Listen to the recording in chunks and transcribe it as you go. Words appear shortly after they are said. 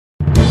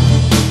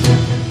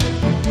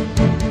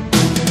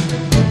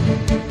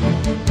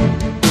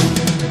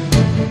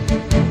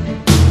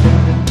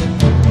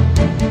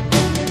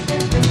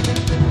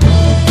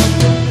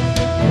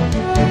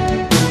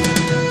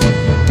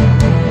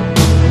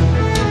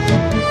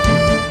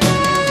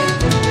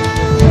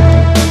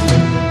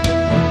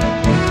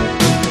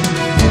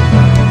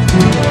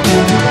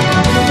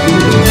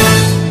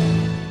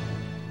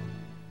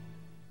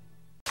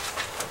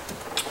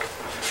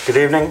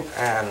evening,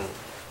 and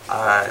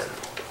I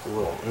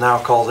will now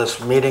call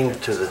this meeting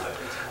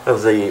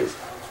of the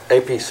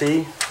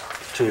APC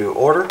to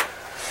order.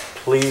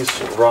 Please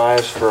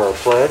rise for our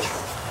pledge.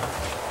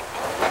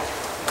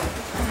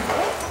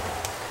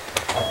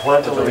 I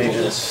pledge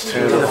allegiance to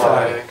the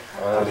flag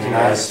of the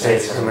United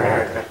States of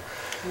America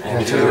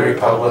and to the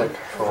republic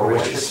for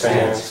which it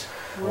stands,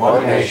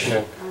 one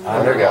nation,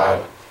 under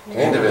God,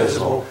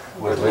 indivisible,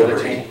 with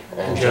liberty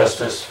and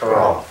justice for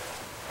all.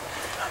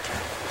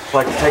 I'd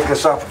like to take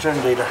this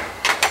opportunity to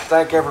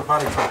thank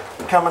everybody for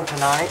coming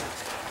tonight.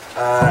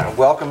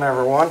 Welcome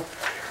everyone.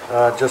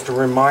 Just a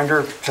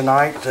reminder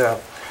tonight,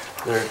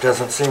 there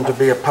doesn't seem to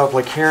be a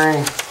public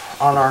hearing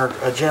on our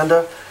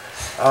agenda.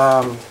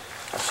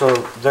 So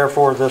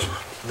therefore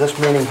this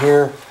meeting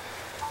here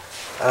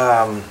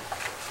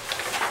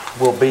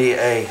will be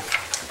a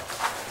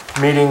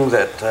meeting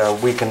that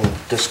we can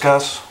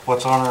discuss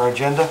what's on our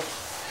agenda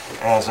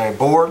as a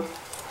board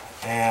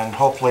and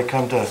hopefully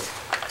come to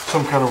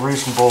some kind of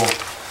reasonable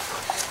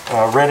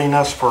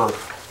readiness for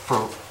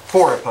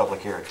a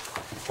public hearing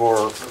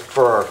for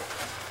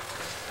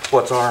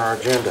what's on our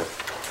agenda.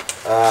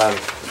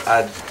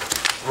 I'd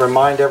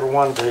remind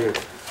everyone to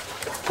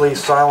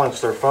please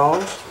silence their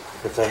phones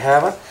if they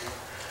haven't,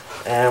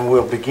 and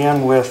we'll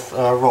begin with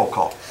roll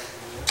call.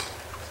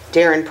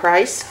 Darren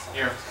Price.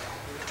 Here.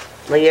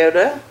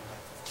 Leota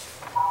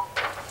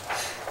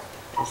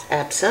is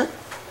absent.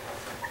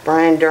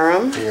 Brian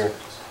Durham. Here.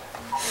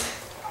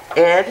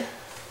 Ed.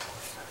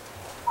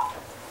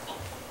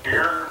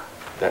 Here.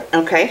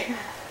 Okay.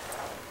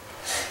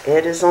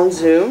 Ed is on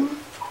Zoom.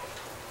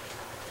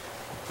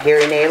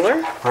 Gary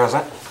Naylor.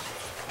 Present.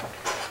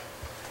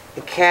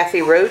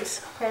 Kathy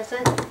Rhodes.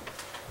 Present.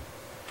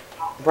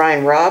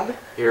 Brian Robb.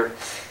 Here.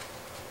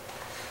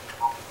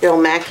 Bill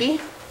Mackey.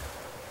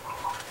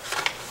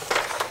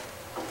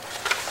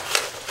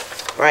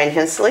 Brian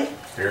Hensley.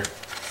 Here.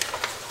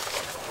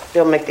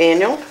 Bill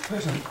McDaniel.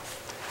 Present.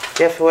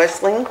 Jeff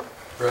Westling.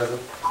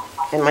 Present.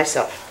 And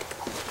myself.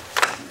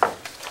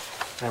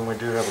 And we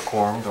do have a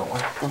quorum, don't we?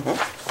 Mm-hmm.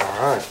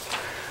 All right.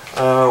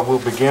 We'll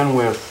begin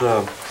with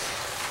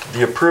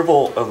the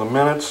approval of the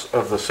minutes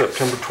of the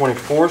September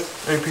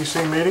 24th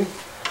APC meeting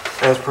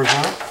as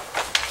presented.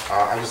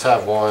 I just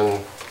have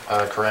one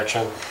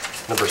correction.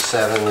 Number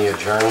 7, the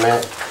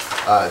adjournment.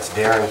 It's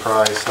Darren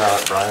Price,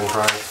 not Brian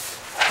Price.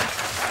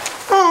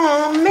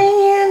 Oh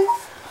man.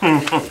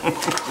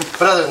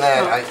 But other than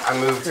that, I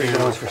move to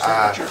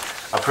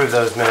approve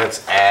those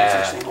minutes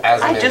as amended.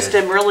 I just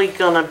am really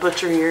gonna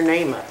butcher your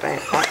name up.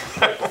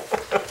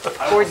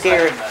 Poor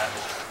Derek.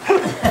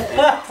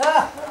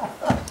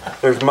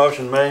 There's a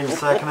motion made and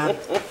seconded.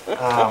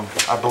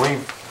 I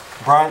believe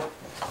Brian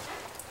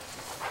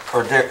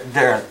or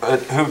Darren.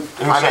 Who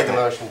I made the seconded?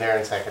 motion,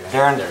 Darren seconded.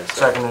 Darren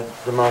seconded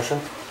the motion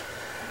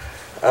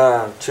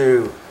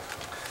to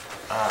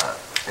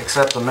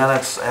accept the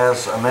minutes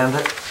as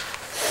amended.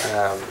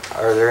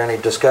 Are there any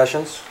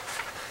discussions?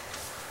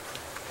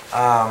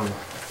 I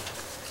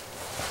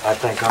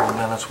think on the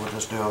minutes we'll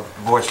just do a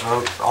voice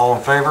vote. All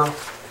in favor?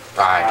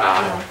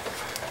 Aye.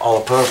 All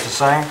opposed, the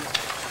same.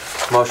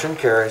 Motion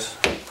carries.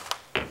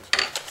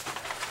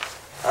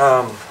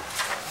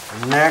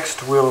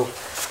 Next, we'll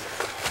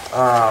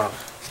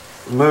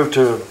move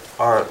to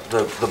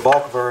the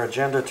bulk of our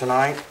agenda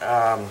tonight.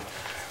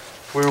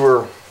 We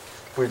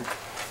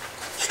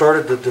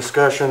started the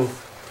discussion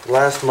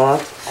last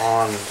month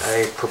on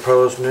a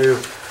proposed new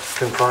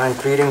confined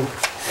feeding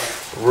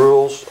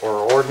rules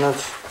or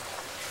ordinance.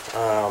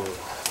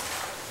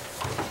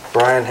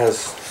 Brian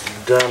has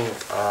done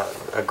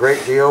a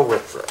great deal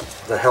with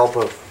the help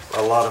of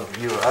a lot of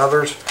you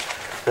others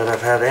that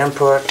have had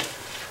input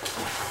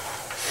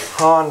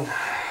on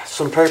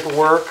some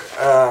paperwork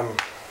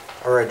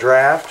or a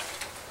draft.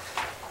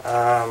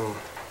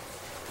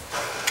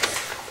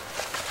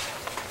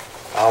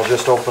 I'll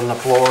just open the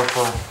floor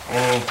for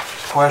any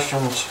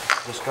questions,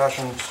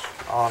 discussions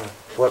on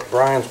what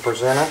Brian's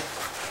presented.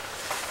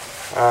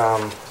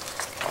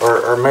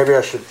 Or maybe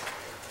I should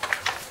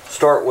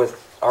start with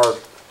our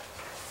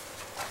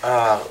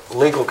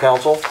legal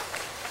counsel.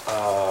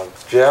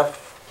 Jeff,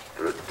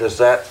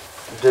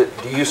 do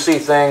you see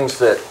things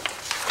that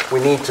we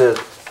need to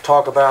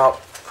talk about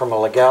from a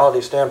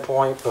legality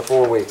standpoint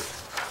before we?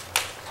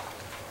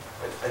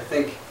 I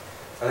think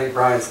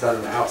Brian's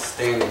done an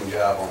outstanding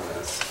job on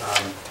this.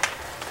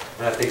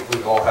 And I think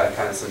we've all had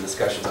kind of some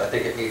discussions. I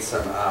think it needs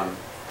some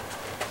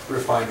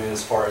refinement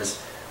as far as,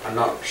 I'm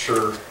not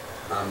sure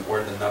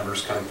where the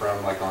numbers come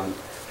from, like on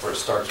where it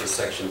starts with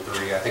section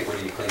 3. I think we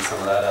need to clean some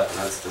of that up, and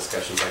that's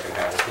discussions I can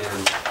have with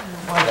him.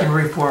 I can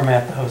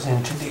reformat those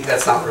into the.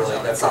 That's not really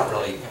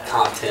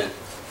content.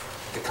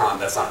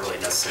 That's not really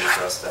necessary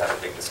for us to have a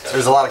big discussion.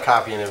 There's a lot of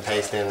copying and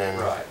pasting, and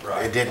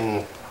Right. it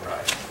didn't.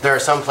 Right. There are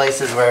some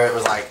places where it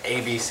was like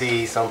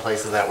ABC, some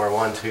places that were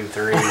 1, 2,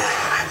 3.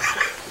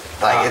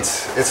 Like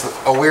it's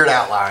a weird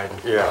outline.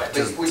 Yeah. Right.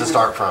 To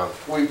start from.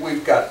 I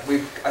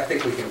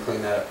think we can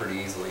clean that up pretty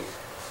easily.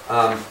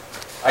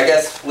 I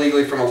guess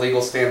legally, from a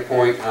legal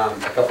standpoint,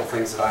 a couple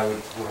things that I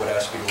would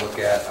ask you to look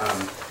at.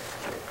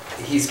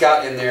 he's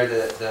got in there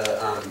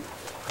the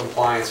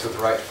compliance with the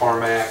Right to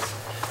Farm Act.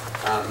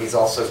 He's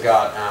also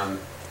got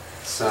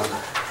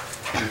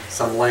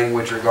some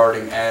language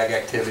regarding ag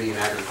activity and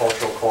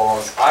agricultural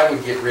clause. I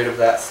would get rid of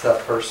that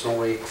stuff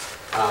personally.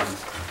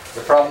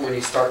 The problem when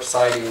you start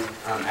citing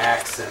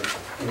acts and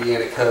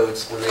Indiana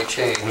codes when they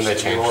change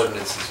the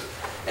ordinances,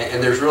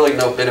 and there's really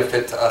no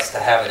benefit to us to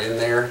have it in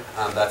there.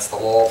 That's the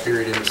law,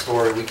 period, in the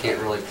story. We can't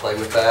really play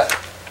with that.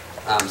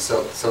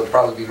 So it'd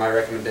probably be my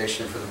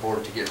recommendation for the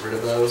board to get rid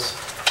of those.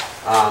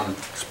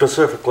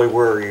 Specifically,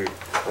 where are you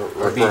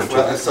referring to?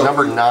 Well, so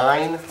Number 9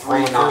 on the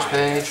 3, first 9,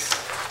 page,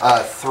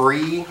 yes.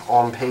 3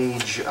 on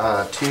page 2,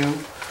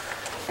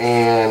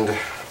 and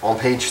on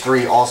page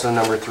 3, also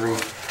number 3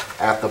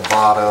 at the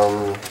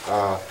bottom,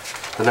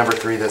 the number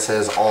 3 that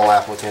says all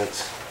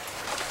applicants.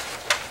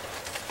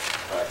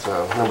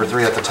 So number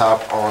 3 at the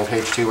top on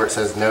page 2 where it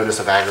says notice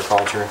of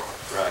agriculture,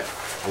 Right.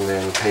 and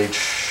then page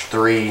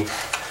 3,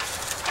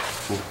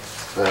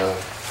 the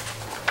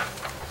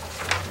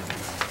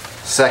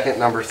second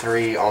number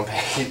 3 on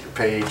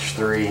page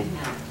 3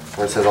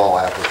 where it says all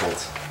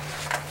applicants.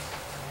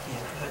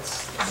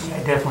 Yeah,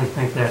 I definitely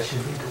think that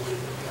should be deleted,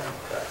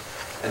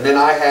 yeah. And then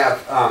I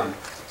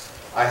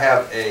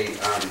have a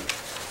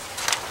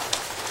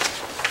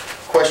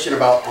question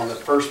about on the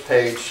first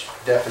page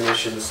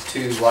definitions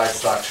to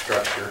livestock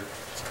structure.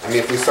 I mean,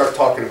 if we start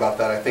talking about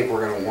that, I think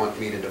we're going to want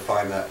me to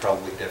define that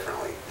probably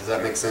differently. Does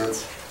that make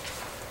sense?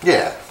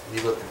 Yeah.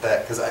 You look at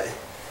that because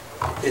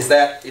is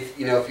that if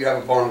you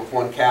have a barn with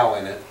 1 cow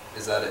in it,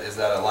 is that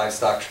a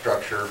livestock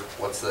structure?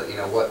 What's the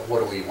what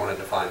do we want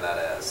to define that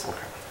as? Okay.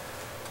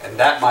 And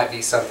that might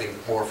be something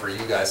more for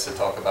you guys to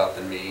talk about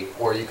than me,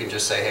 or you can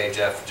just say, hey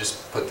Jeff,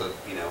 just put the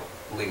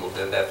legal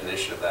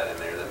definition of that in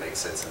there that makes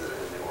sense in the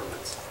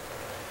ordinance.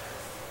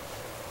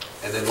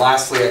 And then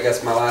lastly, I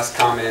guess my last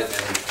comment,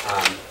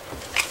 and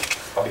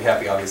I'll be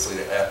happy obviously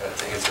to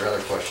answer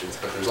other questions,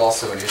 but there's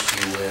also an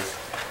issue with,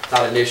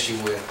 not an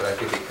issue with, but I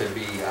think it could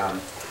be,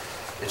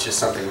 it's just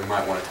something we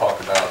might want to talk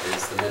about,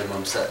 is the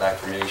minimum setback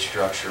from any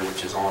structure,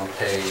 which is on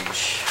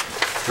page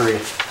 3.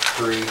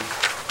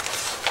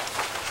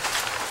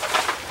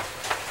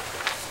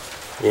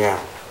 Yeah,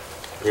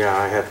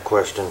 I had a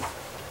question.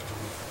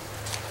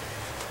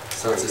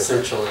 So it's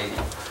essentially,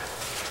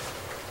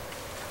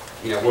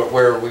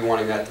 where are we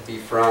wanting that to be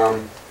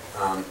from?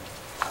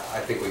 I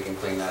think we can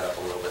clean that up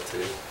a little bit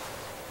too.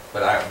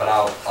 But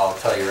I'll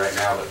tell you right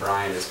now that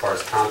Brian, as far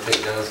as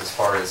content goes, as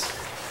far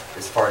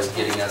as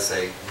getting us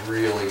a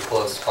really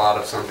close spot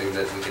of something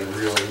that we can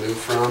really move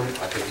from,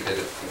 I think he did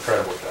an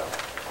incredible job.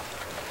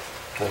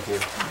 Thank you.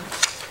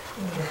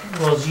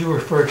 Well, as you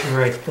refer to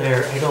right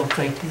there, I don't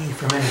think the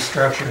from any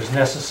structure is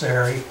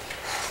necessary,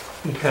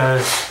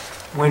 because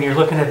when you're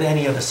looking at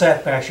any of the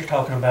setbacks, you're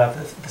talking about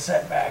the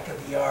setback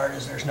of the yard,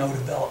 as there's no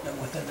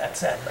development within that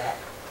setback.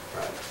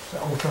 Right. So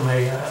from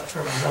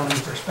a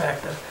zoning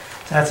perspective,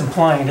 that's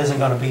implying it isn't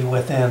going to be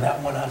within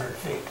that 100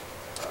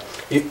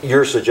 feet.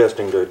 You're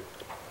suggesting to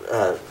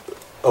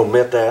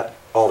omit that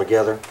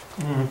altogether?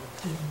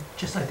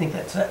 Just, I think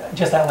that's,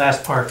 just that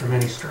last part from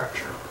any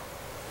structure.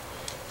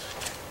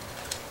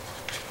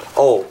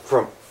 Oh,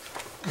 from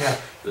Yeah.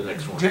 The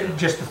next one.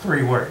 Just the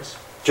 3 words.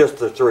 just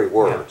the 3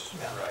 words.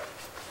 Yeah. Right.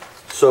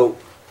 So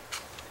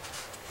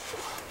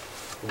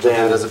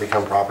Then does then, it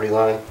become property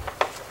line?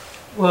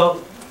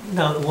 Well,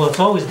 no, well, it's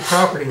always the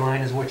property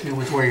line is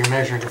where you're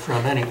measuring it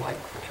from anyway.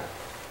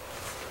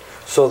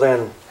 so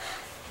then,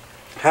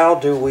 how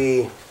do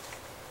we?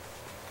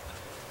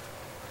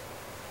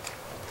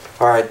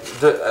 All right,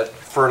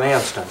 for an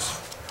instance,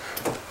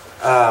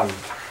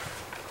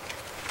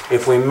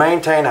 if we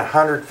maintain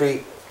 100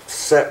 feet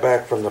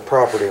setback from the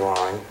property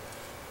line,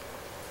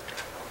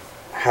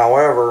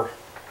 however,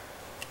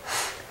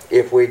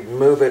 if we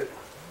move it,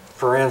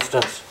 for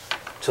instance,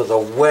 to the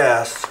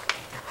west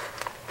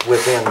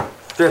within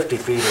 50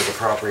 feet of the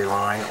property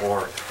line,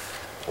 or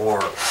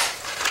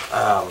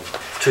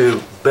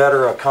to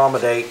better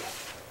accommodate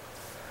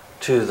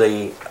to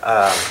the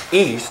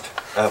east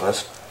of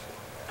us,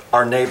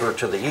 our neighbor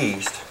to the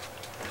east,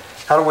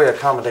 how do we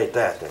accommodate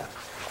that then?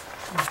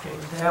 Okay,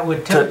 that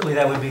would, typically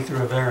that would be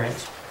through a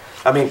variance.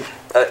 I mean,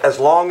 as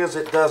long as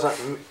it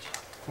doesn't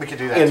We could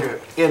do that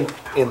too.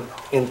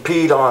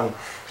 impede on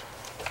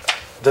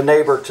the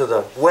neighbor to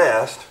the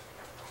west,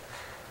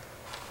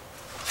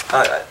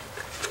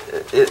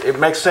 it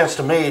makes sense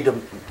to me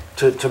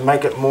to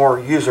make it more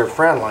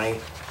user-friendly,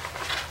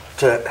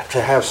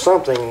 to have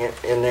something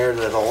in there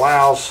that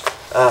allows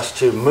us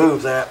to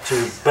move that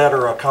to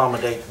better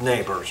accommodate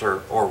neighbors,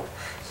 or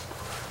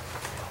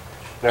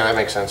No, that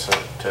makes sense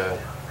to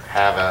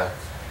have a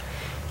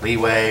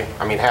leeway.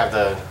 I mean, have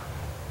the,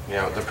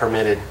 the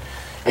permitted.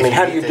 I mean,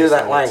 how do you do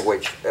that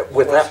language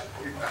with that?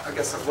 I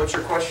guess, what's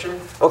your question?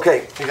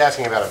 Okay, He's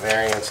asking about a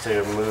variance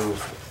to move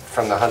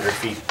from the 100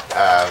 feet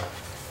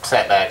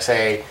setback.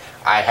 Say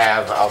I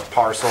have a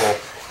parcel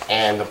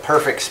and the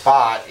perfect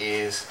spot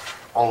is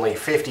only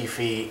 50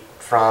 feet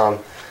from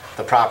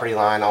the property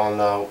line on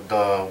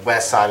the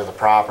west side of the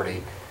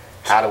property.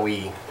 How do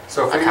we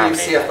So if we leave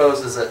accommodate that.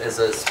 CFOs as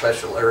a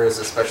special, or as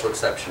a special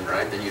exception,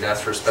 right, then you'd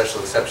ask for a special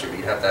exception, but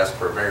you'd have to ask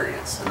for a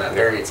variance, and that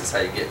variance is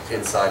how you get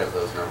inside of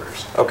those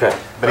numbers. Okay,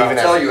 But I'll even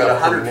as tell a- you, at a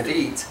 100 permitted-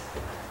 feet,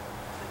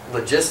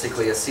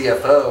 logistically, a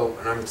CFO,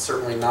 and I'm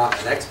certainly not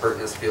an expert in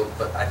this field,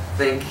 but I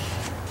think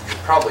you're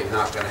probably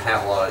not gonna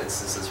have a lot of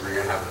instances where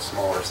you're gonna have a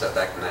smaller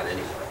setback than that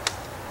anyway.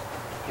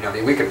 You know, I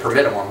mean, we could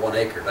permit them on 1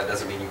 acre, that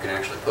doesn't mean you can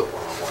actually put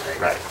one on 1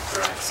 acre. Right.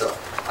 Right, so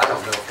I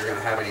don't know if you're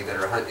gonna have any that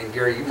are, and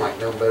Gary, you might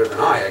know better than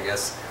I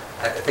guess.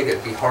 I think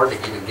it'd be hard to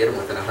even get them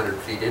within 100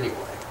 feet anyway.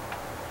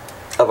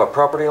 of a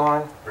property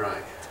line?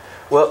 Right.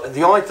 Well,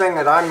 the only thing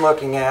that I'm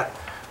looking at,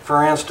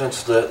 for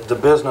instance, the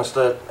business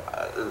that,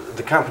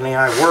 the company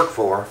I work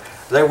for,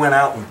 they went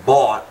out and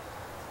bought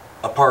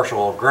a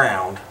parcel of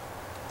ground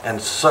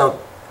and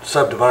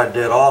subdivided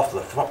it off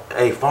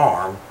a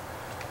farm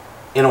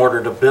in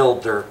order to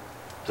build their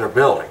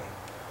building.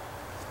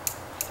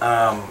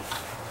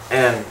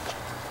 And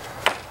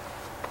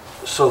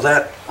so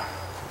that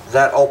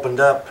opened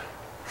up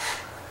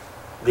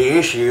the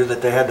issue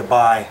that they had to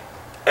buy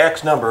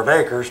X number of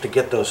acres to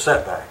get those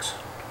setbacks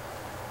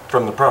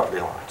from the property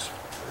lines.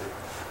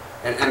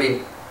 And I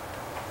mean,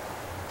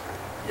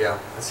 yeah,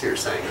 I see what you're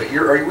saying, but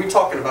are we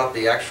talking about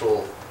the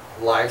actual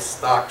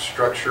livestock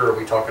structure, or are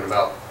we talking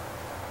about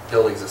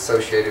buildings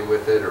associated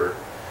with it, or?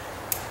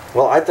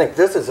 Well, I think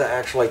this is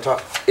actually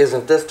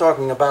isn't this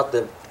talking about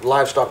the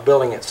livestock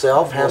building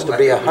itself? Has to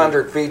be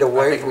 100 feet I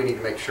away think we from... need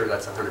to make sure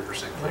that's 100%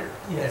 clear.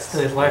 Yes,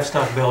 the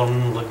livestock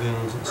building,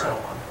 lagoons and so Right.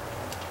 on.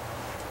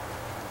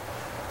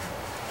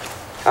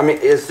 I mean,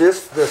 is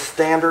this the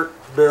standard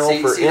bill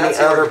for any that's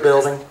the other argument.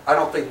 building? I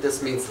don't think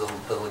this means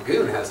the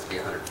lagoon has to be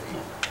 100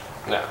 feet.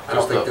 No. I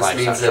don't think this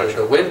means that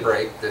the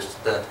windbreak,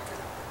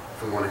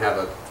 if we want to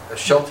have a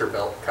shelter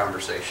belt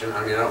conversation,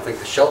 I mean, I don't think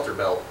the shelter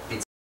belt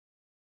needs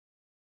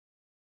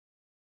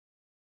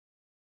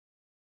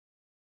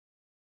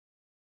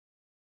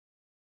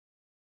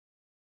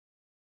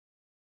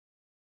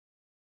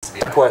to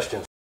be.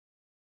 Questions?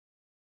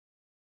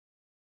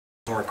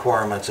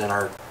 Requirements in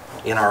our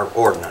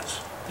ordinance,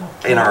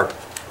 in our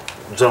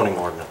zoning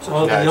ordinance.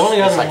 Well, Yeah, the only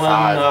it's other like one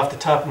 5. off the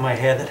top of my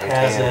head that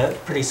has Okay. a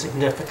pretty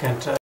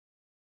significant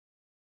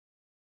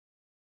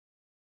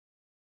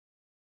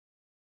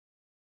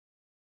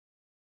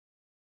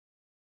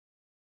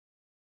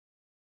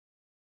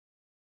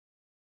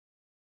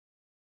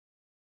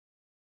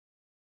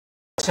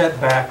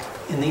setback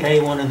in the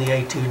A1 and the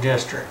A2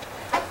 district.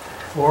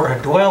 For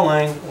a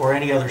dwelling or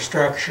any other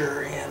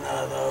structure in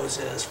those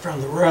is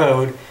from the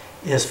road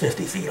is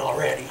 50 feet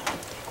already.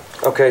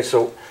 Okay,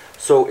 so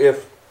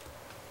if,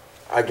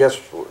 I guess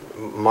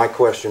my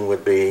question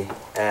would be,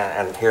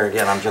 and here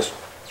again, I'm just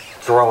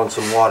throwing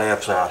some what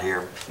ifs out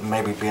here,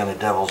 maybe being a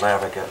devil's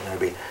advocate,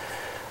 maybe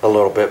a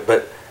little bit,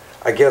 but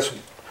I guess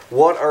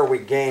what are we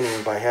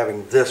gaining by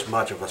having this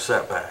much of a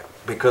setback?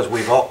 Because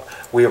we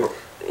have,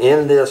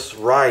 in this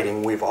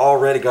writing, we've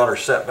already got our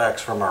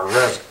setbacks from our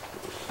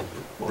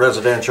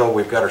residential,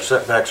 we've got our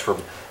setbacks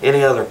from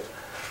any other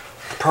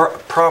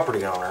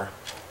property owner.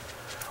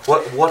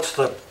 What's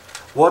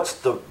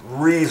the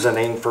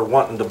reasoning for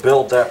wanting to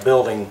build that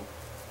building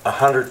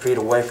 100 feet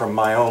away from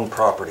my own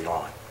property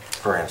line,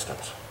 for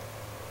instance?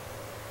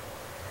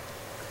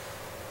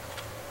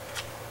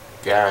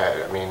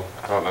 Yeah, I mean,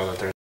 I don't know that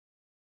there's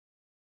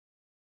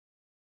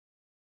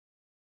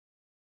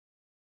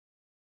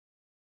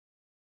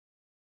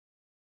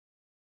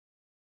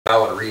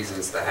Valid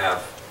reasons to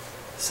have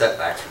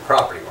setbacks from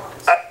property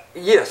lines.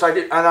 Yes, I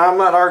did, and I'm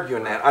not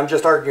arguing that. I'm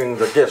just arguing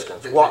the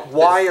distance.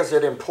 Why is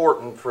it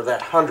important for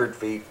that 100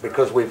 feet?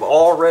 Because we've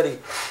already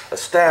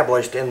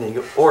established in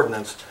the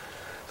ordinance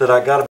that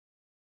I got to.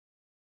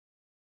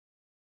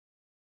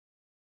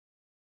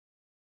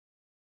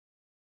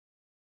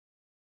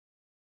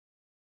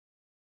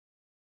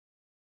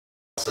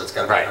 So it's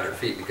got to be Right. 100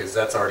 feet because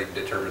that's already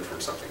determined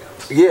from something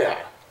else. Yeah.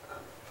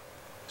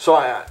 So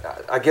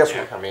I guess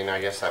yeah, I mean, I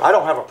guess that I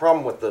don't have a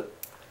problem with the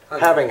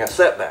having a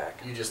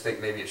setback. You just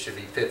think maybe it should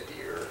be 50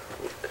 or.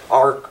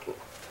 Our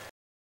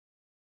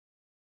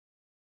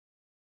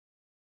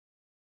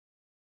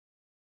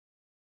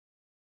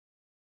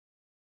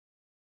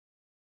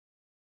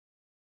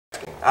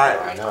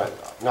I know it.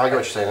 No, I get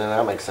what you're saying, and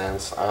that makes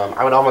sense.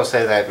 I would almost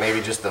say that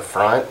maybe just the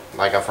front,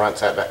 like a front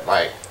setback,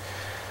 like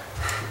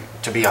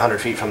to be 100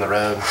 feet from the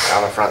road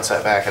on a front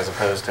setback as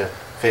opposed to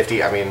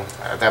 50. I mean,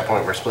 at that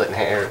point, we're splitting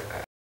hair.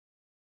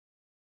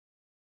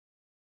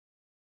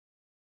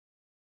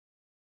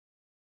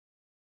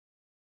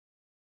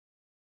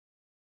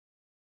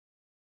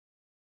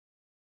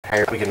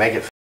 We can make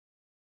it.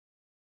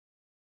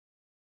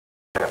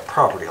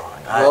 property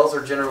line. Wells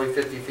are generally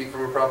 50 feet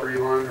from a property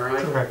line,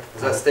 right? Correct.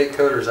 Is that state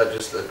code or is that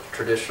just a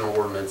traditional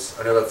ordinance?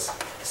 I know that's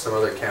some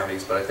other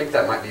counties, but I think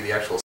that might be the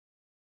actual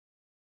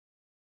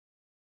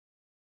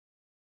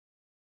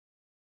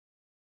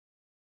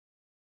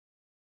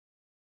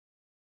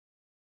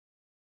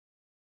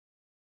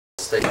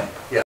state.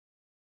 Yeah.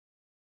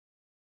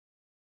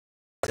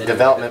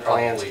 Development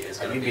Probably plans, is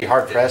gonna you'd be be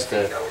hard 50 pressed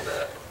feet, to- I would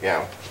bet.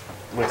 Yeah.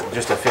 with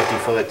just a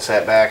 50-foot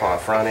setback on a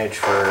frontage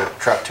for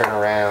truck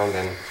turnaround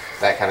and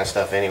that kind of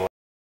stuff anyway.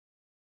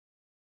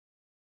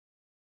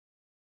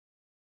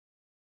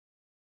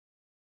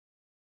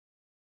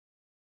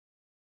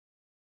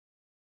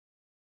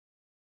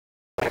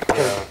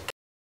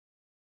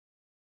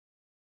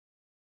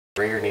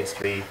 Rear needs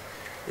to be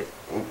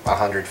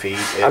 100 feet.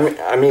 I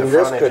mean, The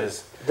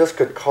frontage this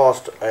could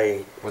cost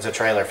a was a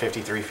trailer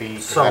 53 feet?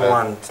 Is that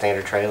someone a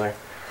standard trailer?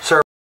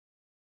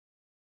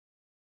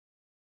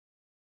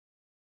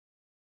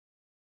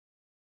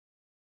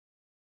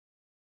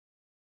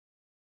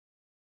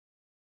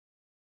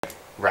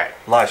 Right.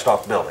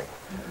 livestock building.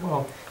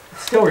 Well, it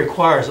still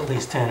requires at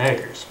least 10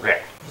 acres.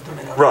 Right. is the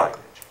minimum Right.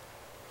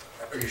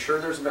 acreage. Are you sure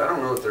there's, I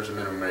don't know if there's a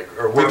minimum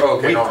acre, or We, we're,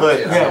 okay, we no, put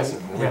yes.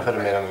 we put a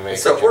minimum acreage.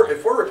 So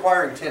if we're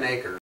requiring 10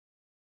 acres,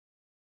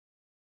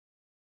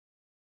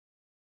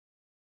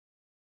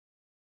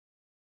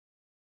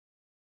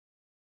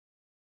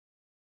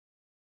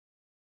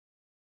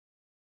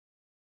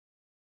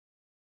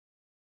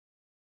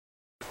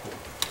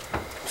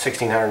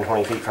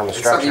 $1,620 feet from the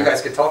it's something you structure.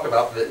 guys could talk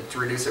about, that to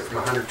reduce it from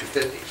 100 to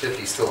 50.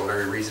 50 is still a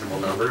very reasonable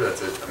number,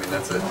 that's it, I mean,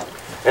 that's it.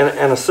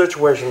 And a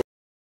situation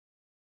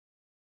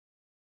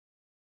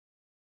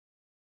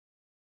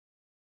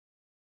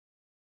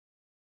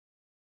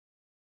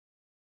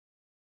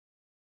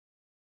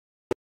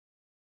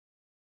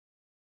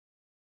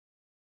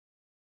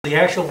The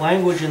actual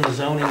language in the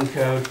zoning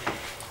code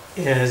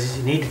is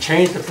you need to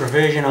change the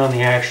provision on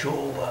the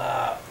actual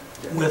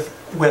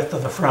width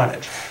of the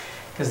frontage.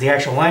 Because the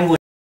actual language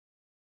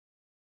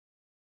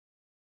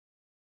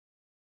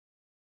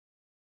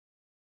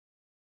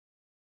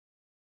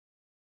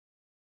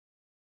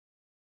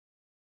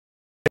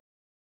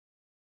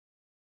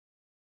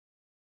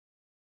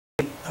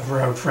of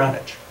road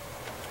frontage.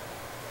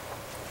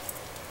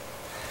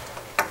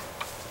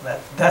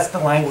 That's the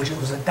language that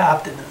was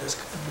adopted in the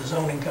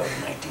zoning code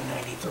in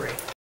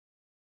 1993.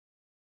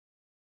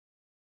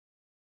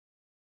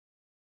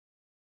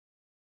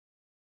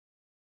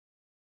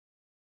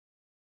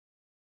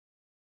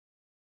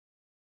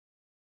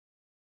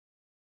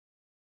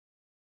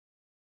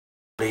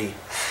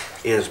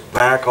 is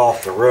back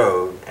off the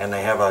road and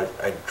they have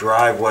a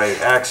driveway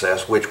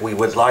access, which we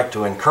would like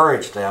to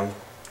encourage them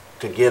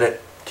to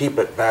keep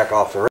it back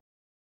off the road.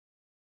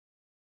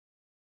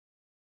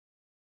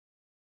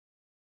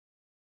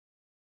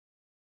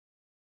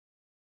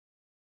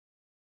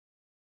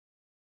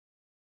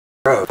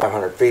 Road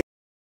 500 feet.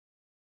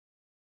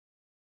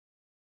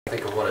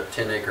 Think of what a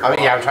 10 acre. I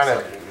mean, yeah, I'm lot trying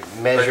looks to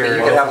like. measure. But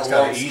you Well, could have if it's a got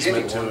long an skinny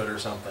easement to one. it or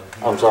something.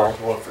 I'm sorry?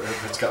 Well,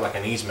 if it's got like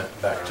an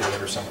easement back to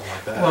it or something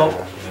like that. Well,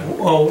 you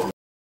know. well,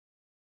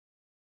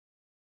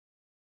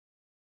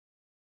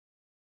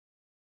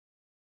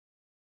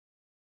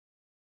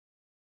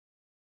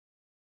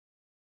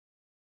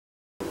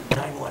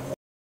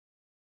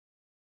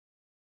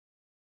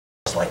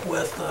 just like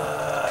with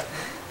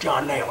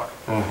John Naylor.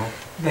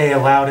 They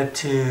allowed it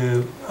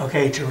to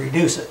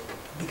reduce it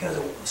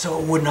so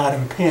it would not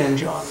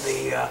impinge on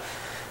the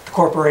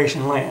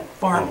corporation land,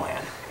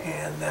 farmland.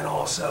 And then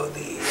also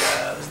it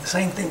was the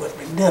same thing with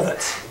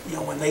McNivet's,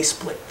 when they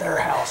split their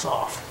house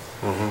off.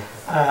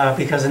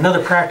 Because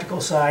another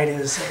practical side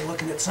is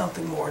looking at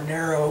something more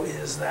narrow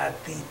is that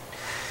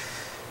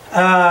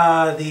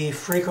the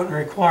frequent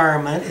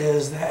requirement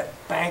is that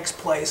banks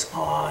place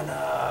on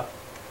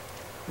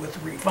with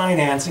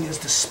refinancing is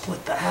to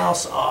split the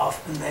house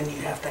off, and then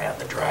you have to have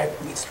the drive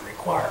that meets the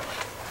requirement.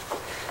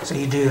 So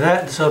you do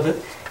that, so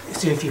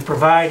if you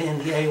provide in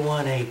the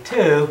A1,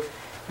 A2,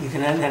 you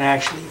can then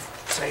actually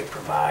say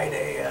provide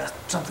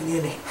something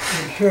in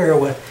here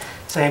with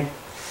saying,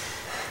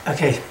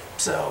 okay,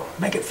 so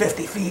make it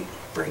 50 feet,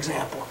 for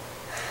example.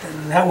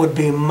 And that would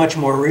be much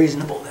more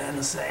reasonable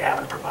than say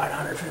having to provide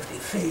 150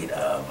 feet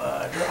of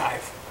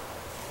drive.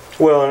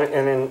 Well,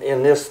 and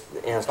in this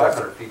instance,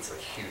 500 feet's a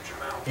huge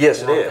amount.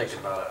 Yes, it When I'm is. thinking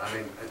about it, I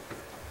mean,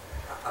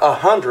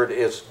 100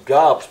 is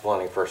gobs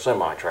plenty for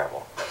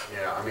semi-travel.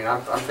 yeah, I mean,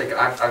 I'm thinking,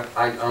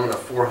 I own a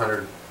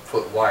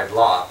 400-foot wide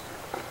lot,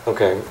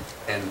 Okay.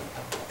 and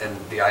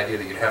the idea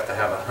that you'd have to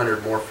have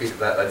 100 more feet of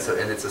that,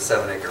 and it's a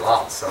 7-acre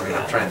lot, so I mean,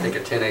 I'm trying to think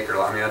of 10-acre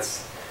lot, I mean,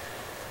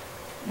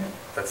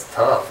 that's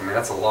tough, I mean,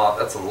 that's a lot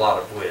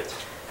of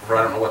width. I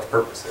don't know what the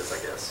purpose is, I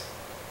guess.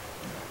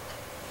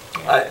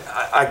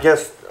 I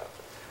guess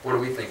What do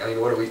we think? I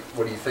mean, what do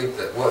you think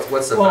that,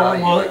 what's the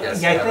value, I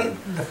guess? Yeah, I having-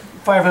 think the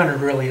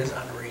 500 really is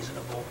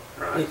unreasonable.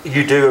 Right.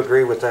 you do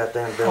agree with that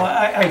then, Bill? Well,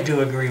 I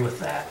do agree with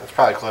that. It's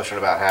probably closer to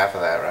about half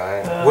of that,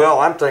 right? Well,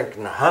 I'm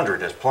thinking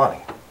 100 is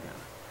plenty.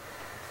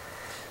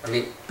 I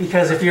mean,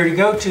 Because if you're to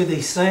go to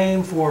the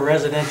same for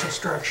residential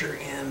structure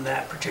in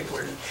that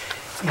particular,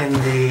 in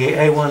the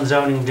A1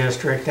 zoning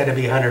district, that'd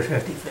be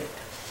 150 feet.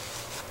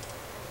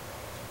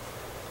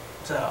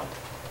 So,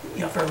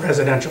 for a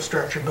residential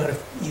structure, but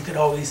if you could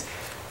always,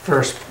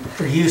 for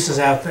uses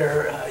out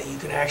there, you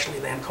could actually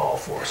then call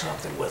for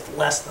something with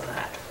less than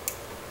that.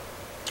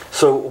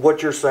 So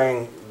what you're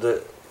saying,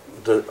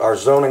 our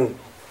zoning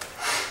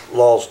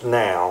laws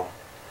now,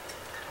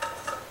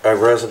 a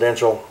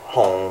residential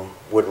home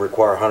would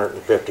require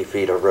 150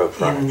 feet of road In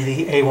frontage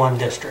the A1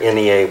 district. in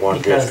the A1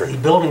 Because the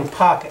district. building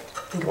pocket,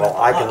 think about Well, the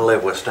I can lot.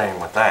 live with staying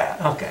with that.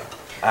 Okay.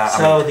 I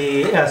So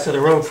so the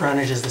road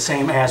frontage is the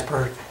same as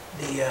per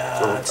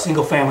the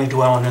single-family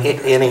dwelling in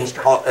the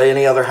district.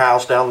 Any other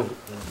house down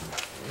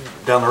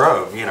the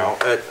road, you know.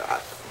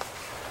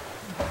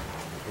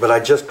 But I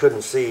just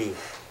couldn't see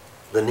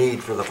the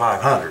need for the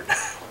 500.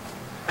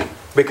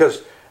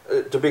 Because,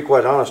 to be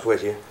quite honest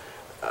with you,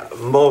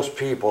 most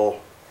people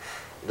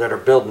that are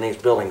building these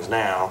buildings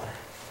now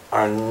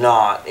are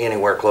not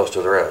anywhere close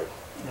to the road.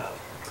 No.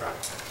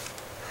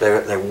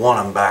 They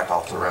want them back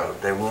off the road.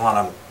 They want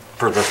them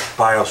for the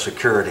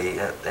biosecurity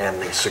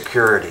and the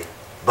security,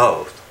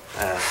 both.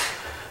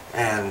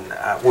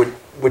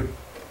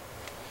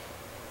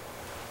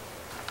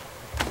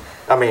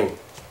 I mean,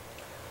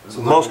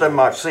 most of them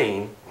I've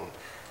seen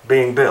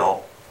being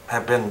built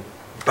have been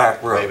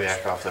back roads. Way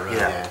back off the road,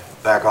 Yeah, yeah.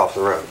 back off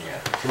the road.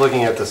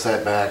 Looking at the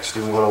setbacks,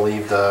 do we want to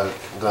leave the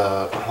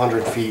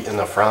 100 feet in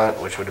the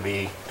front, which would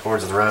be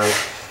towards the road,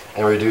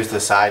 and reduce the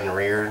side and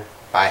rear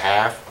by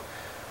half?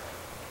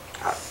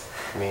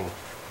 I mean,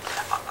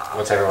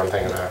 what's everyone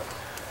thinking about?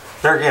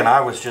 There again, I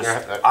was just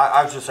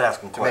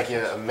asking To make you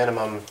questions. a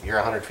minimum, you're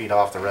 100 feet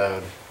off the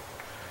road,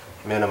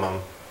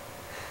 minimum.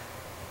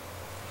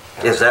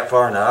 Is that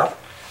far enough?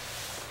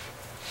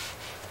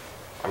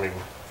 I mean,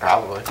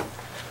 probably.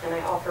 Can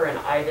I offer an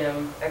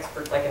item,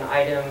 like an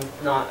item,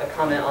 not a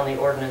comment on the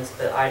ordinance,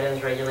 but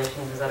items,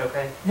 regulations, is that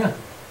okay? Yeah.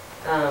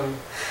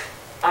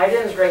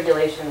 Items,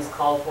 regulations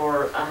call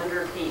for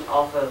 100 feet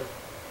off of,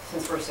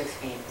 since we're 6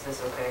 feet, is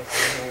this okay?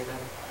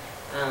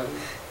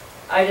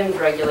 Items,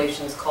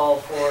 regulations call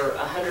for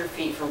 100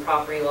 feet from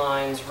property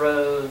lines,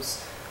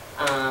 roads,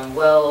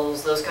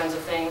 wells, those kinds of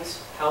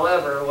things.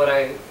 However, what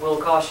I will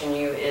caution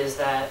you is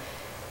that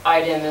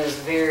item is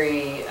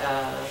very,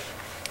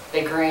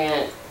 they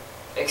grant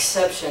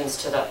exceptions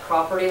to that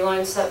property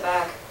line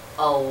setback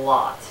a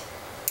lot.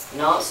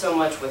 Not so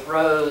much with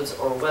roads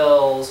or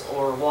wells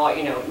or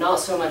not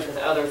so much with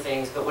other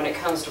things, but when it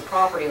comes to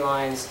property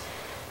lines,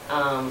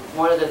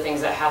 one of the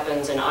things that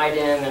happens in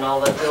IDEM, and I'll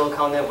let Bill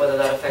comment whether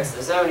that affects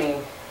the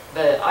zoning,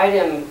 but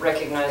IDEM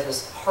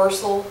recognizes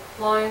parcel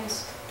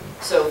lines.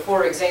 So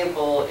for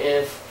example,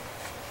 if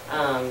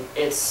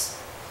it's,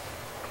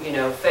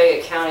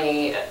 Fayette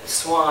County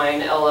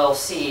Swine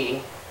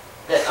LLC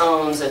that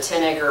owns a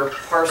 10-acre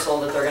parcel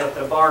that they're going to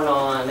put a barn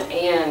on,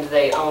 and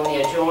they own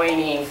the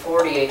adjoining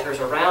 40 acres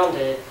around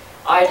it,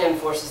 IDEM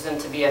forces them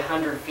to be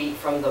 100 feet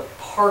from the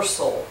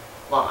parcel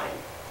line.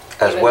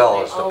 As even well though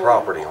they as the own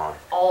property line.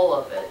 all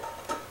of it.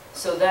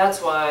 So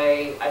that's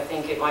why I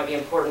think it might be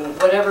important,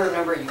 whatever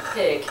number you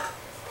pick,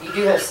 you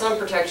do have some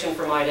protection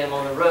from IDEM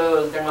on the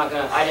road. They're not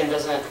going to, IDEM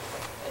doesn't,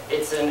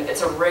 it's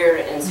a rare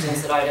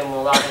instance that IDEM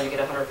will allow them to get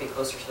 100 feet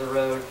closer to the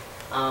road.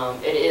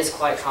 It is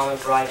quite common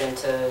for IDEM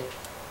to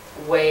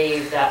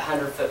waive that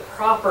 100-foot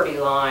property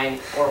line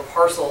or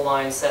parcel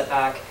line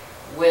setback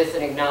with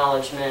an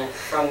acknowledgement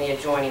from the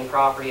adjoining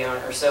property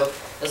owner. So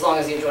as long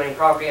as the adjoining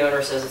property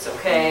owner says it's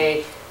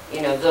okay,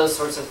 those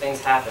sorts of things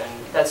happen.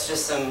 That's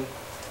just some,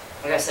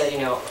 like I said,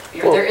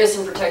 there is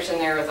some protection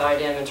there with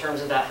IDEM in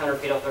terms of that 100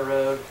 feet off the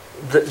road.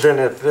 Then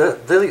if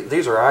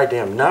these are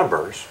IDEM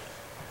numbers,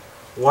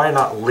 why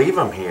not leave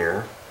them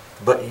here,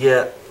 but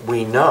yet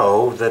we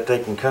know that they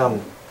can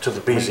come to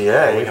the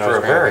BZA for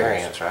a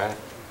variance? Right?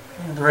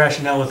 And the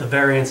rationale with the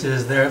variance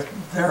is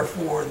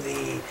therefore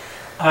the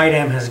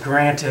IDEM has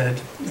granted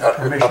A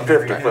permission to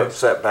 50-foot reduce.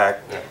 setback.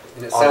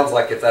 And it sounds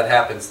like if that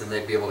happens, then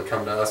they'd be able to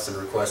come to us and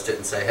request it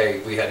and say, hey,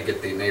 we had to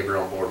get the neighbor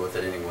on board with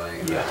it anyway.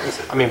 And that makes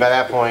it- I mean, by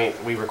that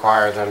point, we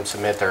require them to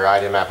submit their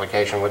item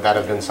application. Would that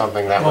have been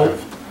something that would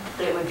have,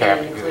 It would be it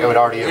included. would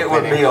already have It been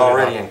would be included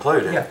already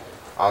included. Yeah,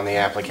 on the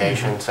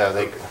application,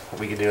 so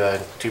we could do a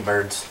two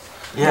birds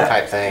Yeah.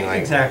 type thing, like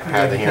exactly,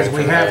 have the because hearing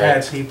we for the have had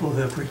variance. people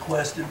who have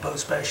requested both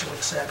special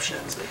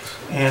exceptions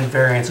and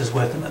variances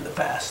with them in the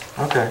past.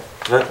 Okay,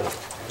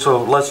 so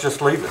let's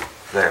just leave it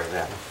there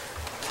then.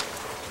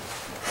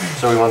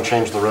 So we want to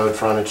change the road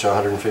frontage to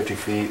 150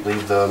 feet,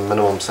 leave the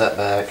minimum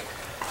setback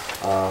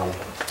at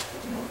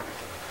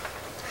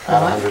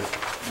 100.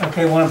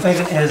 Okay, what I'm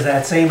thinking is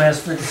that same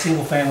as for the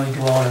single-family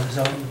dwelling in the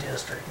zoning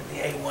district. In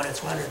the A1,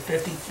 it's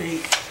 150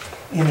 feet.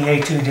 In the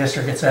A2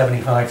 district, it's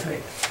 75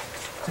 feet.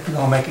 If you're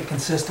gonna make it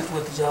consistent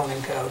with the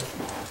zoning code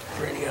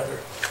for any other.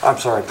 I'm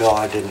sorry, Bill,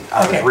 I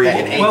was Okay,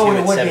 reading. A2 well, it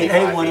it's would be,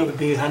 75 A1 it feet. would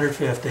be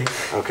 150,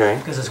 Okay,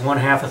 because it's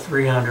 1/2 of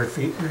 300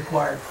 feet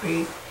required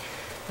feet.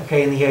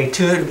 Okay, in the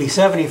A2, it'd be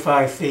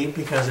 75 feet,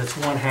 because it's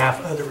 1/2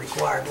 of the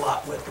required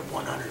lot width of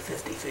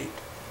 150 feet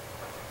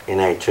in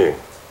A2.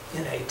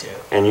 in A2.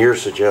 And you're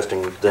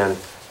suggesting then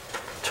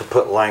to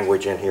put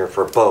language in here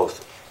for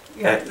both?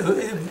 Yeah,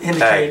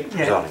 indicate, Ag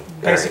yeah, zoning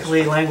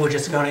basically language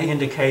is going to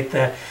indicate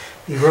that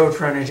the road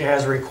frontage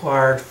as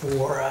required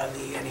for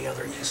any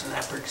other use in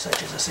that,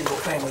 such as a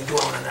single-family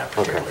dwelling in that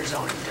particular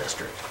zoning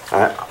district.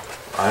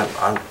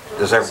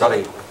 Does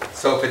everybody,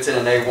 So if it's in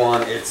an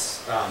A1,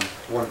 it's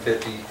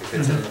 150. If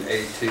it's in an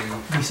A2,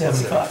 Be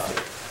 75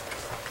 feet.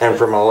 and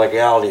from a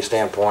legality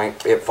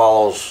standpoint, it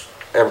follows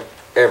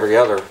every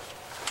other,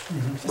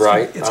 It's-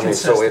 right? It's I mean,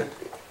 so consistent.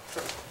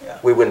 Yeah.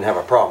 we wouldn't have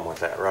a problem with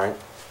that, right?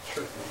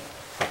 Sure.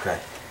 Okay.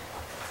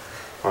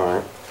 All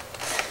right.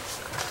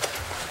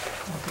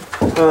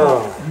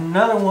 Oh,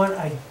 Another one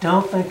I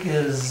don't think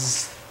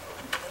is,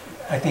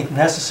 I think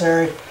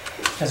necessary,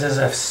 because as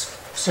of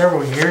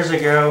several years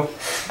ago,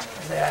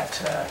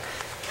 that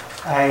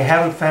I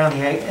haven't found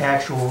the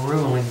actual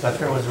ruling, but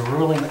there was a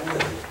ruling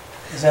that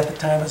is at the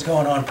time was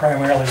going on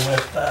primarily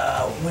with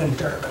wind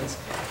turbines,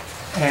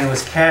 and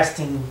was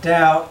casting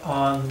doubt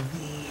on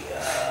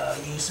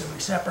the use of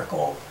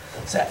reciprocal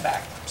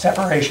setback,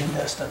 separation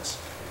distance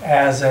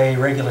as a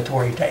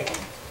regulatory taking.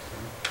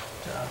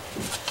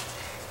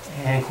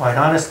 And quite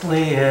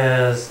honestly,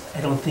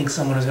 I don't think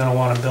someone is going to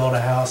want to build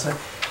a house.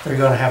 If they're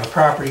going to have a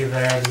property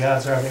there, the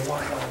odds are they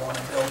weren't going to want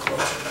to build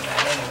closer than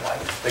that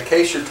anyway. The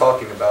case you're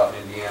talking about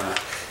in Indiana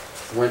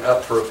went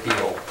up for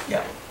appeal.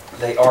 Yeah.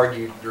 They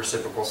argued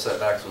reciprocal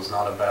setbacks was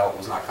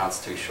not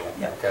constitutional,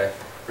 Yeah. okay?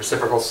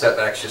 Reciprocal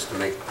setbacks, just to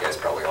make, you guys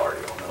probably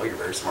already all know, you're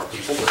very smart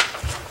people,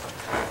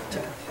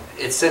 but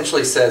it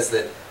essentially says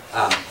that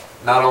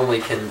not only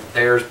can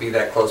theirs be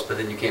that close, but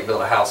then you can't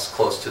build a house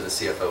close to the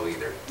CFO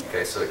either,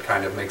 okay? So it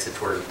kind of makes it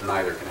to where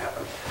neither can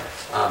happen.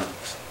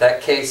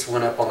 That case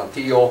went up on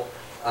appeal,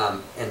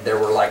 and there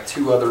were like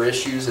 2 other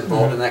issues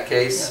involved in that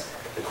case.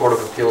 The Court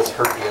of Appeals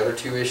heard the other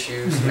 2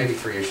 issues, maybe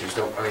 3 issues,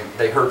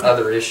 they heard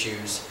other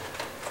issues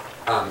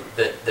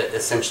that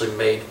essentially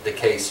made the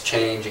case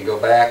change and go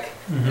back,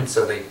 and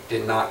so they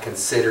did not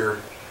consider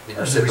the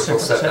reciprocal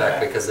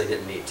setback because they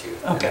didn't need to.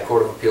 And the Okay.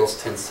 Court of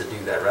Appeals tends to do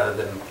that, rather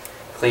than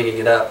cleaning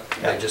it up,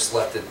 they just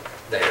left it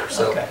there.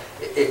 So Okay.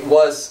 it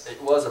was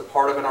a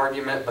part of an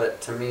argument, but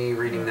to me,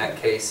 reading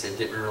that case, it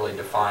didn't really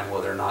define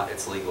whether or not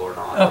it's legal or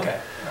not. Okay,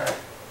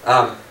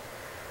 all right.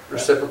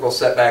 Reciprocal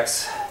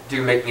setbacks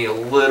do make me a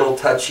little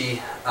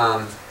touchy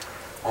on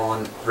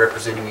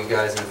representing you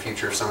guys in the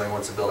future if somebody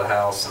wants to build a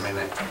house. I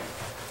mean,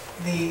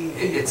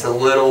 it's a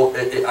little,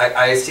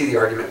 I see the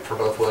argument for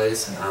both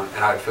ways, and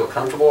I'd feel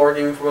comfortable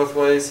arguing for both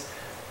ways.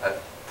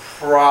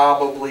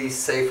 Probably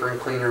safer and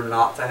cleaner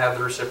not to have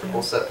the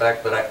reciprocal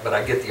setback, but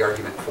I get the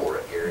argument for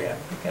it, Gary. Yeah,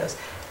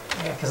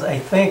 because I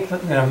think,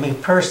 that, me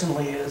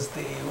personally as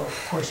well,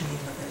 of course, you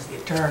even as the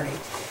attorney,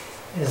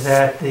 is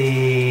that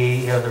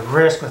the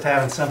risk with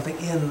having something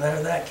in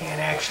there that can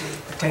actually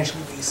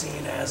potentially be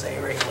seen as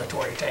a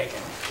regulatory taking.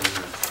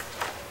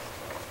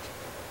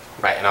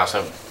 Right, and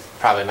also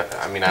probably not,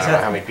 I mean, I don't know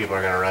how many people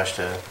are gonna rush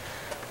to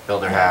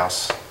build their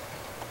house,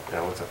 you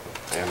know,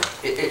 and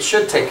It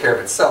should take care of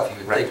itself, you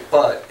would Right. think,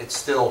 but it's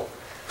still,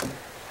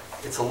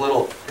 it's a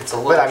little.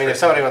 But I mean, if tricky.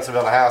 somebody wants to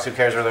build a house, who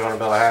cares where they want to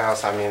build a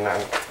house? I mean,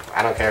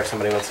 I don't care if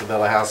somebody wants to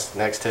build a house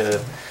next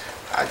to,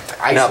 I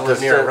used Now, to live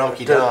does near a the-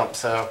 Rumpke does- dump,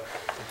 so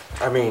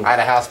I mean, I had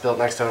a house built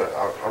next to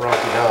a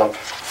Rumpke dump.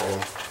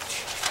 And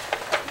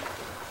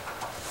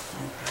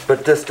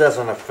but this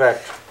doesn't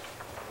affect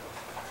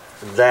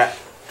that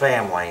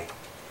family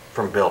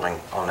from building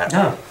on that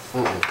No.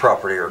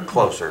 property or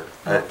closer,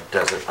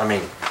 does it? I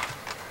mean,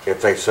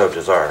 if they so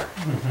desire.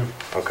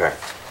 Okay.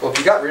 Well, if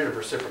you got rid of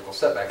reciprocal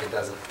setback, it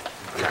doesn't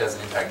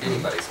impact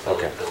anybody's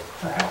ability Okay. to build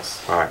a house.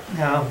 All right.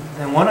 Now,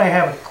 then one I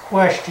have a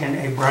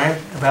question, Brian,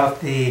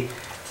 about the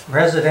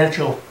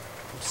residential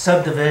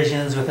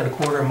subdivisions within a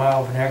quarter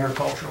mile of an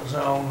agricultural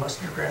zone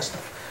must address the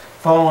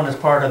following as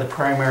part of the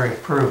primary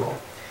approval.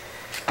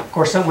 Of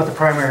course, something with the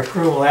primary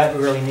approval, that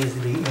really needs to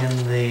be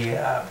in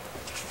the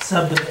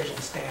subdivision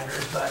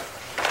standards, but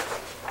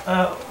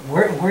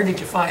where did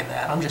you find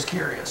that? I'm just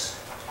curious.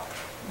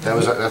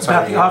 that's About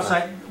already the in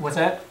offsite, what's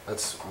that?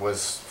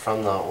 was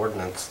from the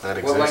ordinance that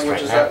What exists language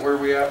right is that, now. where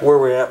we at? Where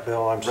we at,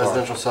 Bill? I'm sorry.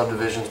 Residential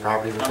subdivisions,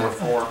 property within Number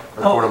 4.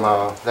 a quarter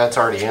mile. That's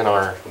already in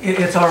our.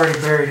 It's already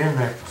buried in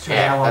there. So how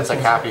Yeah, long that's a is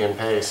it? copy and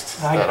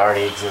paste I- that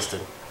already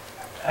existed.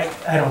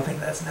 I don't think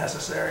that's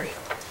necessary.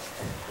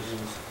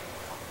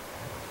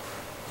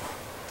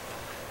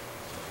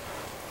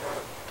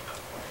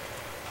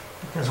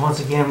 Because once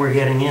again, we're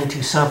getting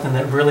into something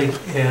that really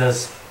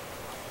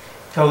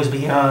goes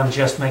beyond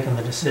just making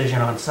the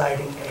decision on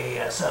citing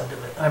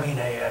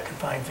a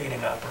confined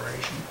feeding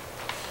operation.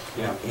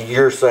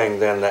 You're saying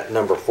then that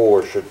number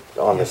 4 should,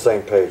 on the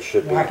same page,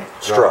 should be Whack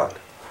it. struck.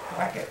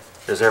 Whack it.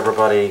 Is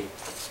everybody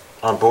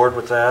on board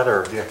with that,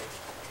 or? Yeah.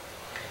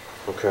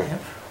 Okay.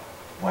 Yep.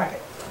 Whack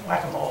it.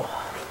 Whack-a-mole.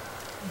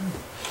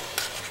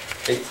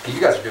 Hey, you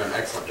guys are doing an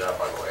excellent job,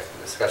 by the way.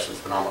 The discussion's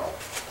phenomenal.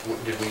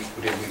 What did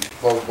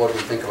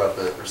we think about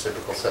the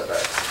reciprocal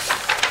setbacks?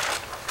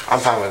 I'm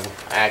fine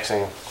with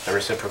axing the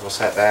reciprocal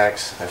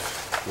setbacks.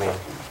 If, I mean,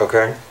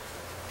 Okay.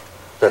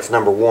 That's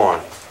number 1,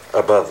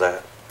 above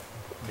that.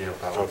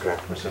 Okay.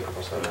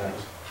 Reciprocal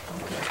setbacks.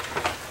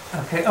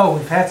 Okay,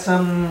 we've had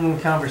some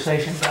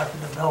conversation about the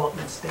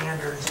development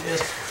standards.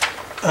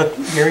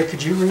 Gary,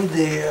 could you read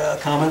the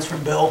comments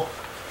from Bill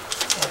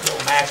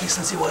Mackey,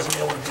 since he wasn't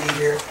able to be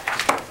here?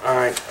 All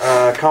right,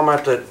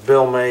 comment that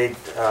Bill made,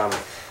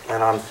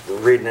 and I'm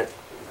reading it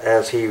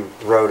as he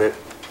wrote it.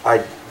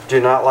 I do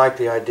not like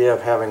the idea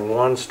of having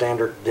one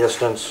standard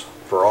distance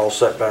for all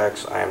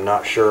setbacks. I am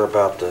not sure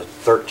about the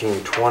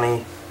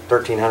 1320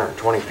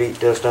 1,320 feet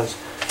distance.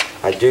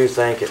 I do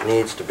think it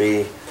needs to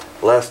be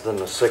less than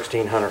the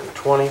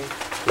 1,620.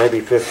 Maybe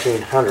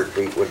 1,500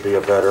 feet would be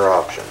a better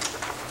option.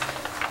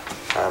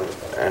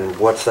 And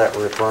what's that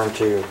referring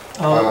to?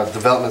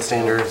 Development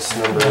standards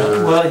number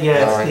Well,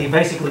 yeah, it's 9.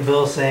 basically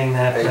Bill's saying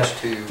that Page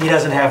 2. he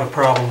doesn't have a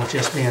problem with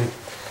just being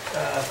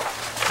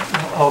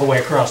all the way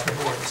across the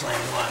board the same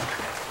line.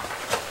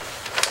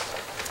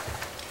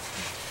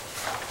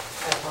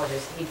 I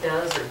apologize, he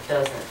does or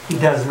doesn't? He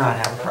does not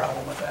have a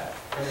problem with that.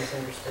 I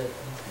misunderstood.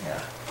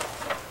 Yeah.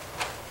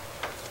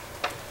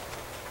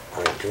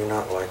 I do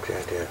not like the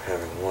idea of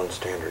having one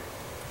standard.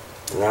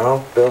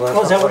 No, Bill, that's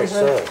Oh, is not that what what he he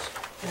said? says.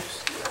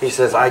 He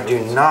says, I do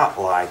not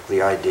like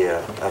the idea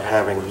of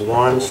having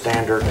one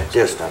standard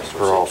distance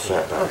for all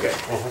setbacks. Okay.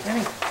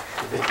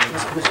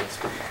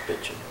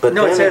 But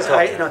No, it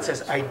then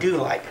says, I do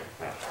like it.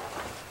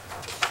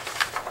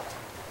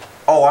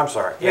 Oh, I'm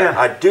sorry. Yeah.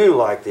 I do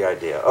like the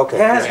idea. Okay.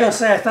 Yeah, I was gonna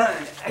say, I thought,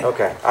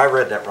 Okay, I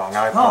read that wrong.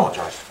 I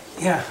apologize.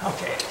 yeah,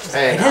 okay. I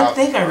Hey, didn't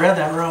think I read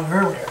that wrong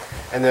earlier.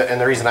 And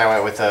the reason I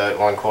went with the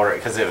 1/4,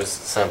 because it was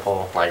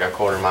simple, like a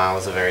quarter mile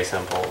is a very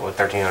simple, with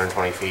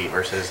 1,320 feet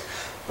versus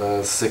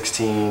the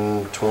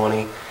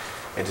 1,620.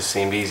 It just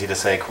seemed easy to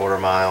say quarter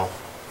mile.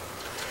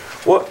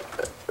 What,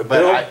 But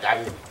Bill,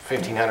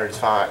 1,500 is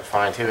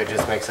fine too, it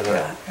just makes it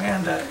Yeah, a,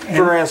 and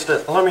for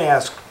instance, let me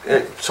ask,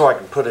 so I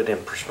can put it in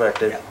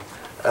perspective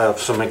of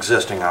some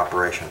existing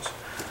operations.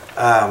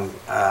 And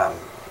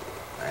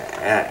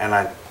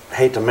I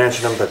hate to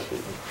mention them, but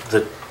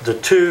the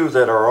two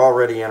that are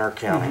already in our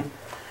county,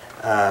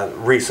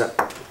 recent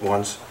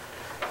ones,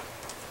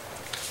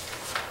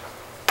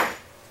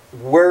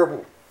 where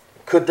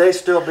could they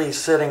still be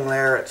sitting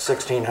there at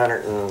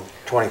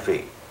 1,620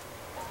 feet,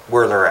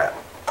 where they're at?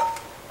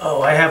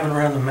 oh, I haven't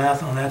run the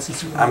math on that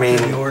since we I went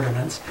through mean- the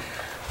ordinance.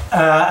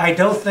 I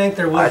don't think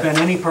there would have been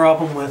any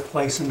problem with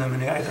placing them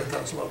in either of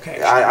those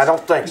locations. I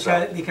don't think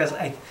so. Because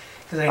I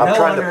know I'm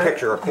trying to under-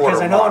 picture a quarter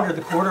Because I know mile. under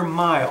the quarter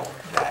mile,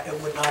 that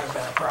it would not have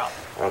been a problem.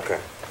 Okay,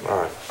 all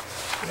right.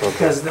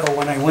 Because though,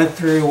 when I went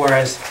through, where I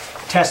was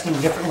testing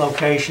different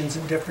locations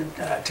in different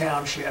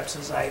townships,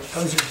 those are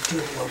the two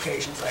of the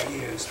locations I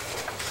used.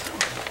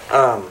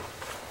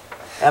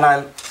 And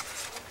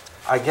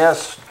I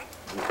guess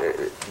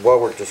while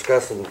we're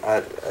discussing,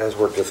 as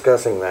we're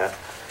discussing that,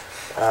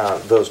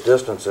 those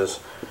distances,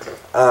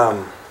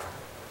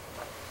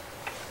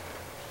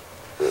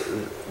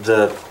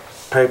 the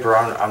paper,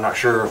 I'm not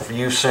sure if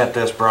you sent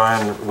this,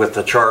 Brian, with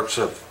the charts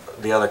of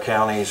the other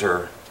counties,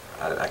 or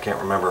I can't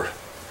remember.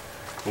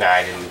 no,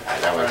 I didn't,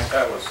 that was,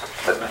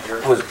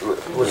 That was,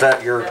 Was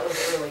that your? That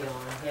was early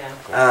on,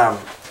 yeah.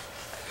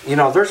 You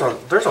know, there's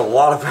a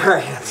lot of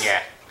variance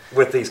yeah.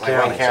 with these Like Wayne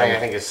counties. County, I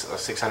think is a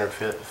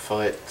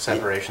 600-foot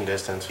separation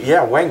distance.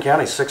 Yeah, Wayne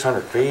County's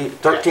 600 feet,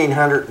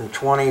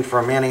 1,320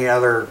 from any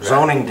other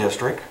zoning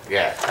district.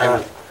 Yeah,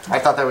 and I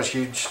thought that was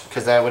huge,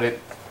 because that would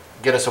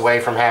get us away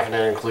from having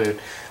to include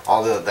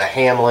all the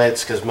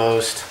hamlets, because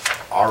most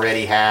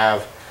already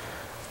have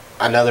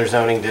another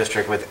zoning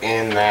district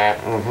within that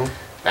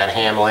that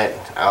hamlet.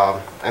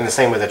 And the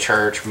same with the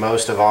church.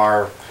 Most of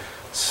our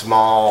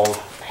small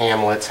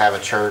hamlets have a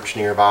church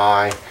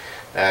nearby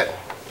that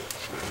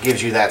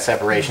gives you that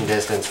separation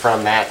distance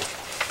from that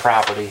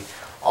property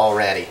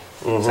already.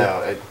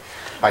 So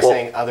by Well-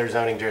 saying other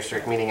zoning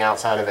district, meaning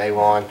outside of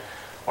A1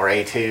 or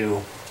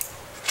A2,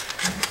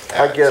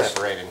 I guess-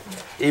 separated.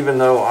 Even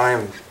though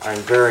I'm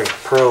very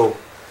pro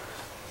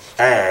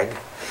ag,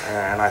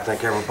 and I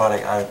think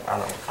everybody, I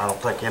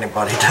don't think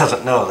anybody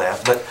doesn't know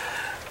that, but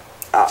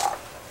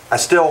I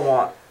still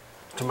want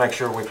to make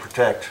sure we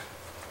protect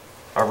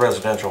our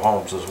residential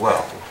homes as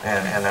well,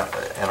 and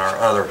our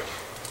other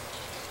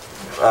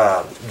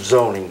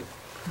zoning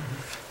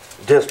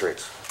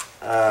districts.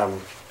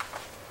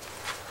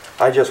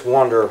 I just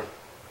wonder,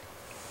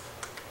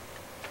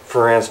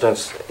 for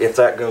instance, if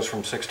that goes from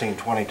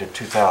 1,620 to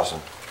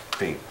 2,000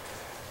 feet,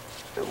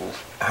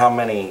 how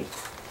many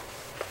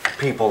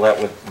people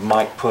that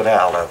might put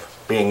out of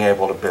being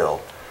able to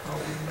build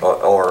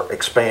or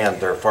expand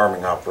their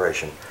farming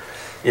operation.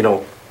 You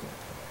know,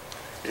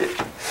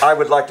 I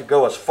would like to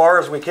go as far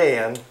as we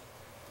can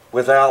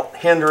without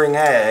hindering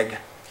ag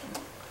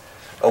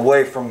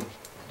away from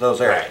those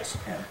areas.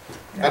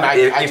 And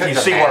If took you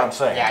the see what map- I'm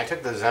saying. Yeah, I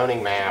took the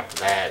zoning map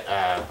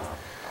that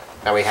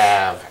we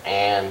have,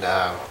 and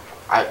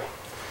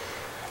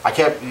I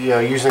kept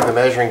using the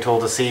measuring tool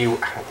to see,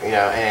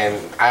 and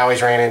I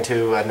always ran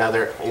into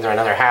either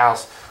another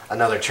house,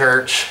 another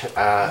church,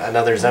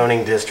 another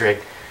zoning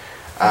district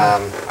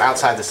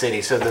outside the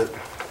city. So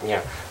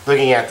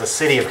looking at the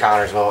city of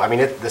Connersville, I mean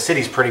the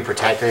city's pretty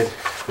protected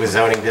with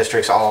zoning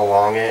districts all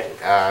along it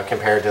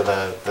compared to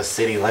the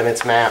city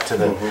limits map to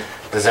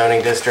the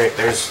zoning district.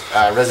 There's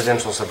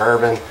residential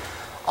suburban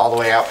all the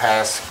way out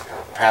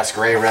past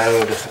Gray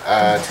Road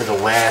to the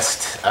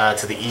west,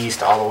 to the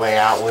east, all the way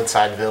out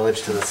Woodside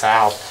Village to the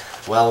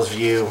south, Wells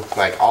View,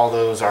 like all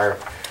those are,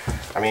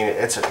 I mean,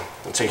 it's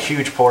a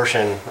huge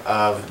portion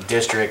of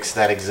districts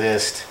that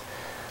exist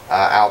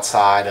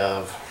outside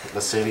of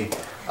the city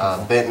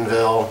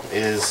Bentonville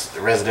is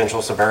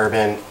residential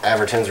suburban,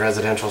 Everton's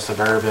residential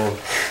suburban.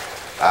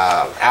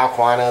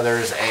 Alquina,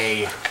 there's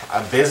a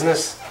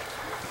business,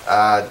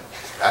 a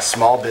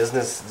small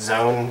business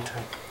zoned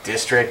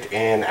district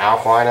in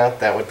Alquina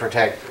that would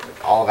protect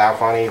all of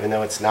Alquina, even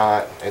though it's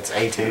not, it's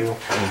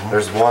A2.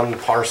 There's one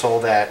parcel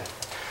that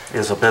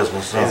Is a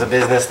business zone. is a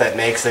business that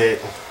makes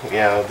it, you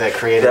know, that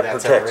created that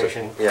protects it.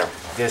 separation Yeah.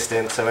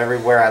 distance. So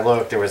everywhere I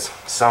looked, there was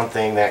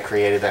something that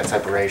created that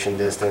separation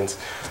distance.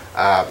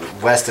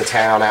 West of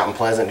town, out in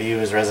Pleasant View,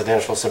 is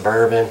residential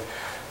suburban.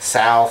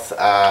 South,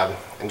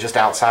 and just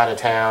outside of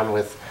town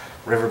with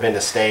Riverbend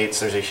Estates,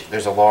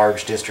 there's a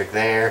large district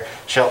there.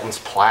 Shelton's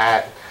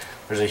Platte,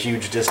 there's a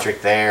huge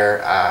district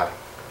there.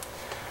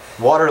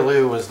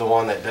 Waterloo was the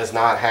one that does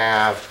not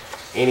have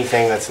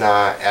anything that's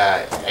not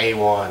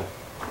A1.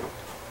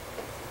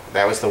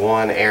 That was the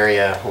one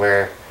area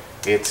where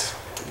it's,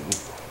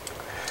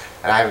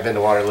 and I haven't been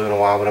to Waterloo in a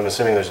while, but I'm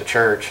assuming there's a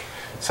church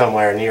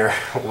somewhere near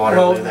Well,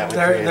 Waterloo that would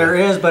create there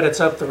it. is, but it's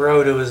up the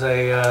road. It was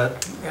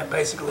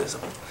basically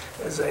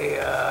is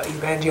a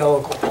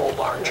evangelical pole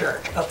barn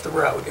church up the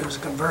road. It was a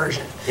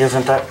conversion.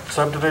 Isn't that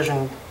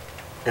subdivision,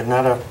 isn't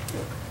that a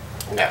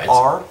No, it's,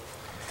 R?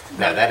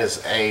 no, that is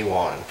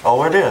A1.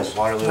 Oh, it is.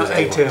 Waterloo No, is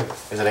A1.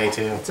 A2. Is it A2?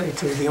 It's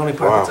A2. The only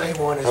part Wow. that's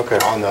A1 is Okay.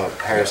 On the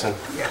Harrison,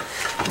 yeah.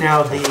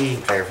 Now the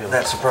Fairfield.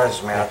 That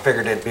surprises me. I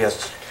figured it'd be a Or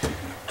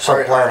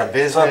a subplat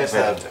business,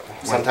 subdivision.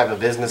 some type of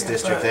business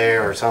district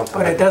there or something.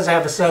 but it does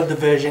have a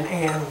subdivision,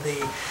 and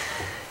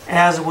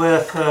as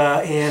with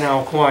in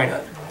Alquina,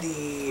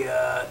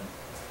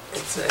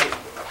 it's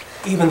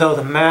even though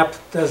the map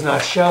does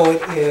not show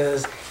it,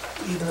 is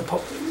even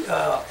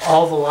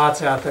all the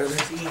lots out there.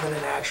 There's even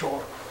an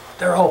actual.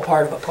 They're all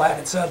part of a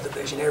platted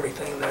subdivision.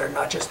 Everything there,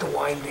 not just a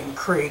winding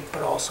creek,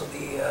 but also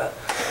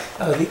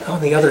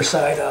on the other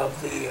side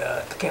of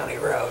the county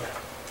road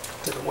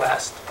to the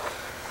west.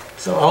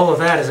 So all of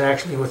that is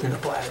actually within a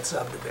platted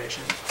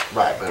subdivision.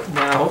 Right, but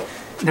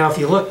Now if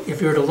you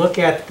were to look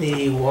at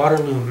the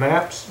Waterloo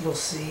maps, you'll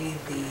see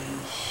the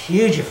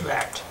huge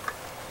effect.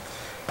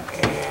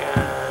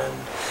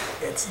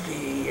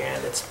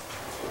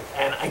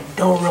 And I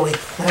don't really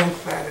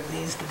think that it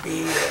needs to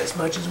be as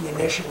much as we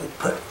initially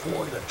put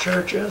for the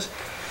churches.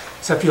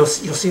 So if you'll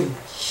see a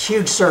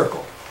huge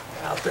circle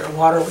out there,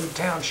 Waterloo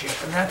Township,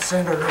 and that's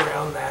centered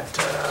around that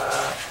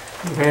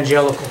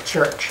evangelical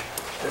church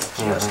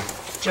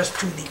that's just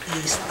to the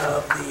east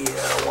of the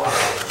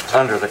Waterloo,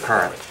 Under the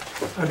current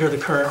under the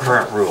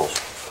current rules.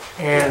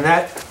 and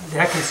that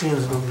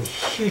consumes a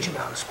huge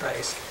amount of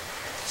space.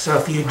 So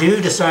if you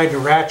do decide to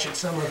ratchet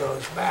some of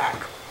those back,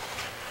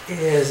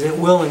 it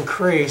will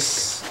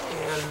increase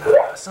in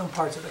some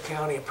parts of the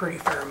county a pretty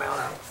fair amount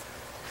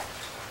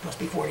of, must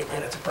be 40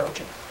 minutes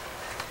approaching.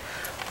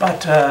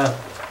 But,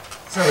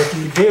 so if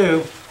you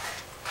do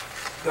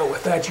go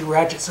with that, you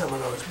ratchet some of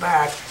those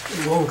back,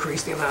 it will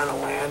increase the amount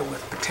of land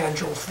with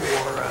potential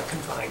for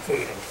confined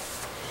feeding.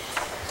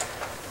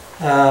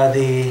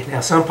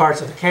 Now some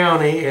parts of the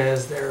county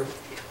it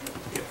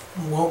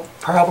won't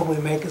probably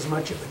make as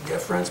much of a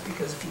difference,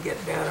 because if you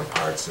get down in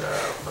parts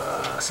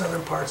of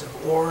southern parts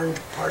of Orange,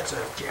 parts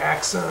of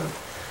Jackson,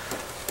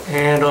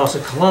 and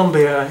also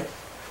Columbia,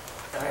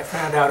 I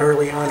found out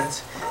early on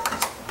it's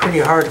pretty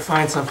hard to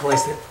find some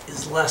place that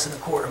is less than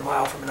a quarter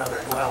mile from another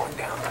dwelling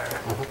down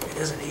there. It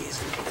isn't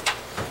easy.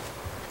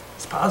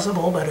 It's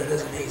possible, but it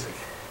isn't easy.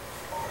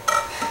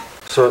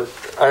 So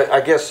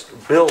I guess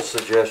Bill's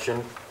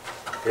suggestion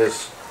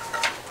is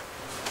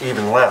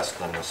even less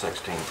than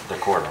the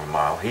quarter of a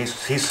mile. He's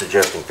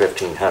suggesting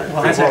 1,500.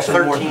 Well, that's well,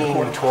 actually more than a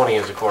quarter 1320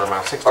 is a quarter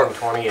mile.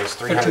 1620 is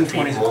 300 1320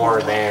 feet is a more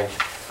quarter than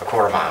a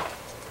quarter mile.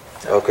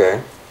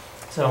 Okay.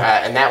 So,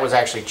 And that was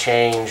actually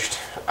changed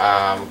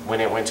when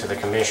it went to the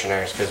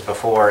commissioners, because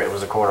before it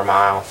was a quarter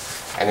mile,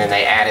 and then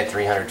they added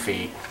 300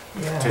 feet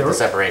yeah, to the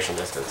separation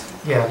distance.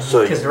 yeah,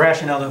 So- because the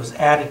rationale that was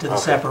added to the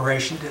Okay.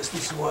 separation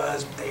distance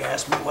was, they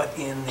asked me what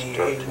in the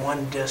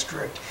A1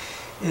 district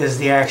is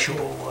the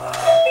actual,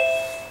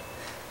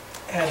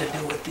 had to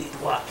do with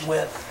the lot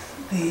width,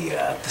 the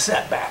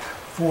setback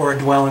for a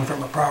dwelling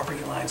from a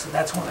property line. So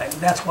that's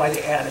why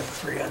they added the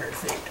 300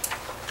 feet.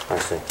 I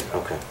see.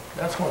 Okay.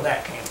 That's where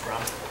that came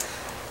from.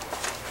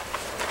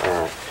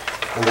 All right.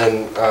 And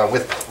then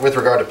with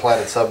regard to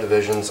platted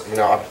subdivisions, you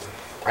know,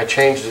 I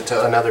changed it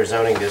to another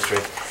zoning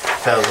district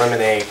to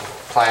eliminate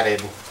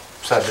platted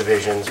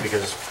subdivisions,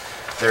 because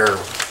they're,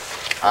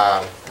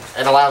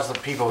 it allows the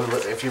people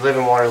who, if you live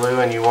in Waterloo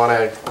and you want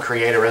to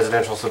create a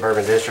residential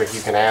suburban district,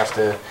 you can ask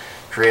to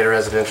create a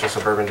residential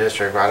suburban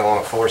district. I don't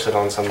want to force it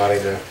on somebody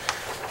to,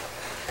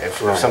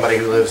 if Right. somebody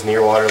who lives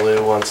near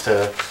Waterloo wants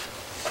to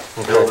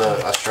build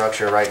a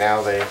structure right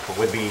now, they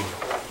would be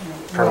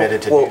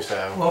permitted to do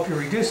so. Well, if you're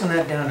reducing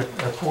that down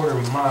to a quarter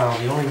mile,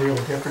 the only real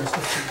difference that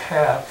you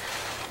have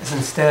is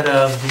instead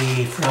of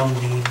from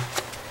the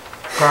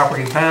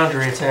property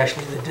boundary, it's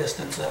actually the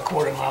distance a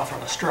quarter mile from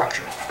the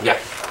structure. Yeah.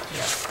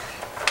 Yeah.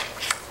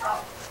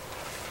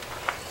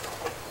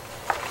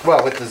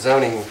 Well, with the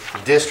zoning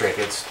district,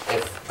 it's,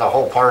 if the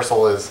whole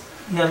parcel is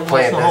Yeah, what's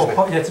Plan the whole,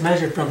 doesn't- it's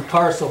measured from the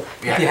parcel,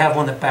 if you Yeah. have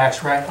one that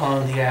backs right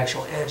on the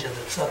actual edge of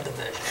the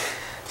subdivision.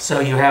 So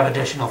you have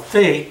additional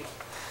feet.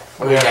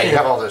 Yeah, you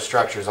have all those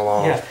structures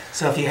along. Yeah,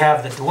 so if you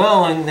have the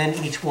dwelling, then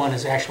each one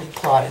is actually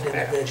plotted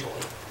individually.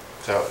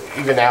 So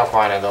even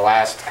Alquina, the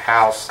last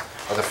house,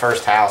 or the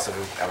first house, if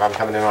I'm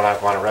coming in on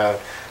Alquina Road,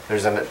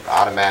 there's an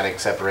automatic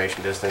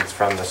separation distance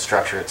from the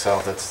structure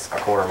itself that's a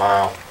quarter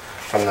mile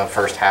from the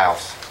first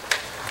house.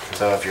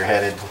 So if you're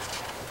headed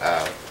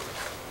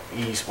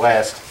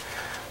east-west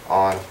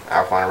on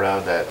Alquina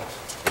Road, that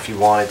if you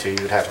wanted to,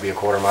 you'd have to be a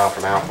quarter mile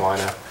from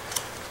Alquina.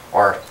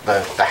 Or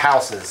the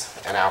houses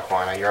in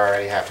Alquina, you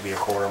already have to be a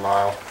quarter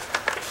mile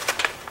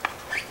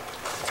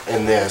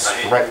in this. I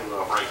hate Right.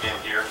 to break in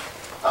here,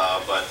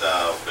 but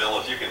Bill,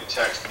 if you can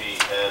text me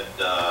Ed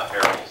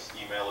Harrell's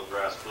email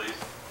address, please,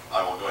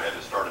 I will go ahead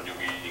and start a new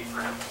meeting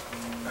for him.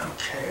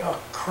 Okay, oh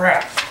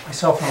crap, my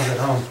cell phone's at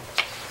home.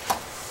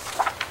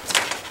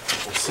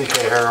 CK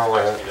Harrell,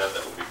 Text me that,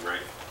 that would be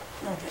great.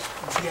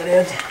 Okay, get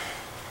Ed?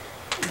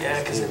 Yeah,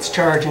 because it's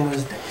charging,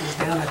 was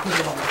down, I put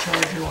it on the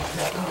charger while I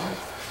got home.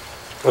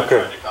 I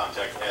Okay. tried to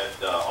contact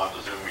Ed on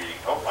the Zoom meeting.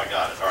 Oh, I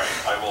got it. All right,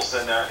 I will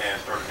send that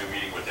and start a new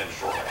meeting with him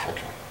shortly.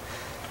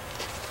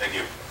 Thank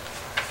you.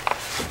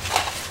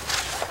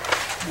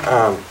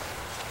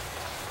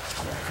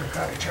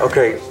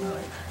 Okay.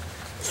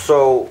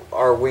 So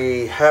are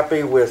we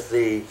happy with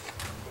the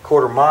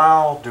quarter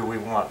mile? Do we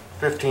want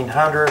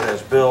 1,500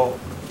 as Bill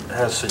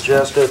has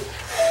suggested?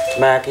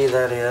 Mackey,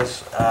 that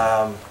is.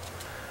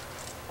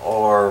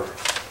 Or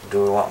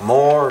do we want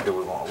more? Do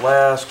we want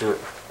less?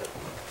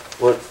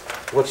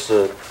 What's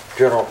the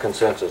general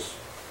consensus?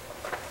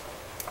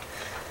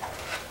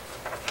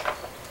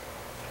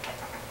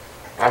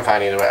 I'm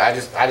fine either way. I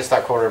just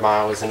thought quarter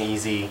mile was an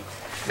easy.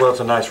 Well, it's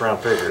a nice round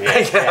figure.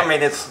 Yeah. I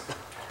mean,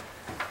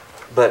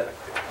 but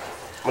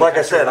like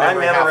I said, I'm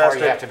Remembering how far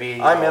you have to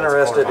be, I'm it's a quarter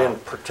interested mile. in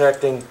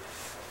protecting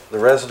the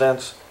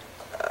residents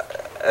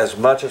as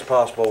much as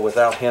possible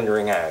without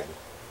hindering ag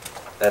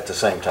at the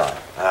same time.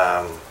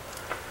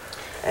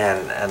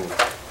 And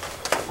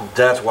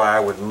that's why I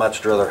would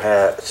much rather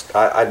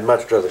I'd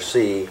much rather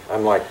see,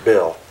 I'm like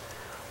Bill,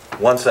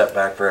 one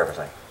setback for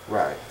everything.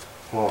 Right.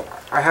 Well,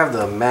 I have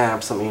the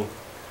maps.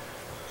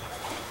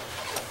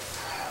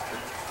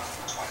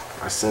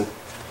 I sent.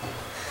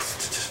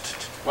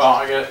 Well,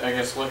 I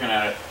guess looking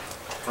at it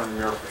from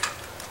your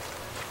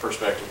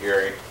perspective,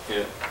 Gary,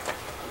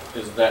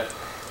 is that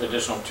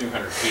additional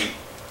 200 feet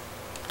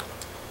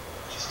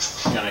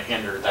going to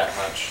hinder that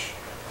much?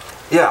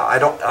 Yeah, I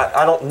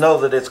don't know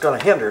that it's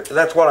gonna hinder,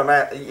 that's what I'm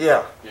at,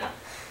 yeah. Yeah.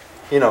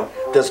 You know,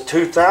 does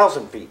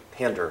 2,000 feet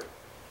hinder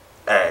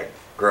ag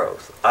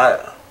growth?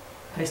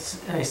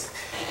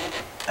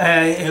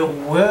 It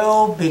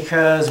will,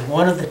 because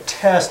one of the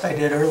tests I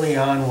did early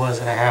on was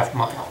at a half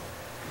mile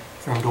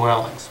from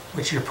dwellings,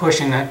 which you're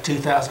pushing that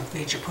 2,000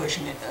 feet, you're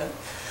pushing it,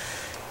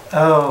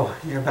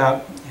 you're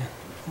about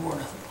a little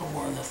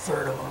more than a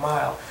third of a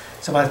mile.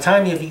 So by the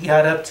time you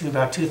got up to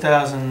about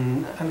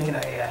 2,000,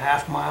 a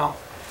half mile,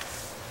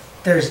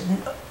 there's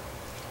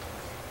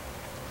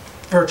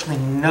virtually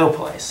no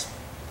place.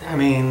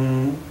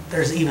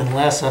 There's even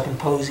less up in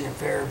Posey and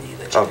Fairview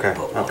that you Okay, can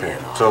put one okay,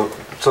 in on.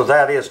 so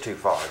that is too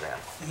far then,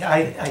 Yeah,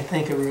 I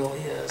think it really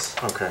is.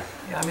 okay.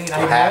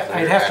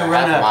 I'd have to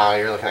run half a, mile.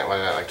 You're looking at what,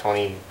 like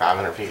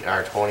 2,500 feet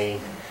or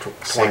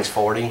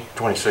 2,640.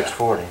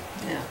 2640.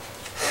 yeah.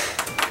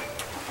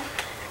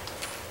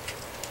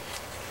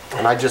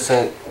 And I just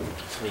sent.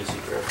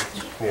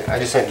 Yeah, I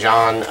just sent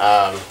John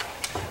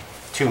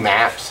 2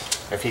 maps.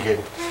 If he could.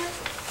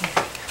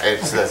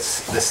 It's the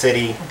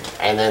city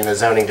and then the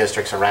zoning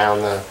districts around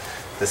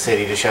the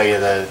city to show you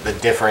the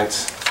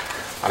difference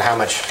on how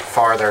much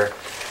farther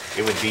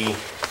it would be.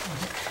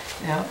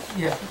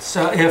 Yeah.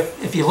 So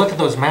if you look at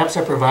those maps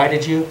I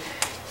provided you,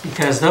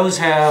 because those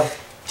have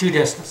 2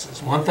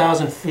 distances,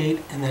 1,000 feet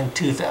and then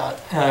 2,000,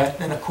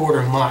 then a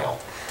quarter mile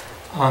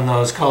on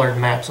those colored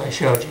maps I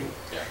showed you.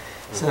 Yeah.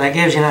 So that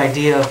gives you an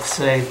idea of,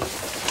 say,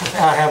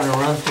 without having to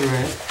run through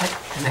an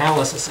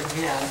analysis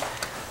again,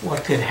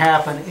 what could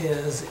happen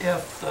is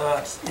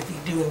if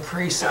you do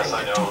increase it Yes,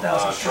 I to know.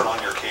 2,000 feet. Turn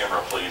on your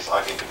camera, please.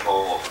 I can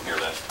control it from here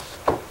then.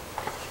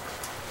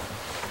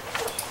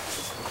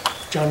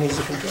 John needs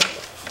to control it.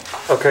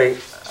 Okay,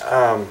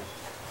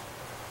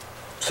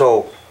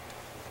 so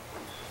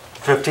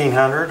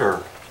 1,500,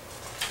 or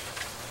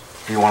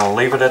you want to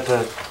leave it at the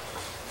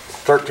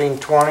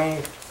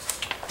 1,320?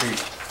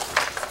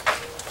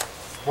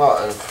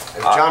 Well, if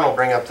John will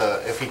bring up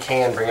if he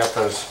can bring up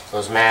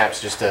those maps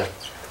just to.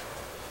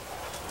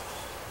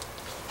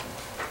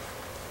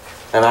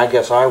 And I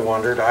guess I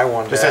wanted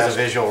Just to as a ask,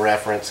 visual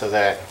reference so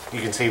that you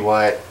can see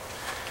what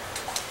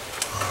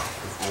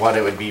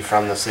it would be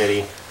from the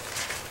city.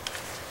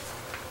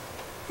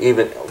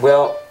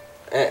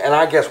 and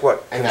I guess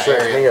what In that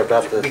concerns me area,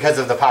 about the, because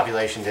of the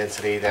population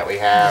density that we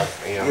have,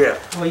 you know. yeah,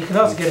 Well, you can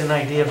also get an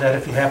idea of that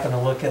if you happen to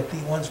look at the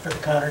ones for the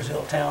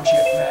Connersville Township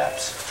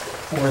maps,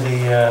 or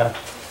the,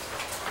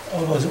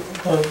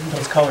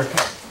 those color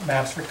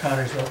maps for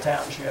Connersville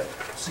Township,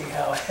 see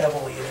how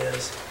heavily it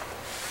is.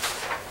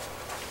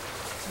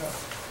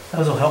 So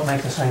those will help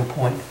make the same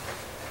point.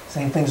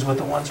 Same things with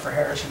the ones for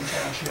Harrison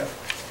Township.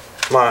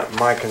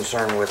 My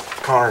concern with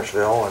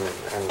Connersville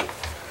and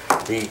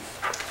the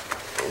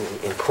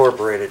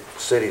incorporated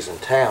cities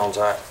and towns,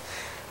 I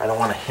don't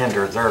want to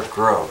hinder their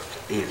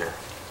growth either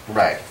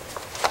Right.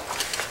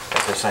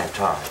 at the same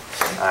time.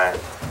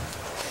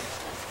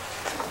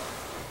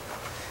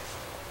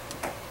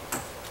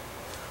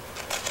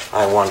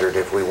 I wondered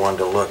if we wanted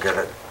to look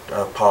at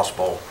a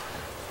possible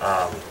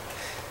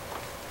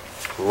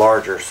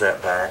larger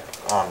setback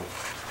on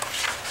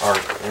our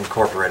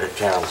incorporated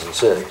towns and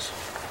cities.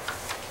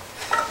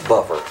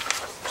 Buffer.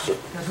 So,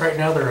 Because right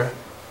now they're at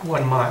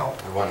 1 mile.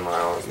 1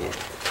 mile.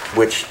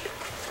 which,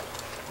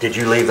 did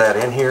you leave that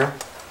in here?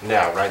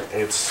 No, right,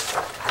 it's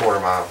quarter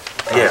mile.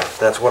 Yeah,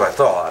 that's what I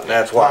thought.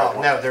 That's why.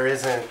 Well, no, there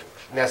isn't,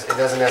 it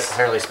doesn't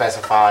necessarily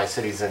specify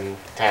cities and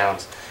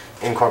towns,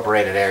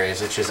 incorporated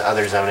areas, it's just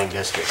other zoning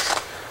districts.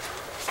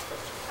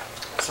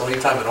 So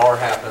anytime an R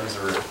happens,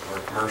 or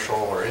commercial,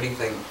 or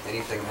anything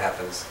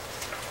happens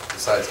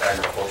besides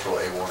agricultural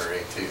A1 or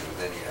A2,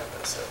 then you have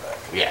that setback.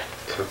 Yeah.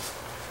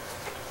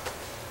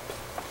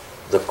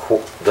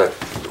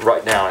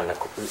 Right now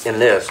in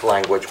this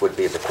language would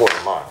be the quarter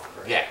mile.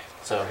 Yeah,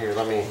 so here,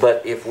 let me,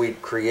 But if we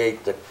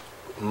create the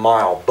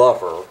mile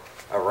buffer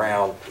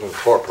around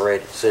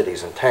incorporated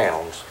cities and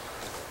towns,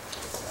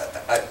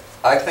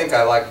 I think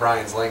I like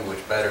Brian's language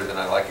better than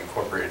I like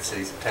incorporated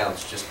cities and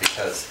towns, just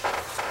because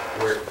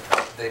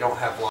they don't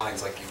have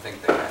lines like you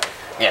think they have.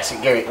 yeah, see,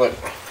 Gary, look.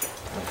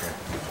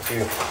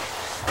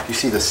 You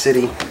see the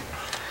city,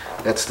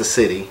 that's the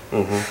city.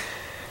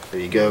 If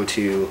you go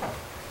to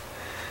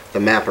the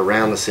map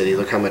around the city,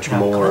 look how much Now,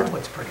 more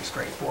Glenwood's pretty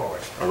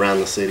straightforward. around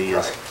the city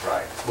is.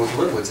 Right. Well,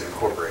 Glenwood's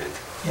incorporated.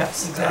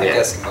 Yes, I'm exactly.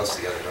 guessing most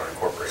of the others are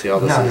incorporated. See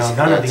all this No, is, no,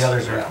 none of the that's-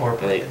 others are yeah.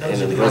 incorporated. And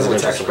Those are the the others.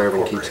 residential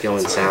suburban keeps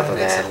going south of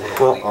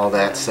that, all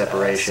that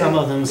separation. Some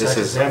of them, This such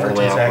is as all the Everett,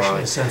 way is out actually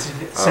by, a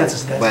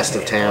census west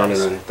of designated town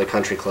place. and the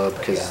country club,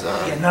 because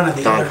Yeah, none of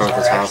the Don others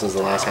Crumple's are house is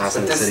the last house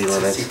in But the this city is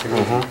limits. CC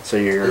community. So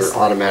you This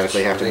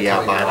automatically have to language, be out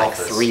when by they come in like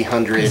your office,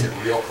 300 makes it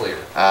real clear.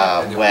 And then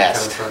when you come in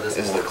west front of this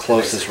is the board, it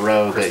closest makes it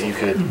road that crystal you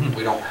clear. could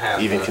We don't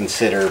have even the-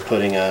 consider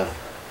putting a,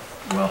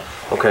 Well,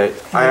 okay,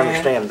 I and-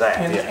 understand that.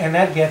 And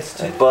that gets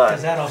to, But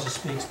because that also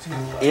speaks to.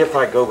 If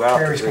I go out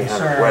to Terry's 300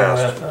 concern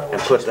West with, and what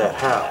put she's that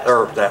talking house, about,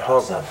 or that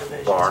hog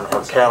subdivisions barn, or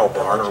inside cattle the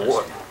barn, or villages.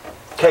 what,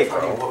 I mean,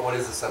 CAFO, what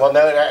is the well,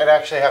 setback? no, it'd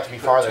actually have to be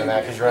farther than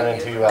that, because you run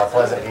into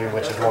Pleasant View,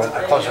 which is more,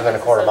 closer than a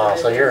quarter mile,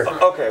 so you're,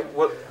 okay,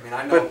 well, I mean,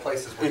 I know but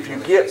places where if you you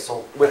know get they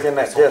sold, within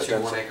they that sold 2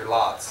 distance, 1-acre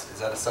lots. Is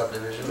that a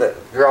subdivision? that,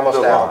 you're almost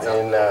The out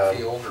line. in,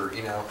 Field, or,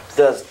 you know.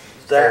 does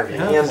that Fairview.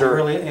 No, it's hinder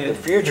really- the it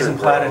future isn't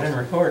platted and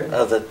growth recorded.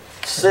 of the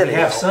city? We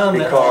have some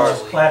that are Because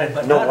just platted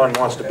but no not one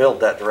wants to recorded. build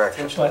that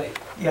direction. But,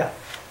 yeah,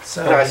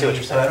 so. No, I see what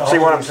you're saying. but all See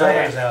what I'm these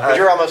saying? others out but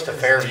you're there, almost to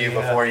Fairview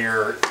before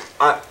you're,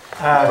 I,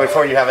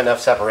 before you have enough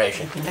You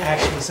separation. can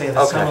actually say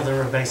that some Okay. of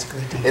them are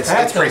basically de It's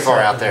facto pretty far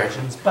out there.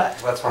 subdivisions, but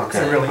That's what I'm Okay.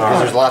 they're saying. really Because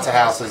there's not. lots of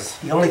houses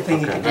The only thing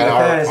you can do with that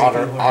that are is if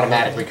you would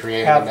automatically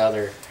creating have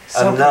another,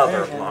 some another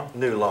provision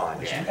new line,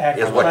 which would add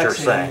is what you're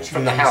complexity saying. to,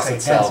 From the house say,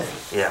 itself.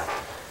 density. Yeah.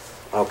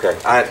 Okay,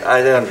 I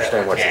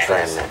understand what you're Yeah.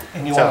 saying now.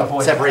 And you want to so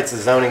avoid it separates the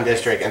zoning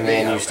district, and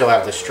then you still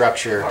have the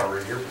structure If I were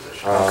in your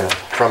position.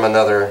 from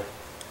another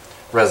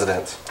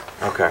residence.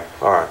 Okay,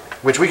 all right.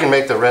 Which we can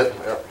make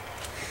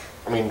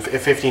I mean,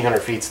 if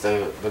 1,500 feet's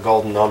the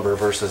golden number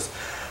versus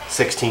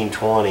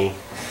 1,620,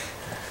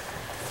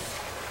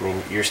 I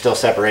mean, you're still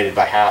separated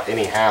by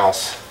any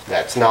house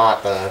that's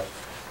not the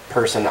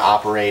person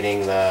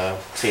operating the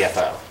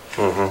CFO.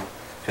 Mm-hmm.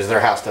 Because their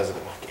house doesn't,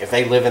 if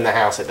they live in the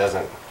house, it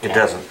doesn't. It count.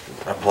 doesn't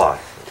apply,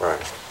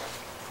 right.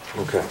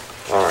 Okay,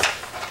 all right.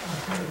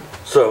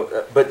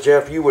 So, but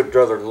Jeff, you would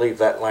rather leave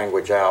that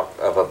language out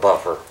of a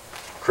buffer,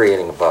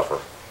 creating a buffer,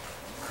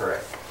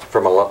 Correct.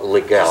 from a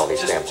legality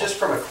Just standpoint?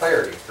 from a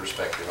clarity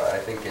perspective, I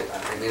think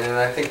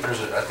I think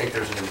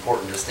there's an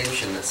important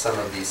distinction that some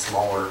of these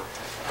smaller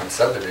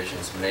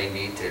subdivisions they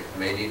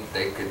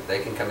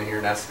can come in here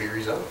and ask to be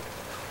rezoned.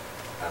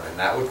 And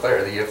that would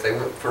clarify, if they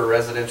went for a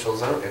residential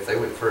zone, if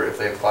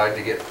they applied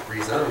to get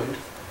rezoned,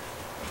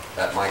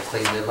 that might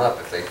clean them up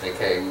if they think,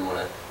 hey, we want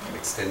to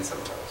extend some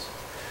of those.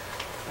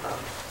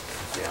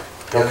 Yeah.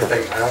 The other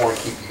Okay. thing, I don't want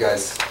to keep you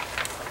guys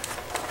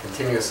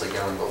continuously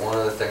going, but one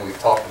other thing we've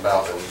talked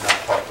about that we've not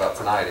talked about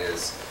tonight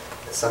is,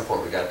 at some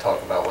point, we got to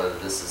talk about whether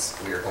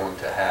we are going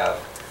to have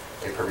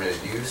a permitted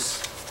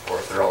use, or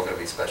if they're all going to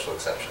be special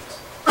exceptions.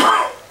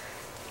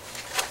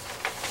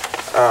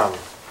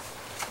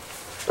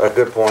 A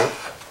good point.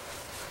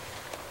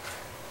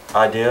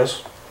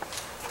 Ideas?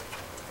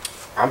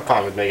 I'm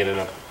fine with making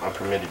it a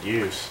permitted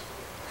use.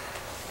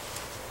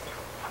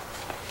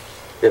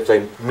 If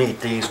they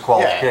meet these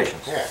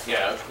qualifications? Yeah.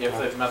 Yeah, if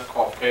they've met the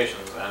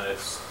qualifications and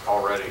it's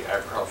already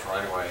agricultural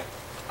anyway,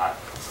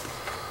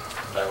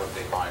 that would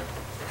be fine.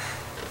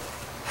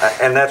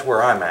 And that's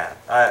where I'm at.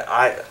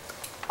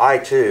 I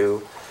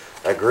too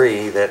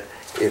agree that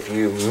if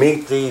you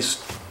meet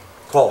these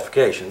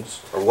qualifications,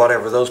 or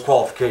whatever those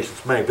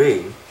qualifications may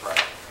be, Right.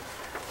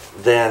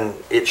 then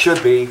it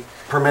should be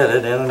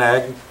permitted in an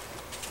ag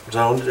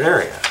zoned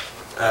area.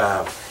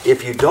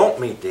 If you don't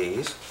meet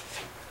these,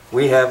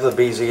 we have the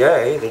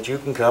BZA that you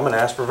can come and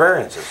ask for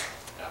variances.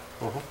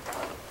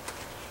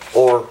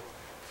 Or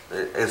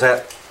is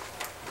that,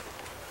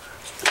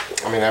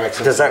 I mean, that makes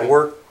sense. does to that me.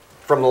 work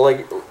from the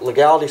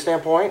legality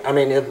standpoint? I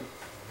mean,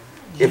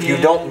 if you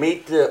Yeah. don't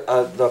meet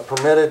the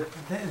permitted,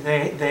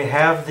 They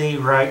have the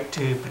right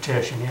to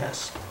petition,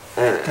 yes.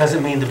 uh,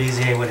 Doesn't mean the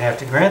BZA would have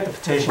to grant the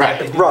petition, Right,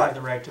 but they do right, have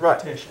the right to right.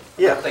 petition.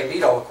 yeah, If they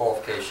meet all the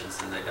qualifications,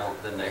 then they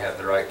don't, then they have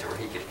the right to, where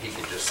he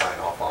could just sign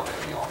off on it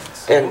in the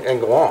office. and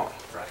go on,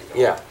 Right.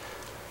 yeah.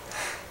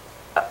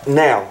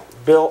 Now,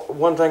 Bill,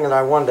 one thing that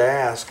I wanted to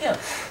ask, Yeah.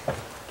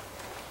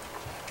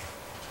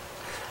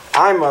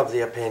 I'm of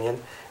the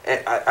opinion,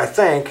 I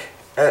think,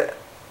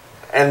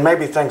 and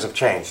maybe things have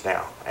changed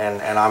now,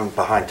 and I'm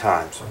behind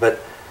times, but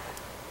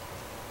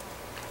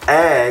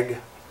ag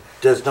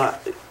does not,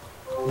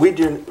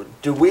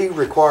 do we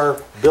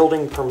require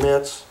building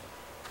permits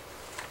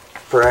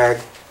for ag?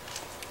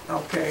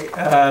 Okay,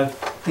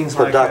 things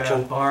like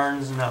Production.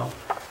 barns, no.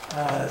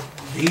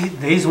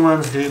 These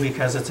ones do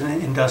because it's an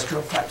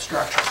industrial type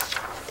structure.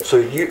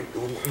 So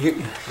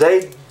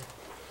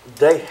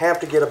they have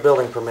to get a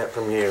building permit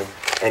from you,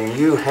 and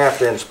you have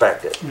to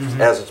inspect it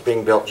as it's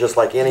being built, just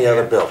like any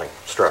other Yeah. building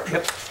structure.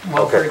 Yep.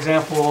 Well, for Okay.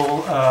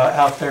 example,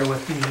 out there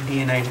with the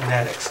DNA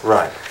genetics.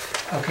 Right,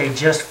 Okay,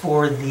 just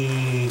for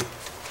the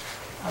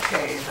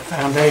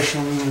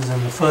foundations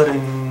and the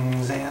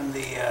footings and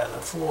the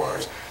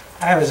floors,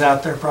 I was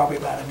out there probably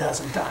about a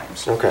dozen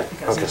times. Okay,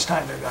 Because okay. each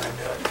time they're gonna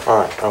do it. all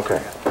right,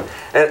 okay.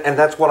 And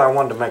that's what I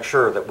wanted to make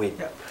sure that we,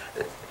 Yep.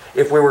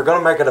 if we were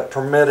gonna make it a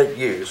permitted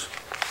use,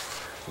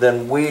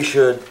 then we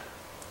should,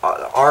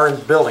 our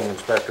building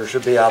inspector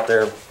should be out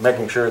there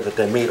making sure that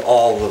they meet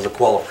all of the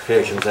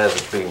qualifications as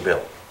it's being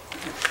built.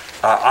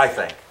 I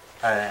think,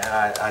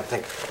 I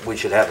think we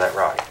should have that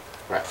right.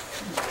 Right.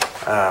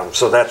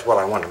 So that's what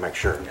I wanted to make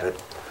sure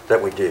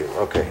that we do,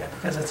 okay. Yeah,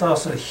 because it's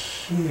also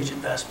huge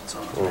investments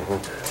on Mm-hmm.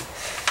 it.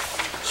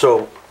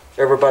 So,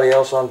 everybody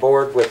else on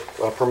board with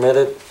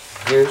permitted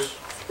use,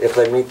 if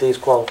they meet these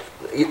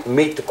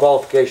meet the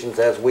qualifications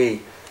as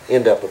we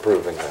end up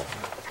approving them?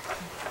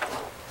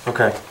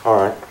 Okay, all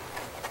right.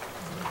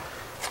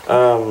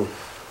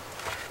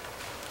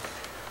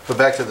 But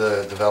back to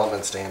the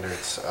development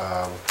standards,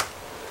 I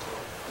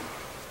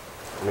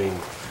mean,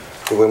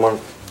 Do we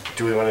want,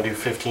 do we want to do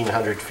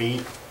 1,500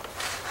 feet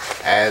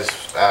as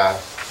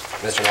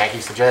Mr. Mackey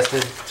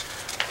suggested?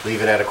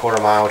 Leave it at a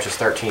quarter mile, which is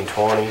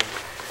 1320,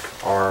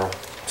 or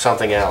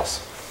something else?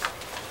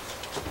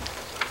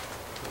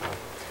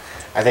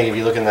 I think if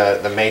you look in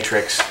the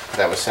matrix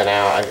that was sent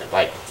out,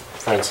 like,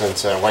 for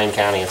instance, Wayne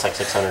County, it's like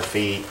 600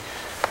 feet.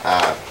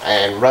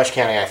 And Rush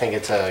County, I think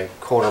it's a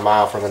quarter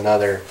mile from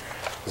another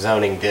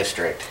zoning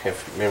district,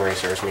 if memory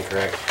serves me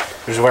correct.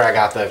 Which is where I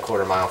got the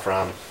quarter mile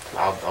from.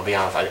 I'll be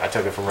honest, I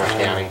took it from Rush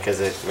County because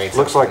it made sense.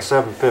 looks like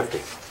 750.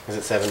 Is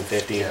it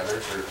 750? Yeah,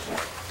 theirs are, I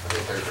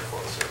think theirs are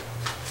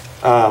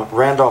closer.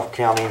 Randolph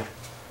County,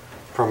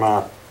 from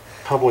a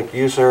public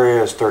use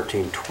area is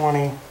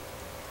 1320.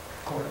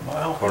 Quarter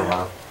mile. Quarter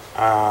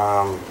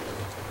mile.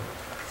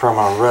 From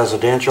a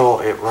residential,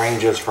 it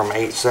ranges from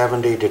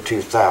 870 to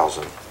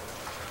 2,000.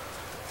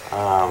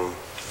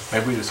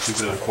 Maybe we just keep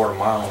it at a quarter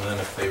mile, and then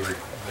if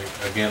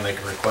again, they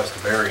can request a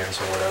variance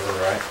or whatever,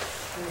 right?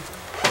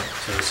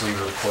 So just leave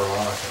it at a quarter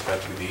mile, I think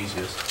that'd be the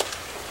easiest.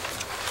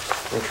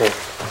 Okay.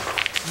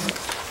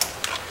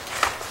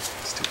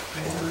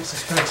 I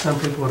suspect some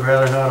people would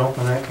rather not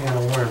open that can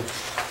of worms.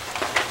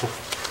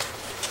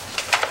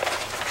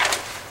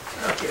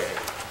 Okay.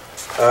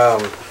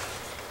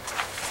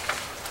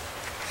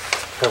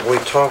 Have we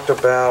talked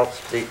about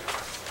the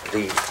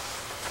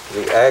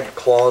ag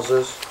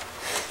clauses?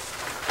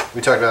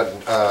 We talked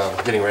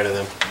about getting rid of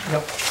them.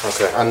 Yep.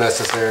 Okay.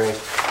 Unnecessary.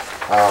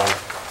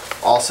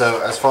 Also,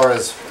 as far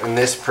as in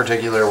this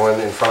particular one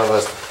in front of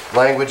us,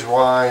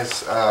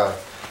 language-wise,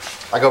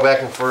 I go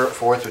back and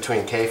forth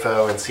between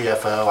CAFO and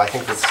CFO. I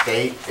think the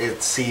state is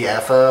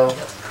CFO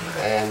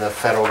and the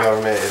federal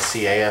government is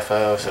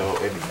CAFO, so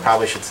it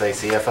probably should say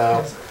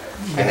CFO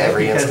in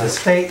every Because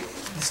instance.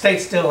 the state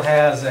still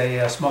has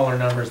a smaller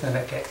numbers than the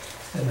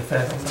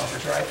federal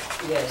numbers, right?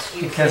 Yes,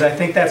 you Because I can,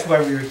 think that's why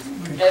we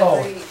recall.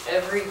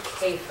 every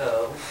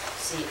CAFO,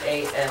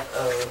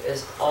 CAFO,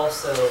 is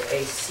also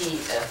a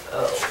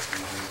CFO.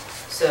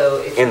 So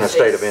if you In the say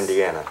state of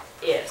Indiana.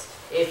 Yes,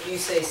 if you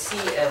say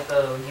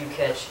CFO, you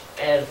catch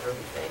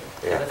everything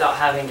Yeah. without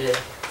having to,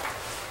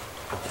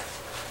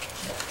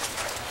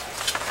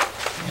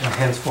 And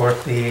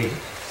henceforth,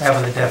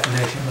 having the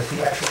definition with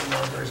the actual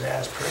numbers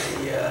as per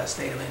the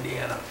state of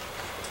Indiana.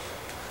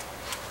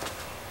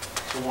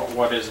 So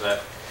what is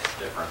that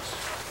difference?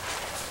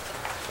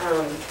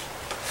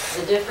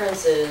 the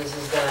difference is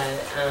that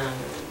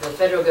the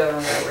federal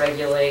government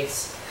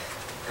regulates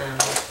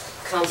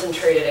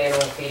concentrated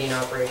animal feeding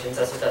operations,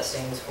 that's what that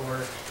stands for.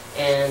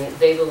 And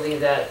they believe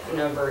that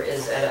number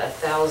is at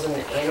 1,000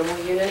 animal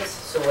units.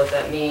 So what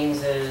that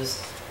means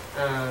is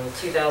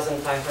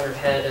 2,500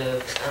 head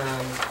of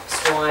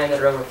swine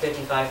that are over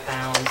 55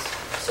 pounds,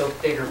 So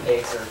bigger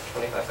pigs are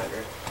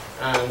 2,500.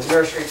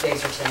 Nursery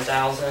pigs are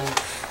 10,000.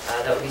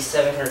 That would be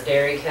 700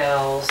 dairy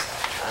cows,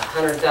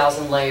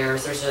 100,000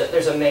 layers.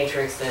 There's a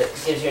matrix that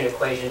gives you an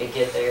equation to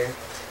get there.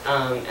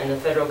 And the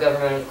federal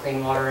government of the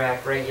Clean Water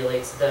Act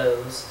regulates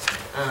those.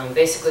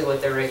 Basically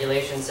what their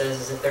regulation says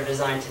is if they're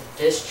designed to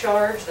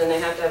discharge, then they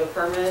have to have a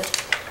permit.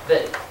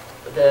 But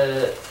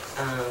the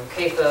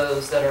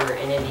CAFOs that are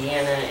in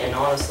Indiana and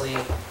honestly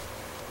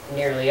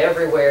nearly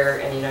everywhere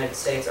in the United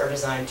States are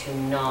designed to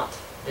not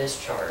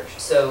discharge.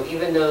 So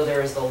even though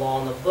there is the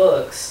law in the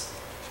books,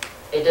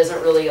 it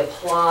doesn't really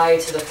apply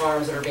to the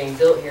farms that are being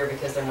built here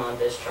because they're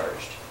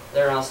non-discharged.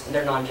 They're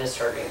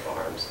non-discharging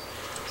farms.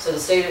 So the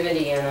state of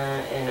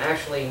Indiana in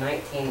actually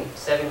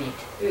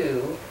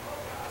 1972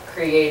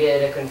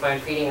 created a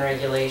confined feeding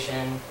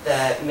regulation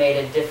that made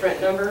a different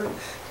number.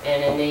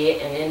 And in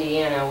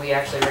Indiana, we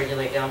actually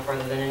regulate down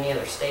farther than any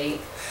other state.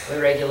 We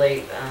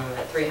regulate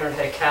at 300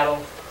 head of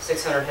cattle,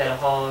 600 head of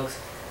hogs,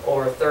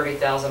 or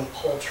 30,000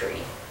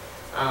 poultry.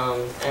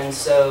 And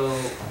so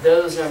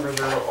those numbers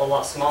are a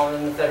lot smaller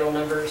than the federal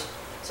numbers.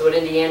 So what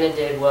Indiana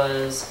did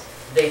was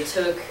they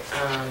took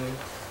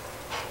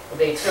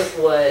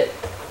what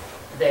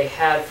they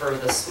had for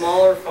the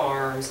smaller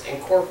farms,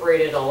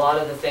 incorporated a lot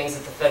of the things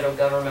that the federal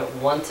government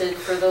wanted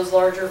for those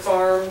larger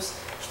farms.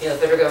 You know,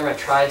 the federal government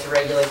tried to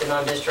regulate the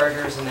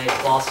non-dischargers and they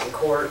lost in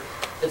court.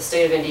 But the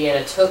state of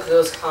Indiana took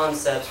those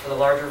concepts for the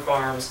larger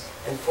farms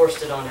and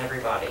forced it on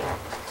everybody.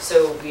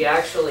 So we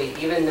actually,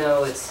 even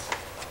though it's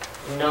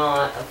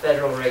not a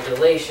federal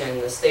regulation,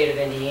 the state of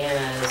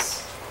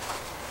Indiana's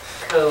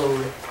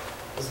code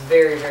is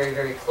very, very,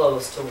 very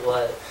close to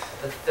what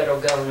the federal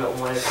government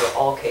wanted for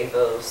all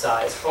CAFO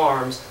size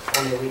farms,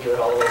 only we do it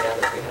all the way down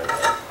to 300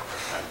 head.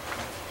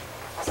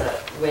 It's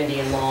that windy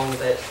and long,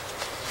 but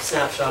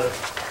snapshot of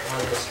a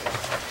lot of history.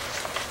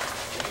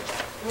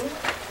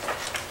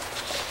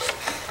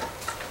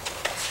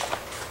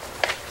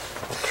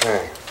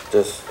 Okay,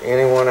 does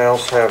anyone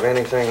else have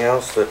anything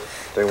else that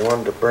they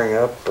wanted to bring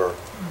up or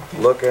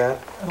look at?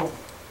 Oh,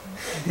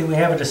 did we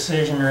have a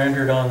decision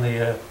rendered on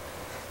the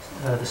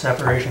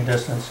separation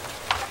distance?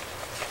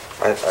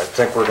 I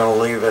think we're gonna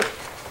leave it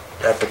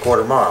at the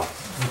quarter mile.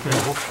 Okay.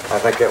 I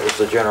think that was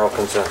the general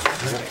consensus.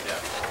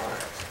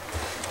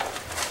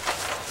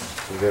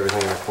 Leave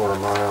everything at a quarter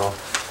mile.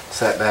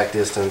 Setback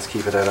distance,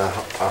 keep it at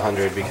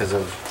 100 because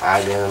of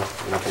IDEM.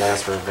 You can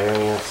ask for a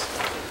variance.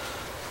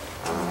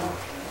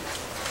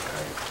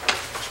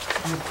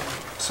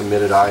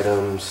 Submitted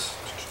items.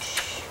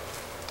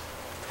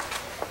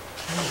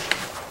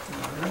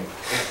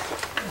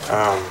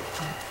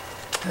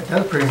 That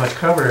does pretty much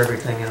cover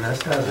everything in this,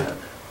 doesn't it?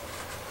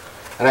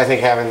 And I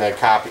think having the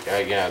copy,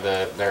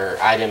 their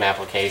IDEM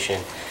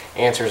application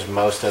answers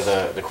most of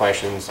the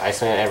questions. I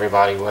sent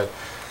everybody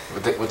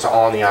what's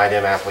on the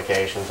IDEM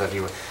application. So if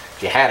you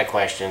had a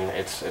question,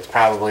 it's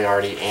probably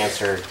already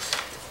answered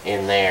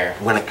in there.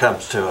 When it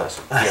comes to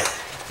us.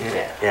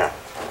 Yeah. Yeah.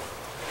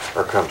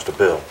 Or comes to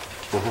Bill.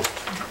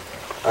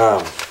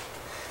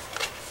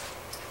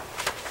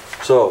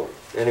 So,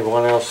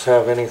 anyone else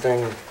have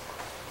anything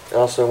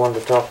else they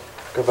wanted to talk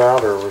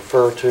about or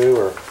refer to,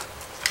 or?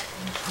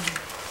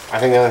 I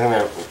think the only thing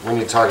that we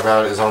need to talk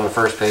about is on the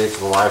first page,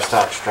 the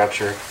livestock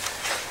structure.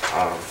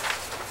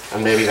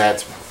 And maybe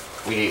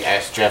we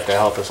asked Jeff to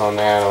help us on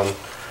that, on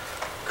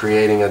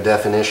creating a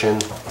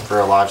definition for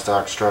a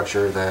livestock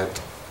structure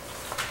that...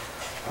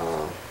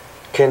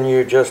 Can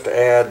you just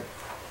add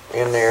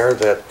in there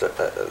that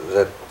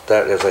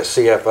that is a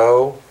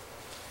CFO,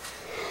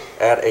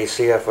 at a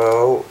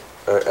CFO,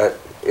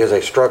 is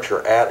a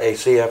structure at a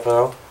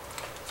CFO?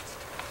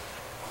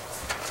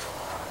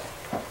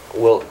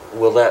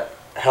 Will that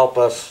help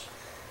us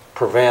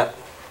prevent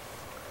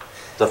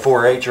the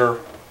 4-H'er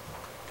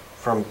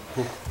from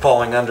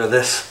falling under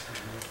these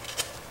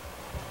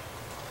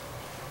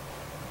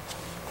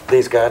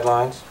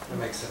guidelines? It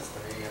makes sense to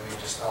me. I mean,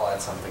 I'll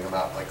add something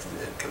about like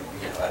it could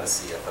be at a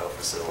CFO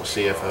facility.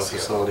 CFO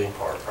facility.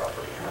 Park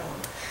property.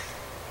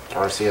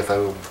 Or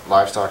CFO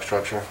livestock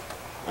structure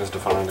is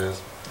defined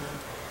as.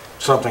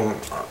 Something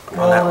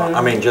on that line.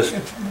 I mean, just...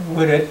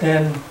 Would it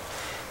then,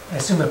 I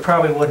assume it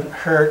probably wouldn't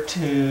hurt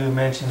to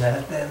mention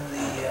that then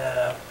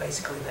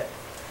basically that,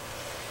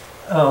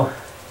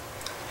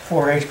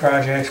 4-H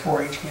projects,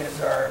 4-H kids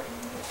are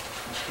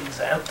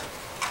exempt.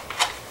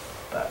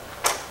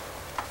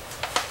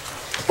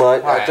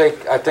 But I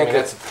think mean,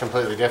 it's... that's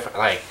completely different.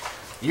 Like,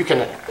 you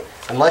can,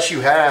 unless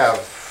you have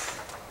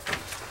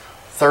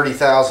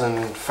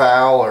 30,000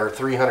 fowl or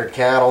 300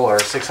 cattle or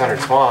 600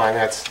 swine,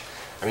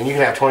 I mean, you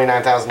can have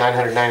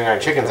 29,999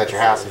 chickens at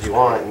your house if you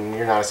want, and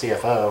you're not a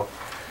CFO.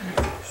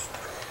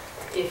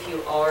 If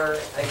you are,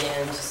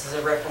 again, just as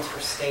a reference for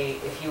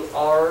state, if you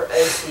are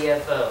a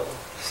CFO,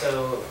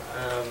 so,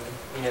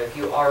 if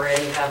you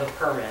already have a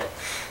permit,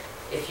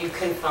 if you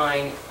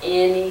confine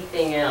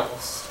anything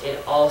else,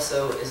 it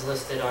also is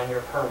listed on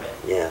your permit.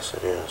 Yes,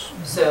 it is.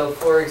 So,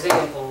 for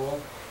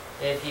example,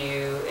 if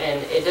you,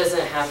 and it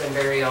doesn't happen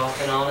very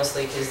often,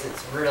 honestly, because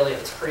it's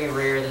pretty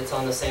rare that it's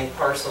on the same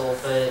parcel,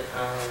 but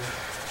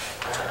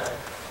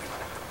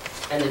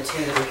and the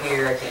two that are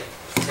here, I can't,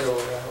 so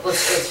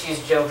let's use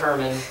Joe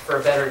Herman for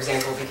a better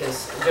example,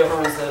 because Joe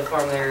Herman's the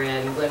farm there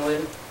in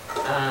Glenwood,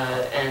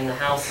 and the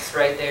house is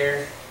right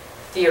there.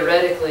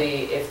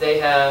 Theoretically, if they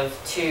have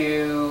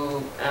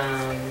two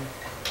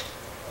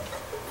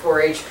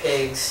 4-H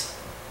pigs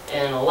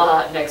in a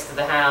lot next to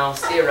the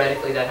house,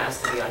 theoretically that has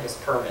to be on his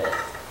permit.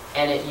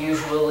 And it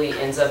usually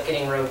ends up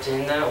getting roped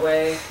in that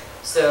way.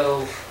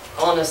 So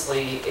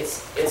honestly,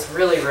 it's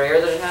really rare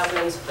that it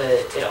happens, but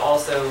it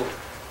also,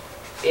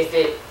 if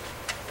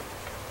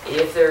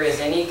there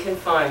is any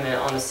confinement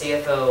on a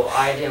CFO,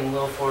 IDEM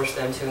will force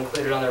them to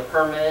include it on their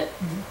permit,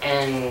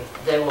 and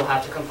they will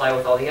have to comply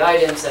with all the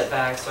IDEM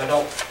setbacks. So I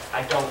don't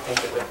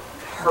think it would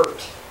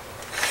hurt.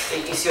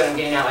 You see what I'm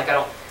getting at? Like,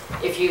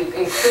 if you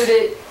include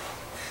it,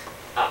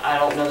 I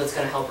don't know that's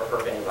going to help or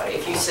hurt anybody.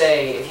 If you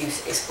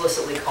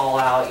explicitly call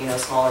out,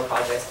 smaller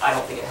projects, I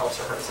don't think it helps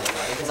or hurts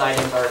anybody, because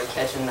IDEM's already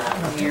catching that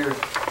weird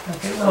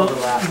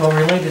overlap. Well,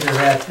 related to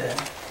that then,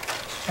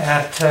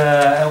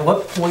 at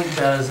what point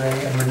does a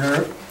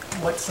manure,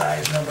 what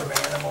size number of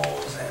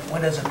animals, and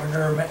when does a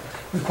manure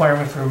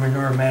requirement for a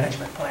manure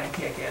management plan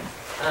kick in?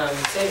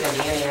 State of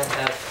Indiana, you have to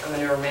have a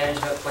manure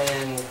management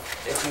plan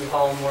if you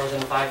haul more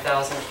than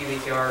 5,000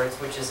 cubic yards,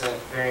 which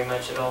isn't very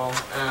much at all.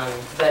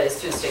 But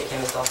it's through the state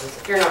chemist's office.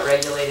 If you're not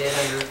regulated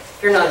if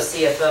you're not a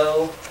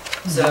CFO,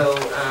 so,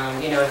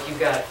 if you've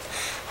got,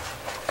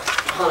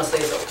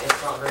 honestly,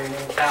 it's not very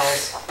many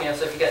cows.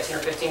 So if you've got 10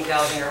 or 15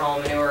 cows in your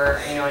hauling manure,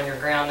 on your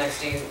ground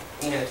next to you,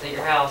 to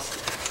your house,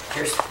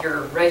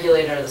 you're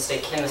regulated under the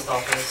state chemist's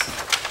office.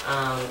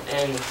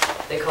 And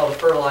they call it a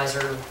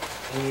fertilizer,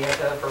 and you have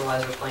to have a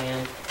fertilizer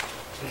plan,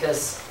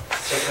 because the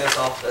state chemist's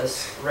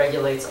office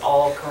regulates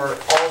all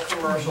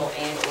commercial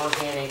and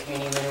organic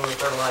muni manure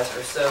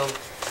fertilizer. So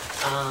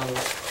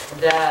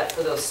that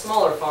for those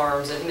smaller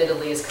farms,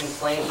 admittedly, is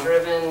complaint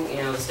driven.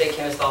 The state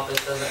chemist's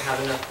office doesn't have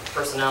enough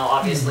personnel,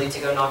 obviously, to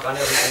go knock on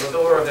every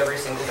single door of every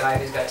single guy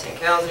who's got 10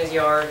 cows in his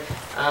yard.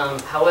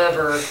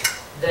 However,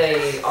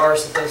 they are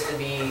supposed to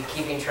be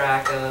keeping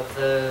track of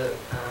the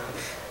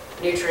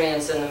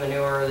nutrients in the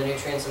manure, the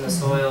nutrients in the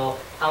soil,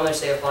 how much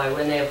they apply,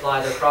 when they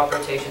apply, their crop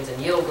rotations and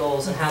yield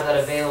goals, and have that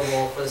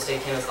available for the state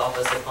chemist's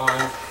office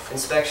upon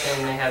inspection.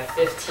 They have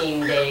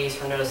 15 days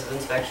from notice of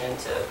inspection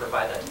to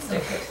provide that to the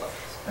state chemist's office.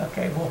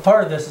 Okay, well,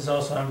 part of this is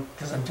also,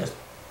 because I'm just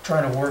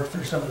trying to work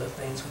through some of the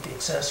things with the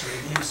accessory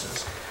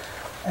uses.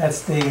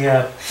 That's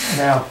the,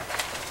 now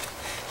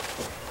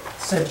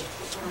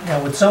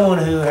with someone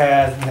who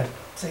has,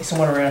 say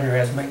someone around here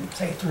has,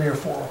 say 3 or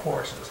 4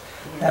 horses,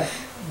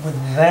 would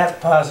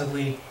that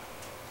possibly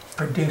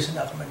produce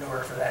enough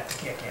manure for that to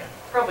kick in?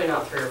 Probably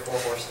not 3 or 4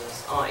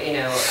 horses.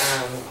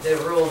 The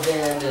rule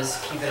then is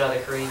keep it out of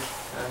the creek,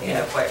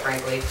 quite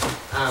frankly.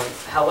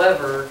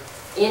 However,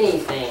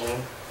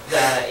 anytime,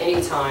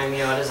 it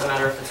doesn't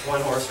matter if it's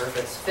 1 horse or if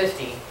it's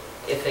 50,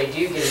 if they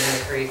do get it in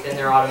the creek, then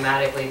they're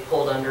automatically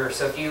pulled under.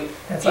 So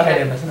that's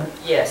IDEM, isn't it?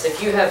 Yes, if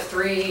you have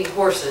 3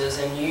 horses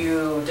and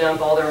you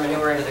dump all their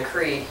manure into the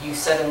creek, you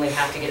suddenly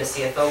have to get a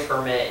CFO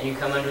permit, and you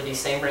come under these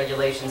same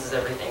regulations as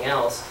everything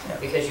else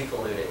because you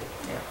polluted.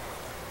 Yeah.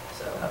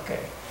 So.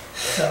 Okay.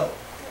 So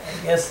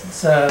I guess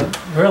it's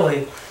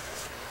really,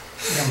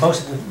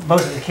 most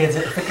of the kids,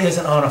 if it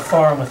isn't on a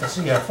farm with a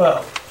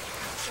CFO,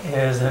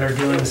 that are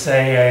doing,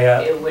 say,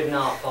 it would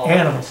not fall.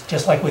 Animals,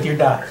 just like with your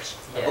daughters.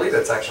 I believe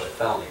that's actually a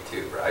felony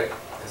too, right?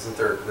 Isn't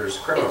there's a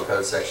criminal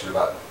code section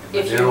about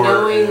if you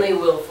knowingly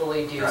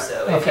willfully do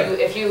so.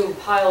 Okay. If you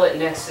pile it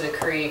next to the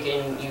creek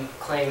and you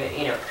claim it,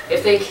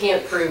 if they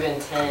can't prove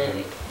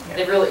intent,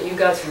 you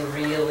got to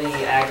really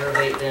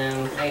aggravate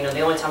them.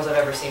 The only times I've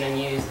ever seen them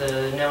use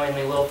the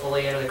knowingly,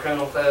 willfully under the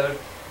criminal code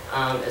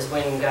is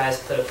when guys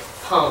put a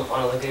pump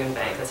on a lagoon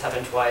bank. That's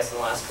happened twice in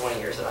the last 20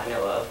 years that I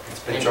know of. It's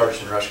been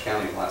charged in Rush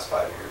County in the last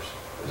 5 years.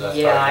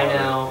 Yeah, I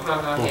know.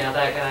 Yeah,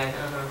 that guy.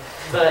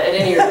 But at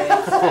any rate,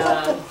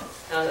 that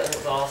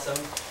was awesome.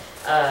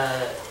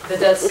 But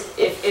that's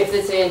if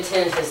its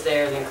intent is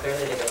there, then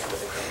clearly they go through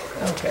the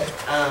criminal code. Okay.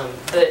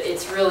 But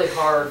it's really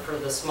hard for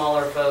the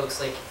smaller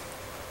folks. Like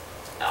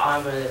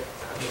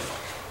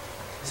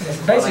So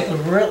basically,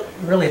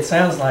 really, it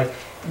sounds like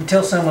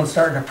until someone's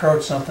starting to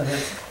approach something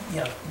that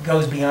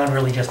goes beyond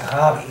really just a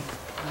hobby.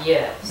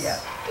 Yes. Yeah.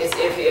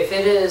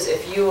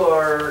 If you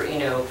are,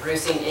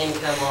 producing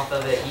income off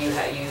of it, you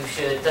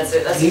should. That's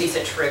a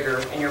decent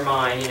trigger in your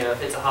mind.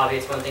 If it's a hobby,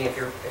 it's one thing. If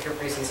you're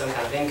producing some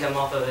kind of income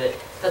off of it,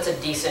 that's a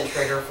decent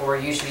trigger for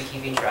you should be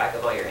keeping track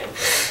of all your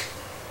inputs.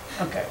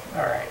 Okay.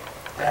 All right.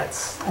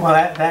 That's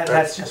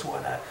just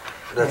what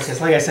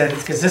because like I said,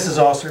 because this is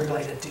also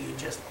related to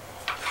just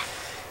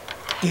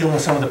dealing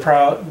with some of the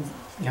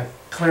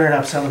clearing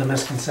up some of the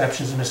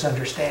misconceptions and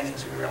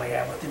misunderstandings we really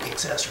have with the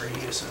accessory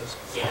uses.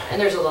 Yeah, and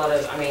there's a lot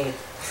of,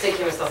 state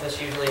chemist's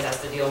office usually has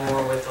to deal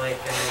more with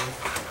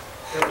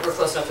we're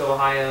close enough to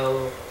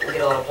Ohio, we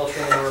get a lot of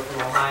poultry manure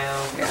from Ohio.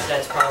 Yeah.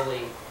 That's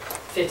probably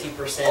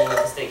 50% of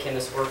the state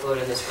chemist's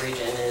workload in this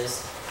region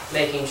is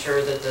making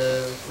sure that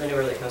the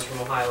manure that comes from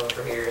Ohio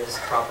over here is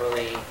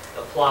properly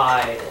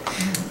applied.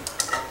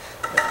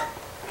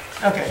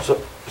 Okay.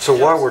 So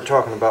while we're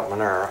talking about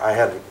manure, I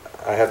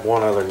had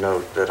one other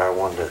note that I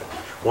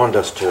wanted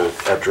us to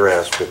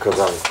address because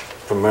I'm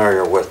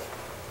familiar with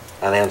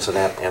an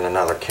incident in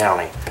another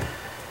county.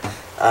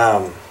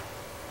 To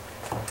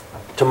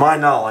my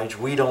knowledge,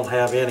 we don't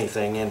have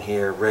anything in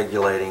here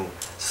regulating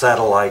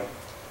satellite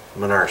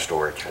manure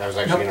storage. I was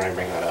actually going to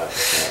bring that up.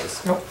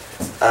 Yes. Nope.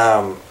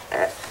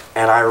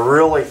 And I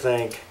really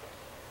think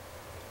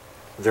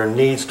there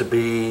needs to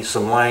be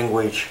some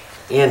language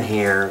in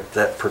here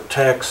that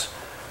protects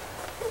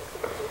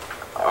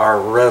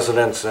our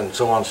residents and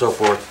so on and so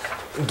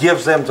forth,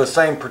 gives them the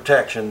same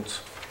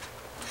protections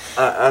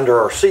under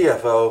our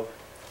CFO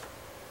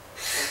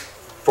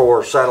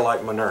for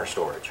satellite manure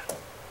storage.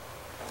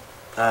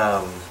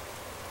 And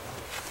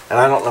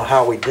I don't know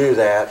how we do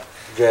that,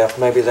 Jeff.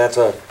 Maybe that's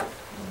a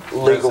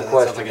legal That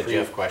question. sounds like a for you.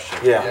 Jeff question.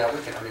 Yeah. Yeah,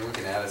 we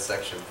can add a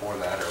section for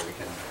that, or we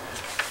can,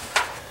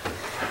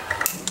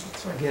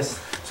 So I guess,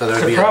 So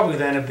there'd so be probably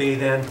then it'd be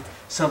then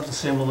something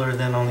similar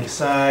then on the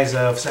size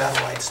of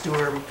satellite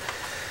store.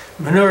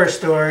 Manure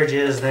storage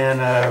is then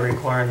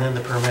requiring then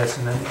the permits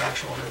and then the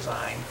actual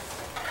design.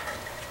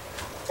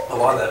 a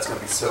lot of that's gonna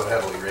be so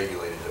heavily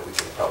regulated that we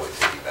can probably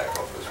piggyback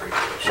off those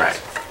regulations.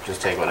 right. Just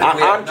take what I- I.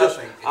 we have I'm just,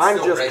 nothing. It's I'm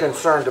still just regulated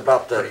concerned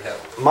about the, pretty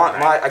heavily.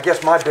 I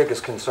guess my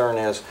biggest concern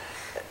is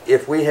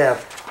if we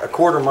have a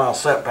quarter-mile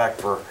setback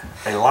for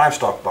a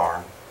livestock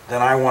barn,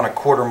 then I want a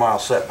quarter-mile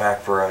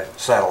setback for a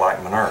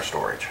satellite manure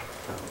storage.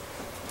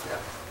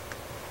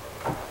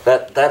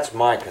 That's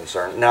my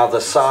concern. Now, the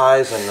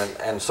size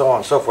and so on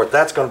and so forth,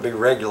 that's gonna be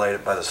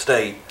regulated by the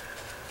state,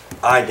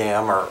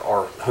 IDEM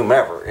or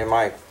whomever. Am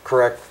I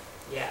correct?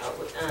 Yeah,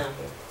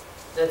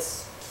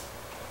 that's.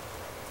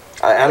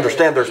 I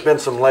understand there's been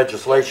some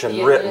legislation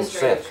The written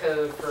since. administrative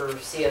code for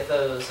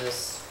CFOs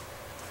is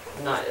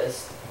not,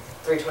 is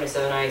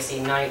 327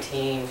 IAC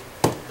 19.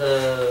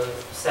 The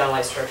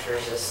satellite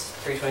structures is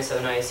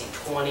 327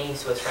 IAC 20,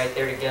 so it's right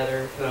there together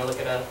if you want to look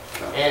it up.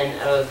 And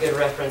a good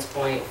reference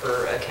point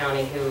for a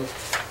county who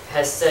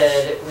has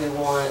said we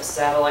want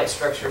satellite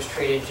structures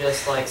treated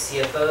just like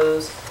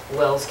CFOs,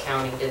 Wells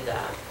County did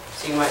that.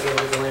 So you might be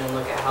able to go in and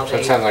look at how So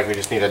they. it sounds like we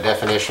just need a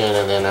definition,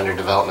 and then under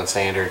development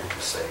standard,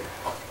 Say,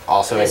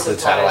 also This include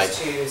applies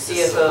satellite. to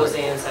CFOs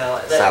and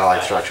satellite.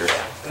 Satellite structures.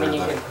 Yeah, I mean, you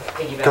can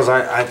piggyback. Because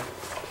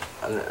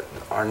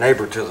our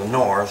neighbor to the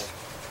north,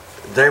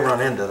 they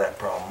run into that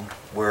problem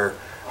where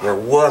there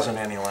wasn't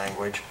any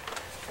language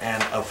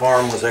and a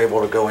farm was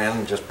able to go in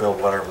and just build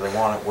whatever they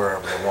wanted,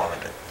 wherever they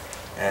wanted it.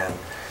 And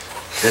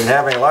didn't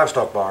have any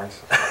livestock barns,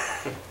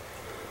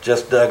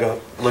 just dug a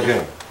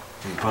lagoon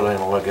and put in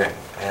a lagoon.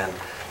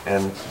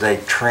 And they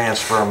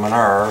transfer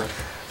manure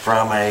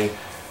from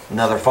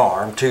another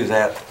farm to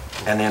that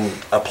and then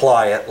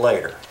apply it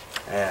later.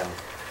 And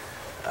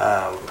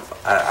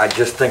I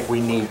just think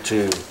we need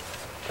to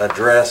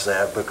address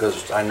that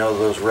because I know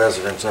those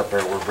residents up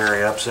there were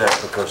very upset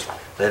because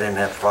they didn't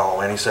have to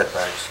follow any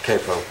setbacks,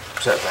 CAFO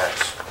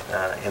setbacks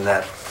in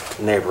that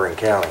neighboring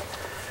county.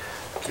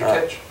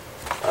 good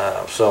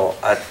catch. So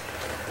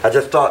I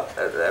just thought,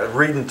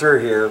 reading through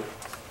here,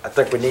 I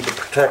think we need to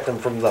protect them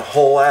from the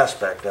whole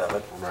aspect of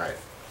it. Right.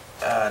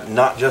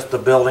 Not just the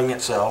building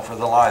itself or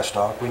the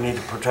livestock. We need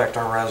to protect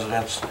our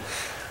residents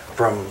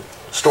from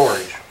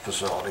storage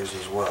facilities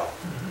as well.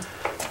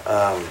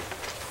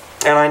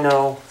 And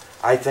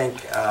I think,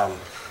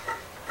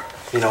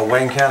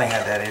 Wayne County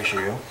had that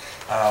issue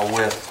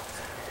with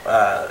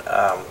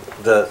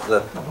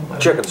the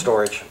chicken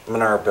storage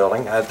manure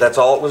building. That's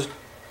all it was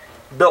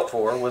built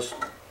for, was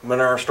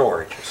manure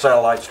storage,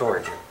 satellite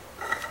storage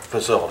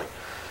facility.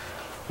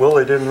 Well,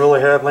 they didn't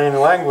really have any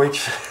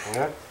language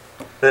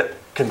that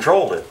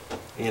controlled it,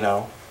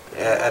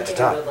 at the I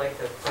time. would like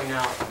to point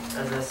out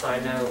as a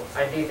side note,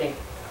 I do think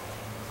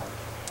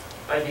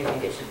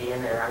it should be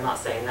in there. I'm not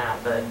saying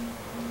that, but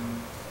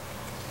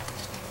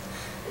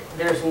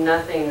there's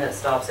nothing that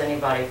stops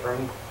anybody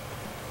from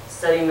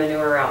setting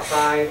manure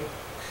outside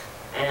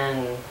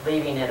and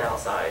leaving it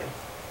outside.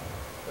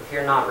 If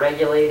you're not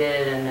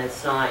regulated and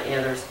it's not,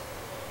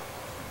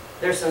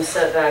 there's some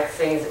setback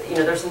things,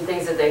 there's some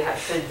things that they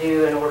should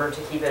do in order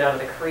to keep it out of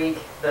the creek,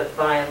 but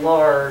by and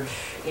large,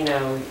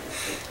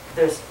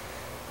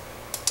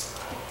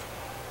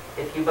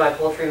 if you buy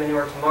poultry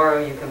manure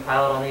tomorrow, you can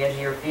pile it on the edge of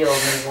your field,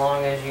 and as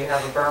long as you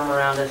have a berm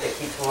around it that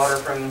keeps water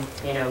from,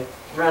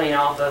 running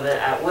off of it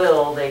at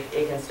will, it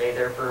can stay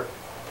there for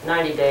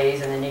 90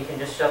 days, and then you can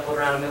just shuffle it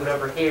around and move it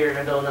over here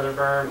and build another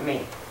berm. I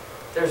mean,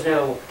 there's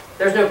no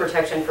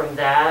protection from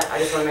that. I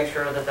just want to make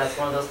sure that that's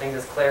one of those things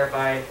that's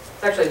clarified.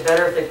 It's actually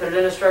better if they put it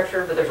in a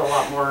structure, but there's a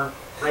lot more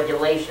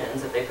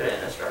regulations if they put it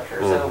in a structure.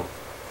 So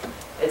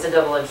it's a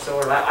double-edged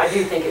sword. I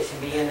do think it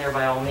should be in there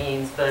by all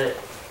means, but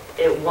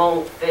it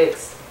won't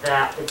fix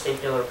that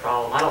particular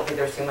problem. I don't think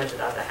there's too much of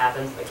that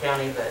happens in the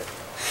county, but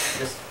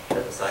just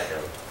as a side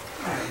note.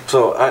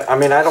 So, I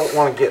don't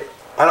want to get,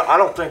 I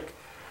don't think,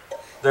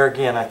 there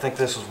again, I think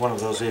this is one of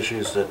those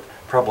issues that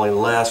probably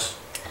less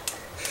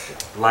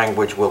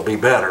language will be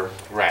better,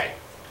 Right.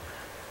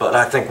 but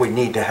I think we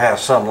need to have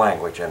some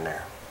language in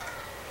there.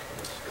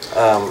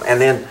 And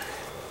then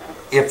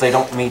if they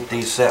don't meet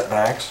these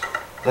setbacks,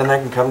 then they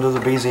can come to the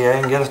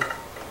BZA and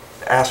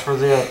ask for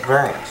the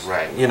variance.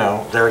 Right. You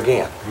know, there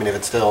again. I mean, if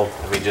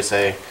we just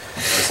say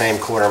the same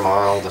quarter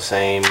mile, the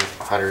same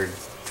 100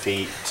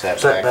 feet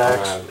setback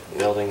from a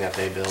building that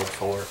they build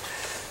for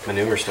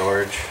manure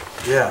storage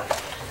Yeah,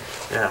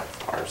 yeah.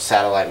 or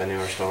satellite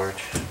manure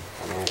storage.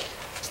 I mean,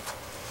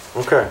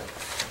 Okay.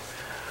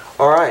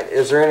 All right,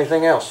 is there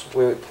anything else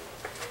we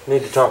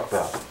need to talk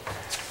about?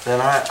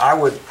 Then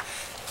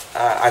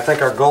I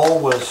think our goal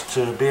was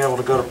to be able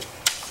to go to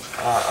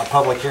a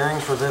public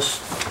hearing for this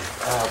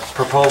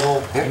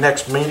proposal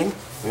next meeting.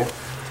 Yeah.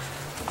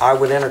 I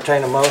would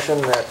entertain a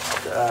motion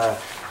that,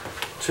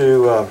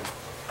 to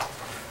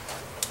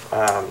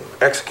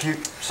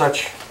execute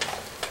such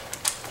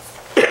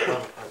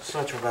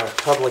of a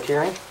public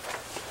hearing.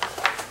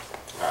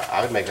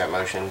 I would make that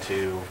motion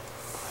to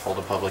hold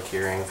a public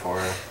hearing for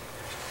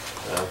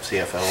the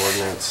CFL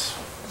ordinance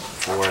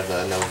for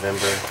the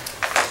November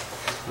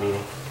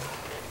meeting.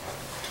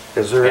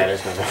 Is there? Yeah, it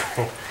is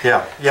November.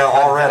 Yeah,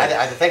 already.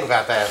 I had to think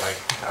about that, like,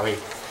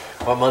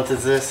 what month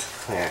is this?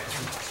 Yeah.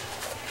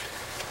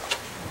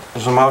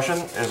 There's a motion,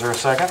 is there a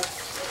second?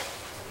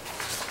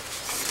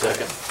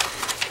 Second.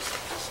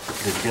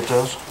 Did you get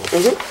those?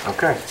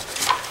 Okay.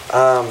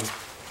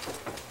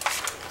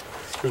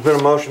 There's been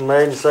a motion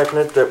made and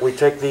seconded that we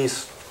take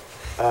these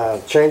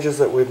changes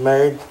that we've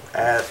made,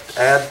 add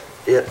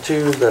it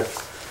to the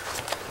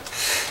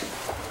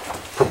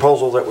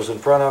proposal that was in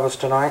front of us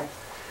tonight,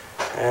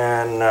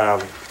 and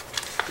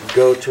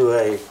go to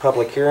a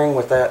public hearing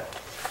with that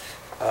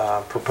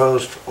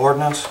proposed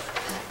ordinance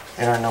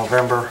in our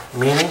November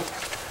meeting.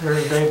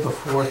 Thursday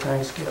before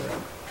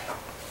Thanksgiving.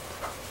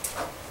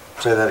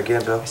 Say that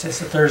again, Bill? I said it's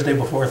the Thursday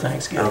before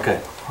Thanksgiving. Okay,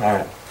 all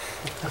right.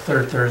 The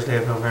third Thursday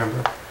of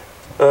November.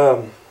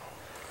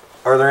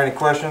 Are there any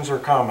questions or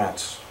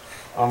comments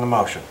on the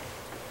motion?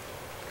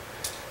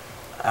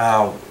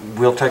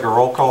 We'll take a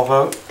roll call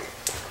vote.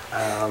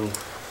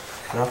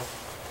 No?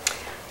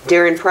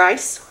 Darren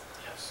Price,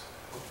 Yes.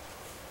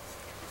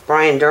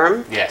 Brian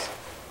Durham, Yes.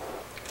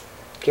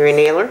 Gary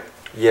Naylor,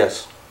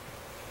 Yes.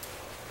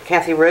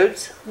 Kathy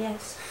Rhodes,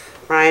 Yes.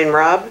 Ryan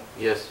Robb,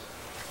 Yes.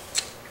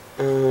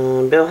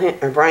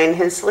 Brian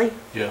Hensley.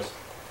 Yes.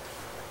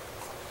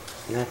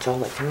 And that's all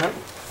that came up.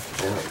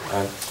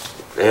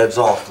 Ed's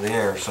off the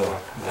air, so.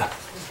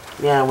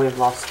 Yeah, we've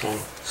lost him.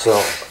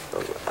 So,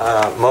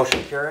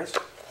 motion carries.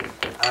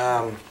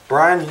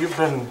 Brian, you've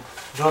been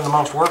doing the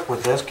most work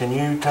with this. Can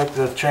you take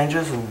the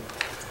changes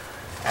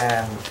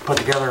and put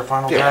together a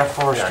final draft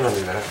for us Yeah, I can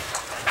do that.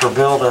 for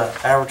Bill to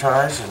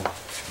advertise? And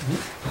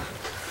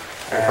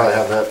I'll probably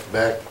have that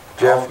back.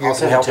 Jeff, you I'll can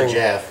send it help to him.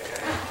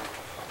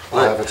 Jeff. I'll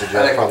have it to I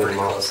Jeff think we're probably pretty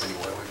tomorrow. close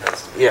anyway. We've got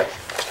some. Yeah,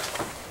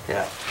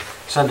 yeah.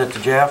 Send it to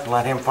Jeff and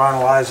let him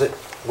finalize it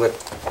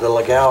with the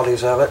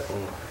legalities of it,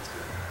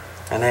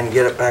 and then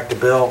get it back to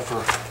Bill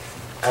for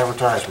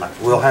advertisement.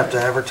 We'll have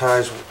to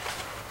advertise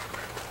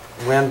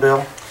when,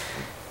 Bill?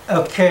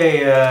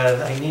 Okay,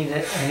 I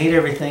need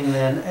everything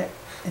then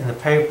in the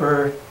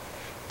paper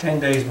 10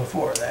 days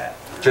before that.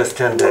 Just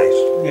 10 days.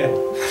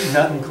 Yeah,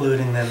 not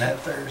including then that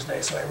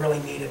Thursday, so I really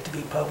need it to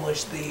be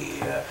published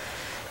the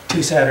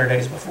 2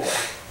 Saturdays before.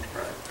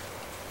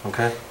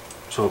 Okay,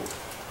 so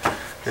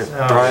if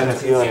So- Brian,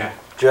 if you Yeah. and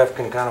Jeff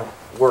can kind of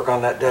work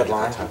on that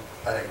deadline. I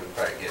think we can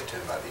probably get to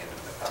him by the end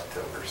of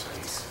October, so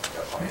he's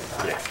got plenty of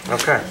time. Yeah.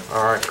 Okay,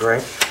 all right,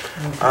 great.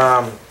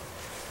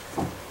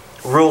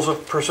 Rules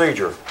of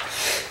procedure.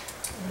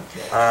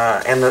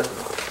 And the,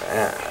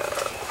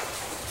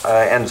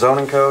 and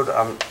zoning code,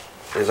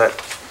 is that,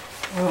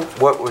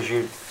 what was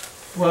you,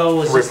 Well, it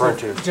was Referring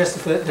to. just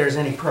if there's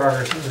any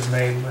progress that was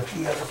made with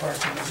the other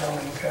parts of the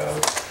zoning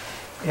code.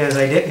 Is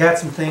I got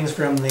some things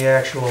from the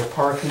actual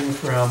parking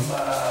from,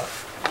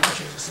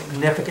 which is a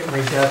significant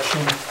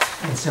reduction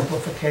and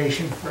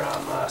simplification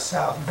from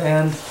South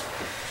Bend.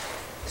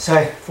 So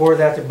I forwarded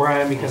that to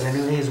Brian because I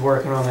knew he was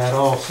working on that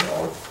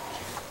also.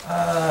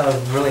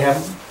 Really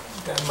haven't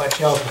done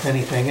much else with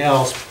anything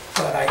else,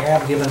 but I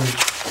have given a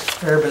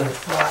fair bit of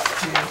thought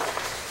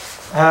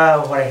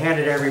to, what I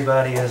handed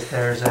everybody is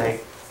there's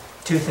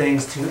 2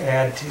 things to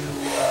add to,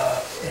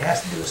 it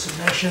has to do with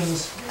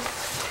submissions.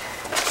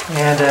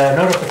 And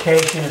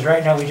notification is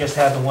right now we just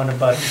have the one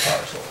abutting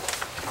parcel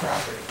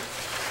property.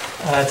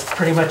 It's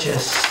pretty much a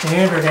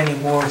standard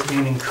anymore. It's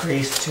being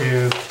increased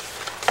to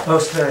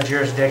most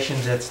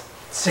jurisdictions. It's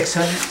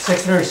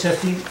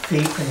 660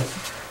 feet from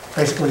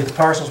basically the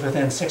parcels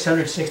within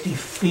 660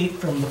 feet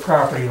from the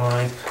property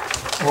line,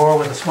 or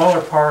with the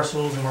smaller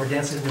parcels and more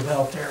densely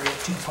developed area,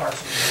 2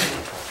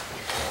 parcels.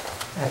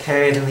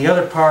 Okay, then the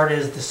other part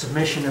is the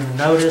submission and the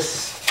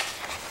notice.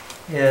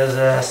 Is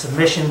a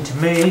submission to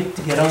me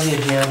to get on the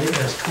agenda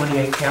is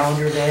 28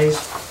 calendar days.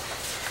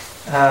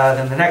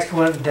 Then the next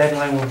one,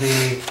 deadline will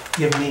be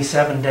give me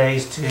 7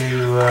 days to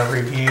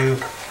review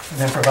and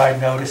then provide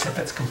notice if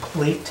it's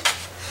complete.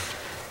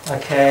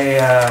 Okay,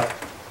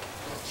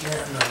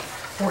 then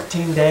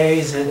 14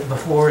 days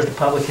before is the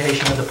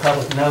publication of the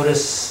public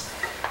notice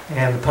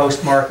and the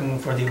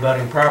postmarking for the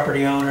abutting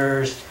property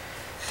owners.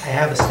 I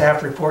have the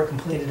staff report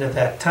completed at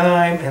that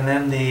time, and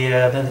then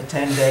the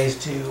 10 days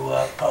to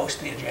post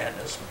the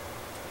agendas.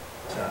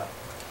 So,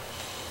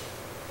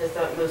 Is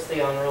that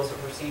mostly on rules of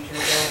procedure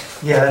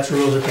though? yeah, that's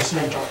rules of I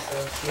procedure.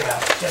 thought so. Yeah,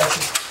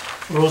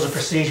 that's rules of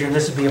procedure, and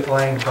this would be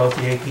applying to both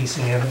the APC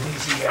and the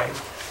BZA.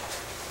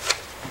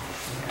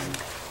 And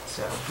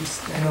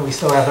so, I know we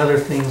still have other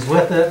things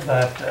with it,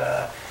 but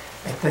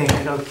I think,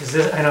 because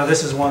I know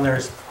this is one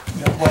there's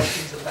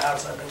questions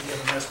about, so I've been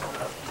giving this one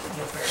a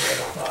fair bit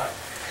of thought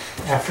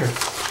after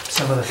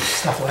some of the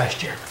stuff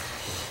last year.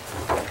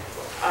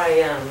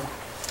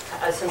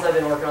 Since I've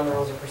been working on the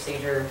rules of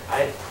procedure,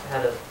 I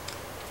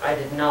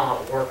did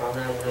not work on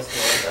them this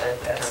month.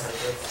 I kind of had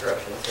the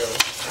disruption, so.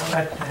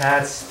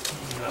 That's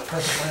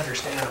perfectly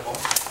understandable.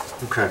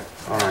 Okay,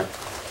 all right.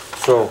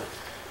 So,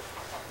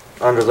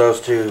 under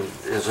those two,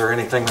 is there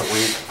anything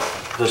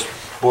that this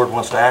board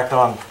wants to act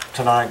on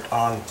tonight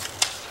on,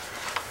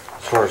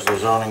 as far as the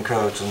zoning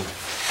codes and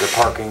the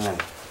parking,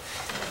 and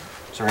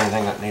is there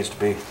anything that needs to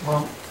be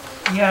Well,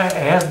 yeah, I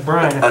asked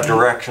Brian. a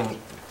direction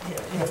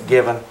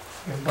given?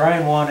 If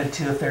Brian wanted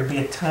to, if there'd be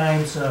a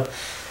time, so,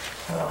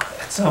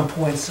 at some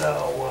point,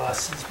 so,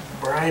 since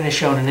Brian has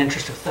shown an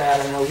interest with that,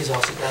 I know he's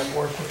also done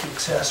work with the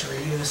accessory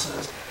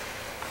uses,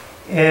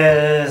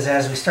 is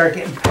as we start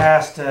getting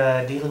past,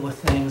 dealing with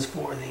things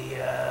for the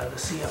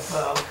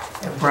CFO,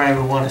 if Brian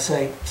would want to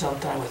say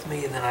sometime with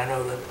me, and then I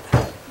know that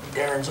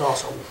Darren's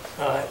also,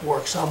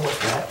 worked some with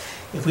that,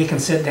 if we can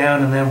sit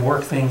down and then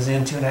work things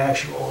into an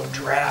actual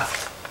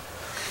draft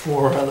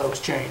for those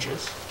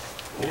changes.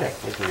 Yeah,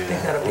 we can do I think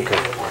that. that'll be a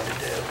Okay. good one to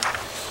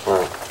do. All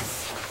right.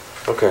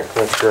 Okay,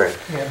 that's great.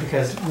 Yeah,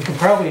 because we can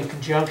probably in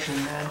conjunction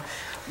then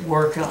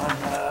work on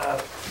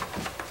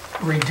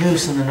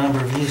reducing the number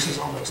of uses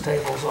on those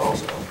tables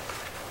also.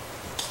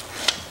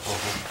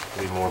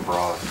 Be more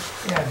broad.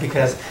 Yeah,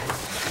 because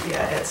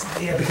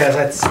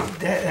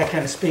that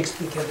kind of speaks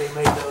because they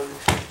made those,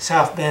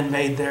 South Bend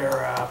made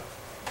their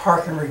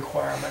parking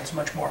requirements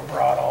much more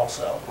broad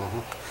also.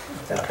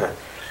 Without Okay.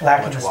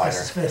 lacking the Much wider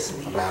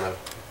specificity. amount of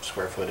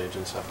square footage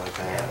and stuff like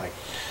that. Yeah. Like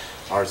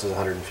ours is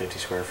 150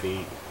 square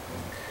feet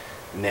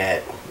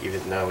net,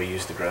 even though we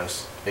use the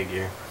gross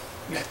figure.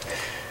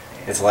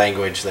 It's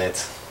language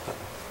that's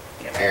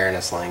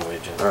erroneous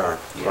language. All right,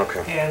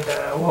 okay. And,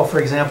 well, for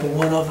example,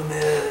 one of them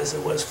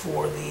it was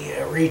for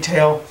the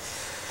retail,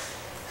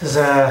 is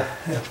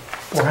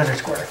 400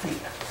 square feet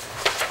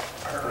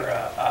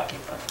per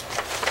occupant.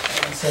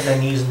 And so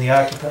then using the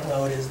occupant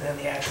load is then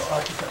the actual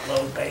occupant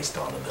load based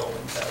on the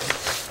building code.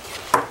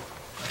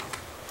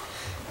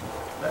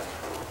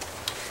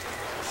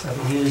 So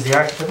if we use the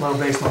occupant load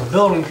based on the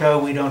building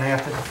code, we don't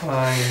have to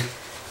define,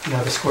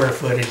 the square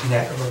footage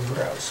net or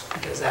gross,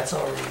 because that's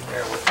already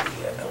there with the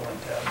building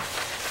code.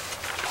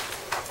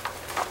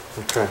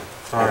 Okay,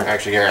 all right.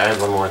 Actually, Gary, I have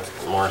one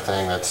more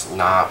thing that's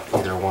not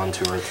either 1,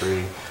 2, or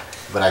 3,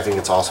 but I think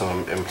it's also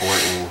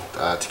important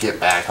to get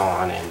back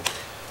on and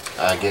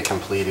get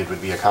completed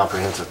would be a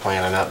comprehensive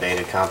plan, an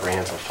updated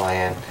comprehensive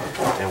plan.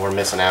 And we're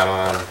missing out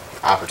on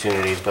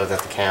opportunities both at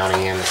the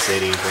county and the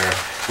city where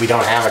we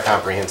don't have a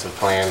comprehensive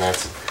plan that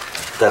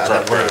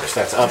works,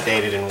 that's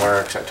updated and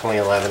works.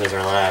 2011 is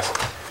our last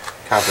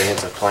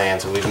comprehensive plan,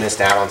 so we've missed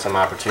out on some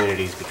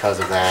opportunities because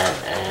of that.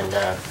 And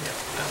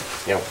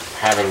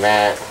having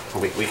that,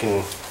 we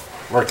can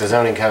work the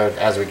zoning code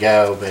as we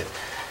go, but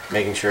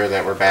making sure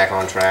that we're back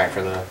on track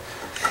for the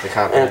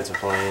comprehensive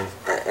plan.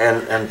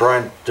 And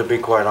Brian, to be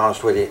quite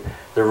honest with you,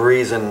 the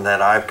reason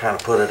that I've kind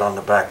of put it on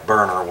the back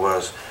burner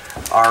was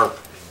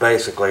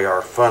basically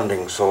our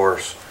funding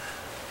source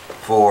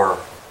for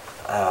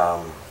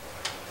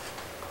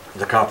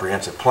the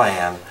comprehensive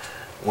plan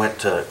went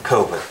to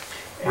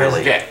COVID,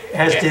 really.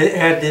 As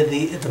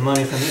did the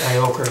money from the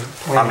IOCRA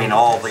plan. I mean,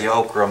 all the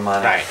Okra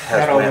money Right.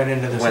 That all went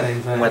into the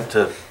same thing. went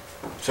to,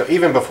 So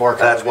even before COVID,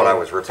 that's what I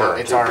was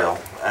referring it's to, our- Bill.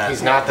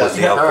 He's not the Was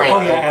the current Okra.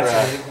 Oh, yeah, Okra,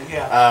 absolutely,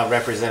 yeah.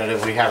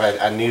 representative. We have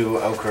a new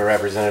Okra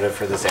representative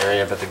for this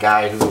area, but the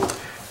guy who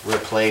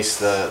replaced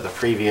the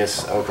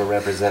previous Okra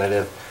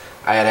representative,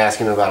 I had asked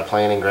him about a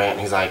planning grant,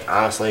 and he's like,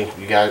 honestly,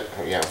 you got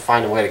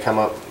find a way to come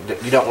up.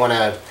 You don't want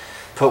to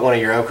put one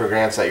of your Okra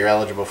grants that you're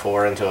eligible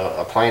for into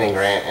a planning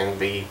grant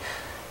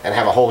and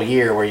have a whole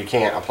year where you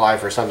can't apply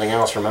for something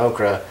else from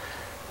Okra,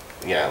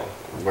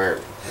 where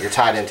you're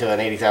tied into an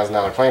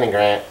 $80,000 planning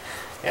grant.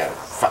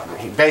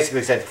 He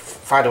basically said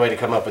find a way to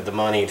come up with the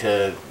money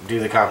to do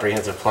the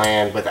comprehensive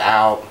plan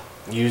without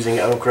using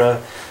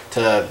Okra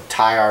to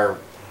tie our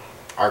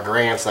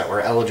grants that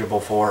we're eligible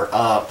for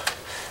up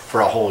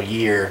for a whole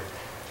year.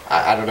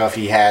 I don't know if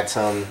he had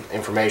some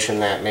information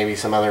that maybe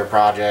some other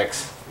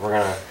projects were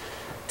gonna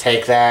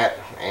take that,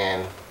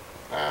 and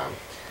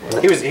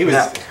he was.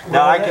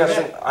 Now,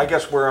 I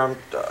guess where I'm,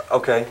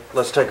 okay,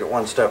 let's take it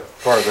one step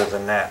farther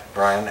than that,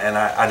 Brian, and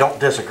I don't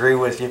disagree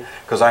with you,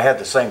 because I had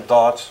the same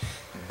thoughts,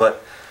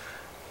 but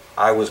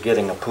I was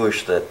getting a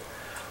push that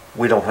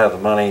we don't have the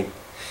money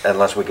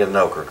unless we get an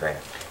Okra grant.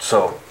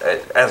 So,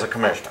 as a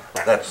commissioner,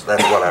 that's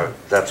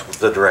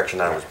the direction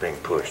I was being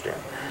pushed in.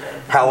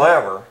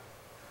 However,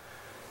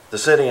 the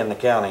city and the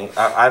county,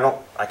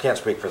 I can't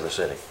speak for the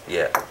city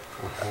yet,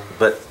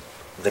 but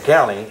the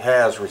county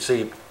has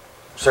received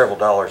several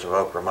dollars of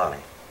Okra money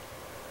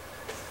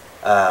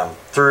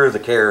through the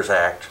CARES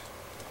Act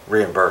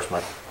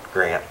reimbursement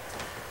grant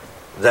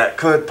that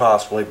could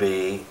possibly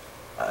be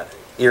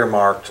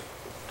earmarked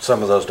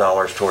some of those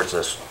dollars towards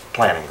this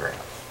planning grant.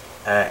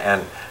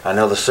 And I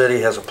know the city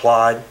has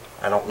applied.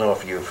 I don't know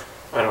if you've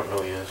I don't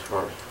know yet,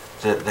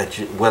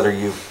 whether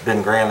you've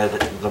been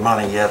granted the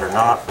money yet or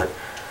not, but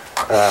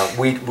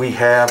we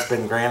have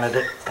been granted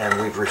it and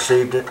we've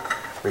received it,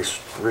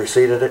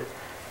 received it.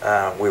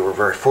 We were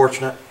very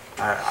fortunate.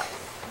 I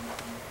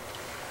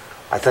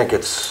think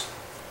it's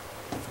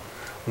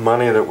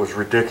money that was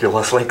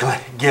ridiculously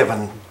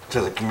given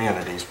to the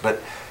communities,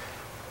 but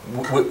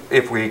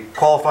if we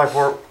qualify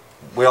for it,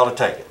 we ought to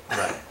take it.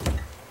 Right.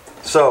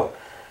 So,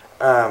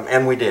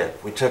 and we did.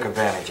 We took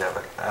advantage of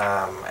it,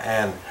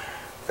 and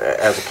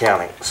as a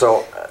county.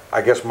 So,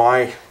 I guess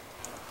my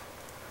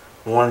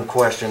one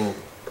question,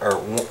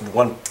 or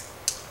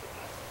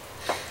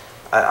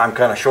I'm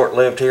kind of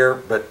short-lived here,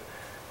 but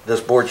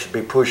this board should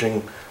be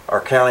pushing our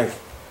county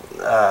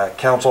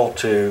council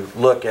to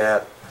look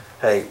at,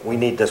 hey, we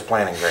need this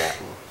planning grant.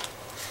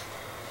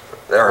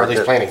 Or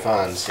these planning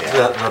funds,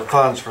 yeah. The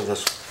funds for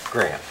this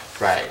grant.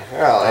 Right.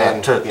 Well,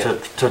 and to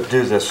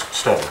do this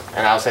study.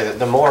 And I'll say that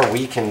the more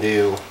we can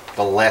do,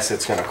 the less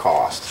it's going to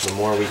cost. The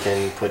more we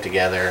can put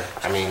together.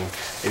 I mean,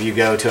 if you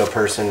go to a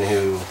person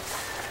who,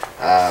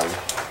 a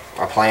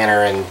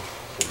planner, and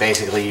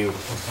basically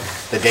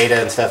the data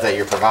and stuff that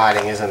you're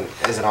providing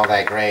isn't all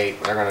that great,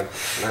 they're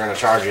gonna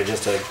charge you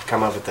just to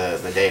come up with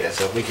the data.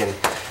 So if we can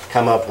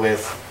come up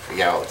with, you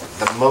know,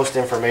 the most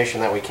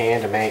information that we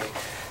can to make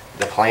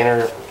the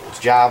planner's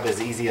job as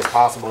easy as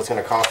possible, it's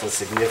going to cost us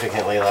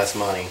significantly less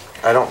money.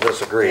 I don't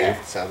disagree,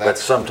 Yeah, so but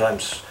that's-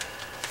 sometimes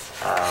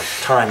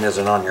time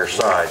isn't on your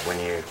side when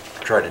you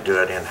try to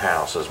do it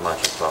in-house as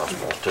much as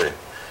possible too.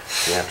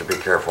 You have to be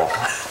careful.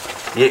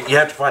 You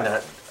have to find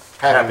a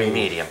happy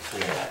medium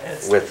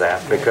with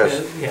that,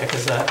 because Yeah,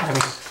 because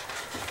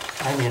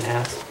I'm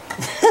in-house.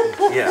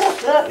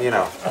 yeah, you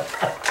know,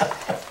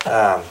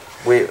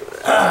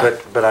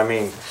 but I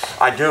mean,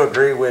 I do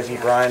agree with you,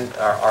 Brian.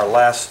 Our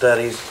last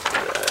studies,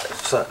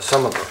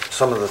 some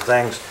of the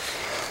things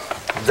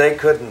they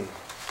couldn't,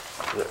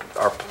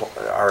 our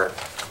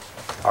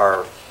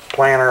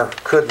planner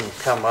couldn't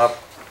come up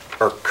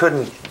or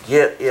couldn't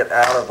get it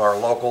out of our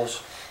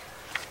locals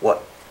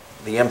what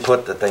the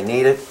input that they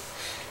needed,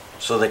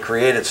 so they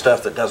created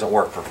stuff that doesn't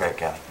work for Fayette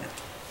County,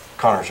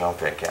 Conner's own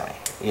Fayette County,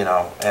 you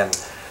know, and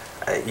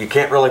you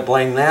can't really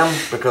blame them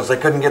because they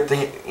couldn't get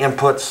the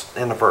inputs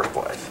in the first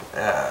place.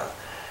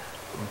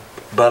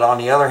 But on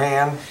the other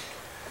hand,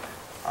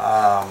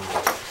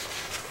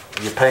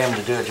 you pay them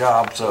to do a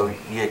job, so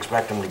you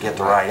expect them to get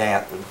the right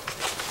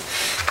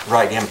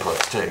input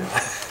too.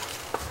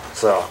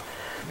 So,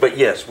 but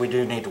yes, we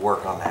do need to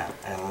work on that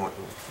and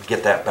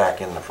get that back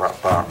in the front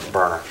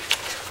burner.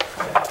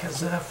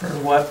 Because for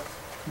what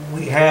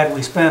we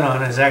spent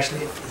on is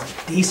actually a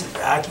decent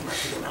document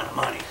for the amount of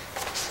money.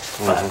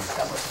 But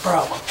that was the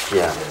problem.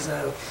 Yeah. Because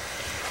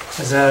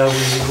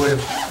we would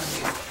have,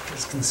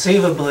 because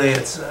conceivably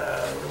it's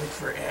really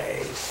for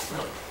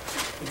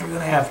if you're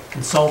going to have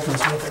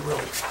consultants with it,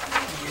 really,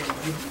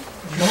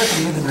 you're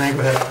looking in the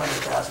neighborhood of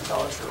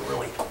 $100,000 for a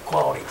really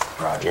quality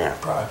project. Yeah.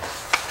 Product.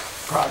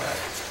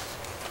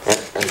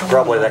 And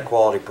probably that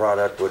quality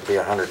product would be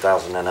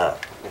 $100,000 and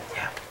up,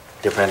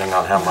 depending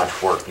on how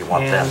much work you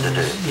want them to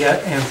do.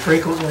 Yeah, and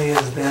frequently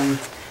is then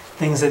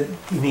things that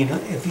you need,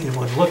 if you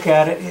would look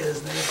at it,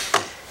 is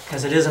that,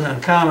 because it isn't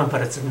uncommon,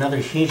 but it's another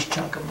huge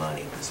chunk of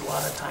money. There's a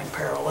lot of time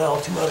parallel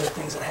to other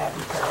things that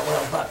happen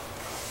parallel, but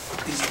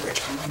these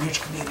rich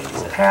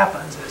communities, it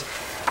happens is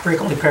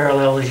frequently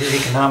parallel is your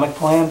economic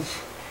plan,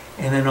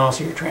 and then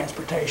also your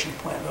transportation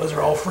plan. Those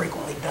are all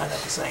frequently done at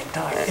the same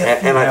time.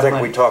 And I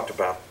think we talked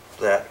about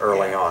that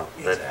early on,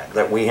 exactly.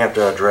 that we have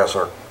to address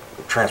our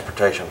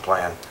transportation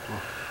plan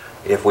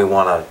if we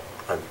want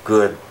a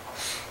good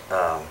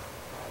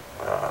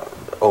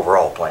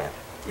overall plan.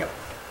 Yep.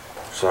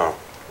 So,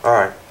 all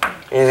right.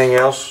 Anything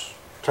else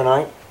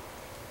tonight?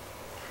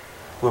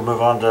 We'll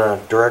move on to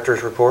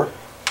director's report.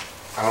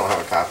 I don't have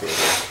a copy of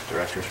the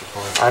director's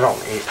report.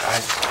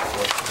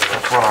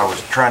 That's what I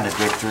was trying to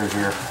dig through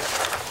here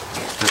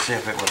to see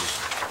if it was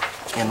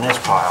in this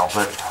pile,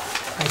 but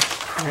I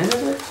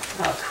printed it?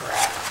 Oh,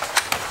 crap.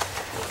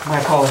 My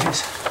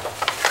apologies.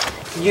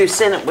 You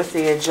sent it with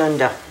the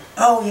agenda.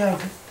 Oh, yeah,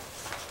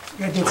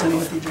 I did send it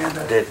with the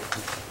agenda. did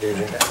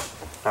you? Okay.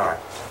 All right.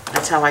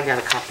 That's how I got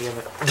a copy of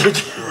it. Did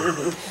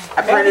you?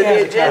 I printed the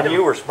And agenda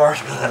you were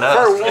smarter than for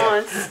us.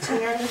 once.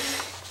 Tammy,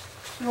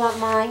 you want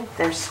mine?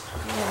 There's,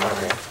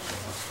 Okay.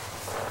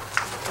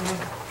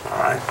 All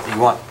right.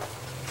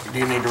 Do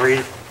you need to read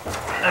it?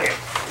 Okay,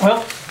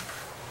 well,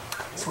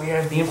 so we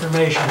have the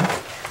information.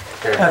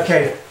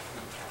 Okay.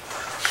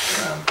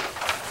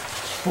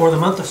 For the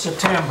month of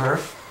September,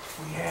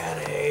 we had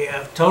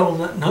a total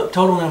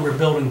number of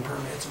building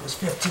permits. It was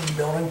 15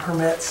 building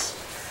permits.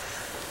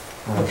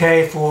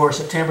 Okay, for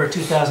September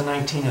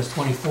 2019, it's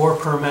 24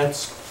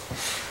 permits.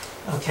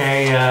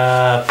 Okay,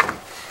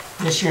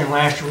 this year and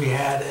last year we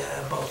had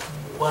both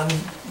one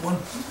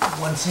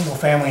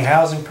single-family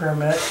housing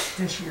permit.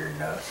 This year,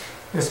 no.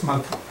 Last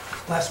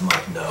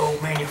month, no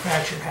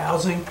manufactured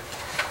housing.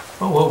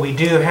 But what we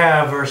do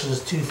have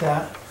versus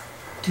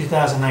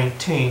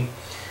 2019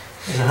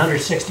 is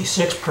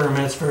 166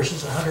 permits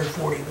versus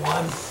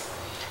 141.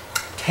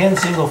 10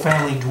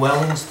 single-family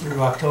dwellings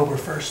through October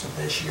 1st of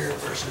this year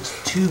versus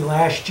 2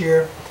 last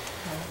year.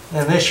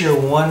 Then this year,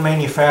 1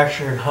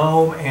 manufactured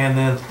home, and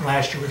then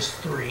last year was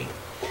 3.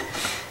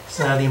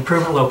 So the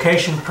improvement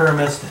location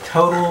permits, the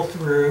total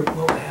through,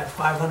 well, we had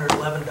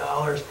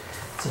 $511.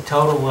 It's a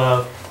total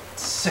of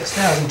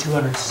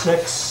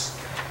 $6,206.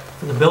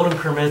 For the building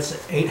permits,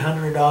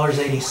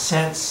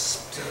 $800.80.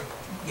 So it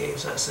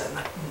gives us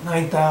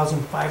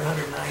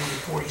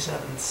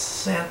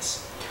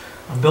 $9,590.47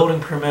 on building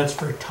permits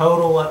for a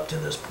total up to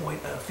this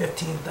point of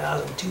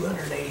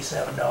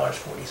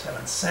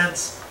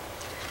 $15,287.47.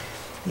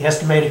 The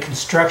estimated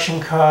construction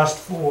cost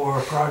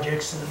for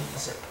projects in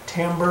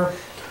September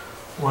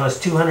was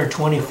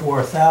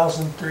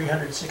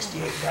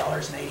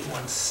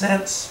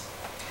 $224,368.81.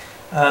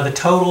 The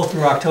total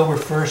through October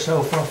 1st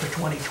so far for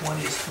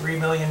 2020 is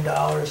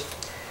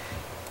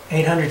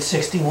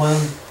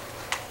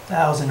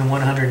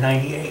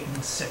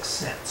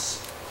 $3,861,198.06.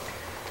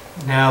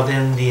 Now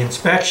then, the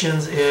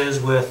inspections is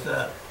with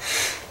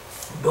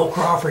Bill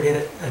Crawford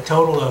did a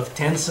total of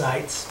 10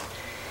 sites.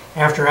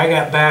 After I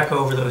got back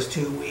over those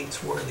 2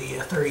 weeks were the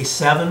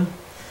 37.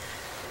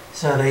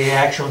 So the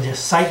actual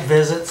just site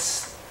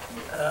visits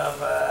of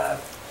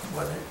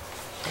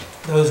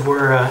those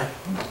were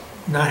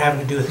not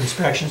having to do with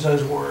inspections.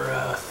 Those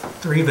were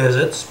 3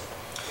 visits.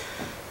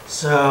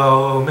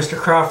 So Mr.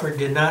 Crawford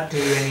did not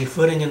do any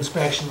footing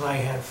inspections. I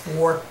had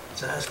 4.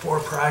 So that's 4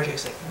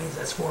 projects. That means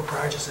that's 4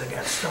 projects that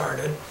got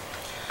started.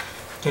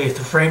 Okay,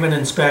 the framing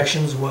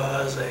inspections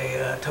was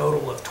a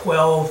total of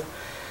 12.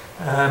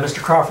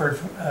 Mr. Crawford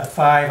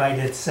 5. I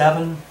did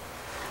 7.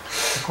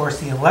 Of course,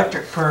 the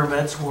electric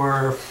permits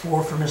were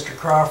 4 for Mr.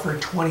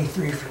 Crawford,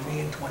 23 for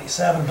me, and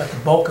 27. But the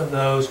bulk of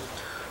those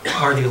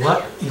are the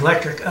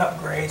electric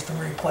upgrades from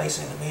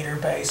replacing the meter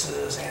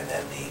bases, and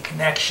then the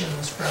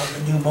connections from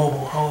the new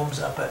mobile homes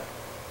up at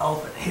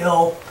Elephant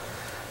Hill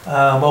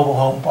Mobile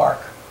Home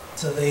Park.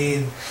 So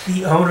the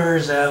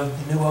owners of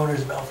the new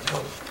owners of Elephant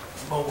Hill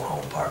Mobile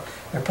Home Park,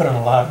 they're putting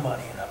a lot of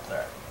money in up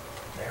there.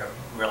 They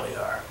really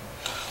are.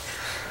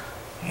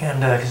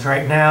 And because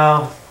right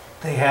now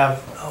they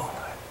have, oh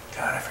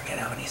God, I forget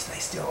how many they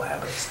still have,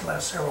 but they still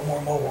have several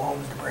more mobile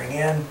homes to bring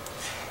in.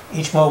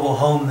 Each mobile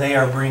home they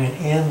are bringing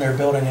in, they're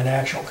building an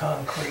actual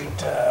concrete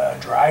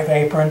drive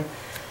apron.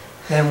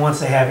 Then once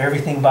they have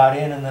everything bought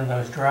in and then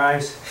those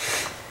drives,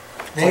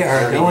 they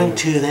are going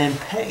to then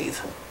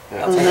pave.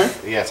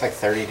 Yeah, it's like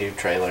 32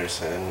 trailers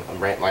and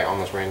like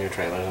almost brand new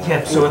trailers.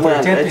 Yep, so what they're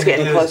Well, attempting it's to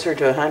getting do closer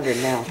to 100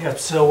 now. Yep,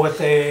 so what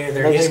they're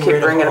They just getting keep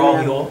rid bringing of all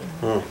them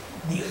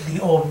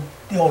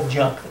the old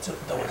junk that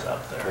was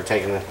up there. They're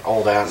taking the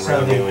old out and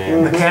So bringing new the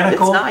in.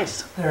 mechanical, It's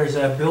nice. there's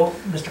a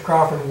Mr.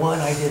 Crawford 1,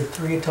 I did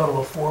 3, a total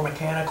of 4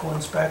 mechanical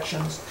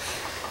inspections.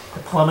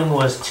 The plumbing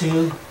was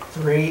 2,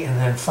 3, and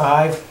then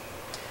 5.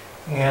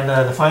 And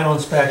the final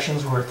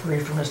inspections were 3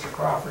 for Mr.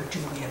 Crawford,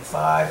 2 me, and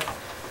 5.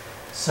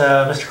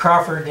 So Mr.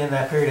 Crawford in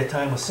that period of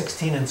time was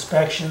 16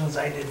 inspections.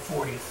 I did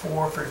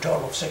 44 for a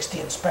total of 60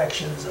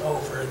 inspections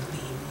over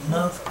the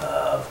month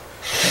of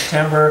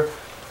September.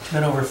 It's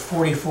been over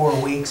 44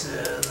 weeks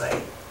as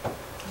I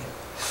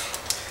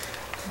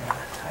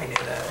did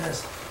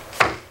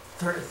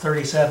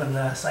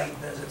 37 site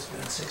visits,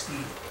 doing 60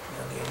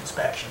 the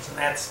inspections, and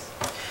that's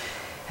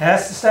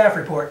the staff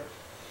report.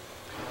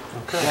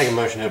 I make a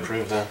motion to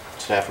approve the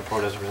staff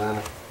report as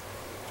presented.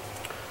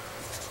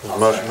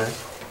 Motion made.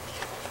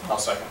 I'll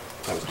second.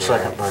 That was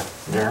Second by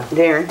Darren.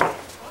 Darren?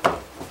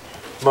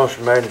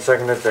 Motion made and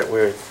seconded that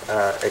we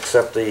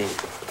accept the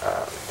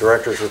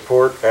director's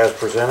report as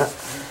presented.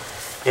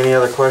 Any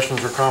other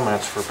questions or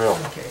comments for Bill?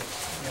 Okay.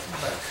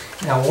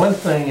 Now, one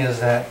thing is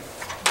that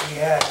we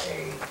had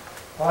a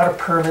lot of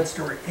permits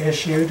that were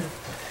issued,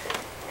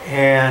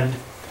 and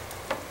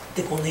I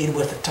think we'll need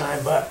with the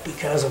time, but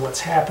because of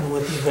what's happened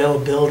with the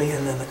availability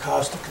and then the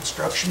cost of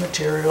construction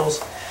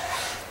materials,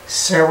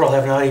 several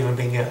have not even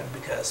begun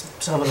because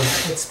some of them,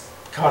 it's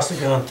costs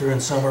have gone through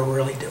and some are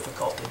really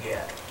difficult to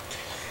get.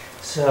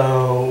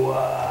 So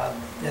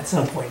at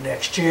some point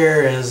next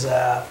year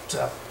so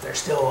they're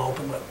still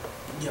open, but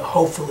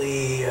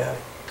hopefully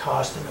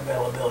cost and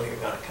availability are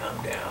going to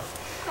come down.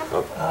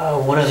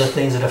 One of the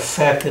things that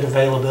affected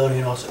availability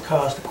and also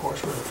cost, of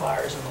course, were the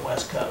fires on the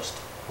West Coast.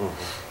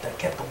 That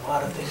kept a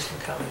lot of things from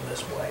coming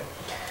this way.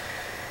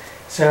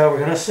 So we're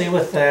going to see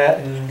with that,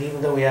 and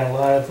even though we had a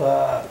lot of,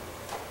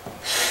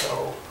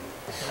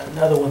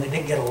 another one they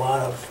didn't get a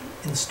lot of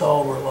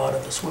installed were a lot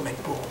of the swimming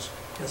pools.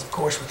 Because of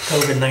course with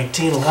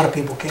COVID-19, a lot of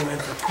people came in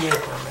for pool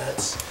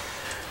permits,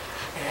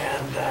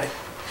 and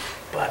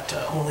but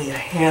only a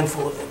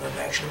handful of them have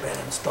actually been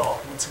installed.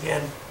 Once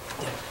again,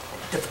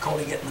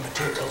 difficulty getting the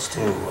materials to,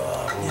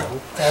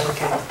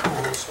 fabricate the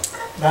pools.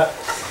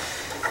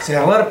 See,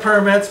 a lot of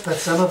permits, but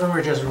some of them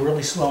are just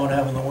really slow in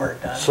having the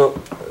work done.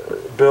 So,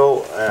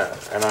 Bill,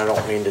 and I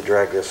don't mean to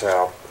drag this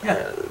out,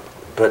 Yeah.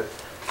 but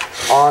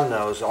on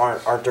those,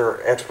 aren't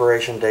there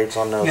expiration dates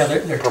on those? Yeah,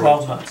 they're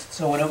 12 months.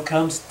 So when it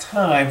comes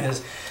time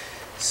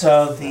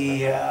so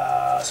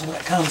when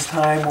it comes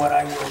time, what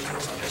I will do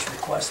is I'll just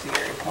request the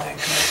area plan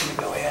commission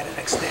to go ahead and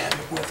extend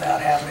it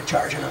without having to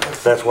charge another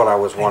fee. That's what I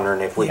was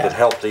wondering, if we could Yeah.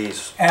 help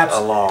these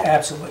along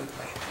Absolutely.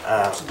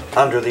 Absolutely.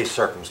 under these Yeah,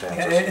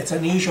 circumstances. it's an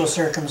unusual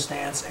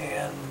circumstance,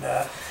 and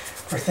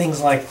for things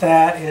like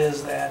that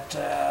is that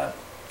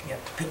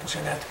people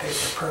shouldn't have to pay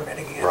for a permit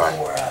again Right.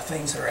 for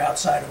things that are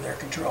outside of their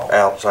control.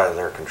 Outside of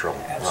their control.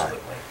 Right. Absolutely.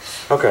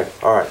 Okay,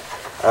 all right.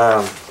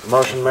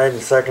 Motion made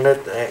and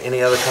seconded.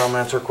 Any other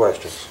comments or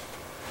questions?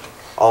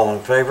 All in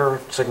favor,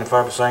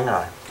 signify by saying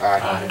aye.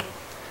 Aye.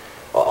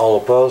 All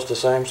opposed, the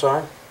same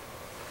sign?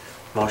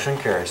 Motion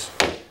carries.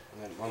 And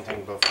then one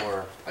thing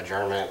before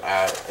adjournment,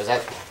 is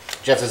that,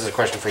 Jeff, this is a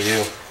question for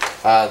you.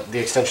 The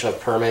extension of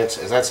permits,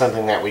 is that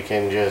something that we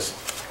can just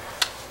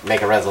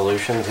make a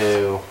resolution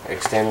to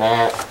extend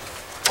that?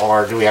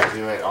 Or do we have to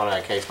do it on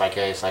a case by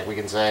case? Like we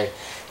can say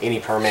any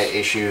permit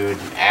issued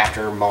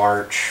after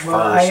March 1st? Well,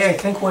 I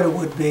think what it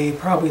would be,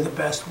 probably the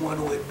best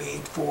one would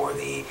be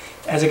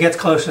as it gets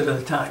closer to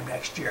the time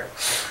next year,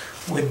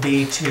 would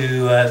be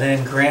to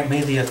then grant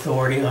me the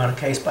authority on a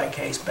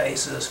case-by-case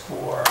basis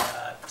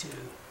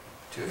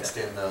To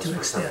extend those To for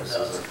extend purposes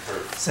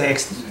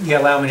those. of.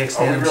 allow me to Are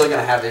extend we them. really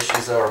gonna have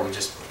issues though, or are we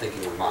just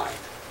thinking we might?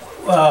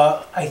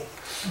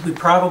 We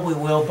probably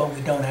will, but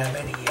we don't have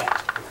any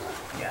yet.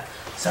 Yeah,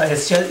 so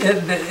it's just,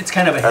 it's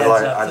kind of a heads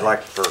up. I'd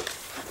like for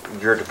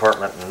your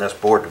department and this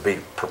board to be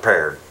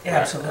prepared.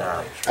 Absolutely.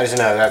 I just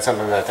know that's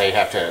something that they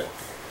have to,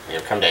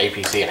 come to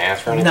APC and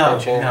ask for an No,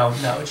 extension?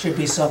 no, it should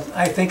be something,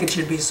 I think it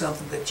should be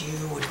something that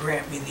you would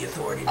grant me the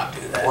authority to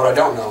do that. What I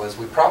don't know is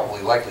we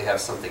probably likely have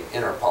something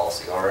in our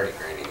policy already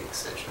granting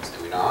extensions,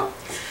 do we not?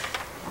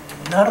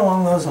 Not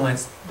along those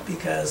lines,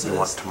 because, You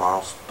want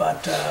tomorrow's?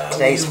 but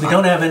Today's we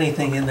don't have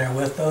anything in there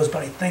with those,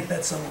 but I think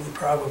that's something we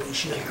probably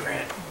should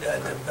grant,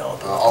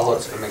 develop. I'll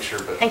look to make sure,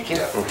 but Thank you.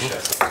 yeah, we should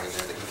have something in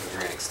there that you can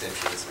grant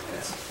extensions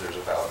if there's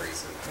a valid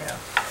reason. Yeah,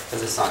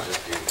 Because it's not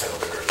just being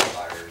killed or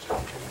fires or.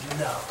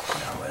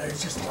 no,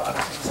 there's just a lot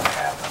of things that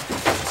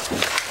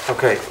happen.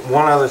 Okay,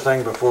 one other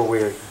thing before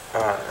we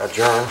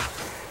adjourn,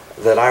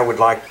 that I would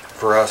like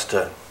for us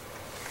to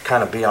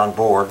kind of be on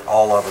board,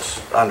 all of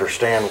us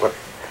understand what,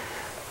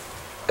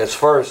 as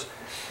far as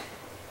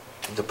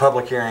the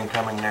public hearing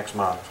coming next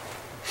month,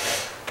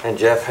 and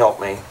Jeff help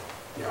me,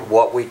 Yeah.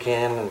 what we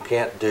can and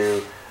can't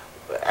do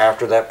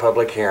after that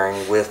public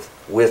hearing with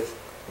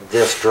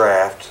this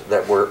draft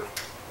that we're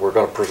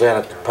going to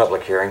present at the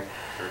public hearing.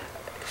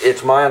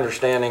 It's my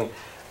understanding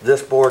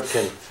this board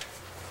can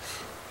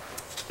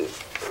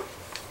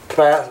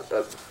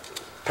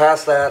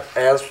pass that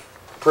as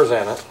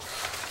presented,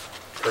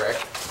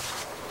 Correct,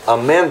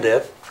 amend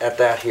it at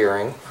that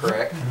hearing,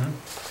 correct,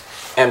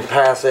 and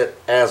pass it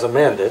as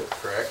amended,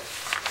 correct.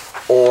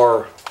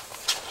 or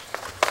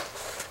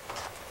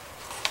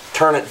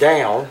turn it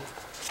down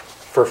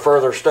for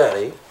further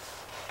study,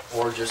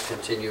 Or just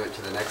continue it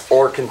to the next.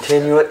 or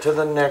continue it to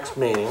the next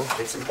meeting.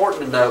 It's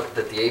important to note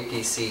that the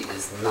APC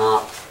is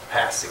not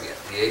passing it.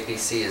 The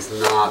APC is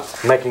not,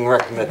 Making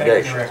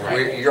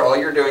recommendations. all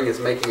you're doing is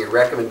making a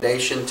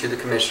recommendation to the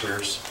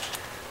commissioners,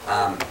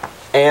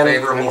 And,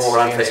 favorable or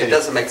unfavorable. It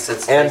doesn't make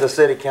sense. to and make- the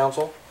city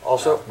council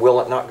also? Will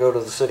it not go to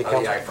the city Oh,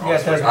 council? yeah, I Yeah, it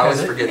always does, forget- I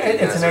always because forget that you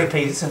it's guys an are-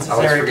 AP, since I it's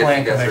always area forget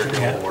plan you guys are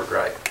commission, dual yeah. board,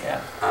 right?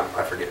 Yeah.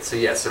 I forget. So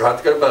yes, it'll have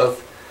to go to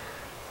both.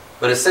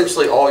 But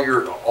essentially, all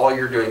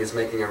you're doing is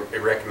making a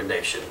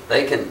recommendation.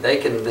 They can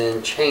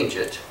then change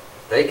it.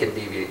 They can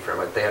deviate from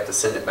it. They have to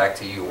send it back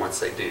to you once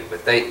they do.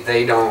 But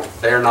they don't.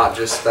 They're not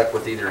just stuck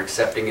with either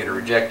accepting it or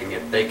rejecting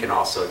it. They can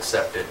also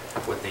accept it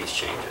with these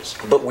changes.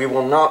 But we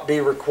will not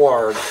be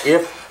required,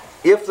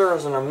 if there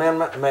is an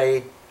amendment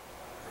made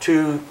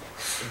to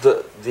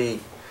the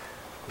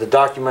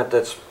document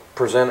that's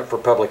presented for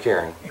public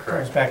hearing, It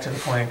comes back to the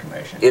plan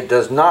commission. it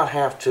does not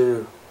have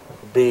to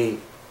be,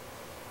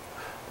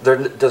 there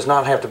does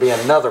not have to be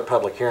another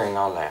public hearing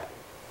on that.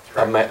 As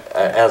Are you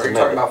talking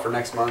amended. about for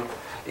next month?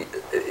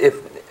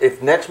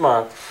 If next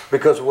month,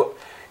 because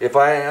if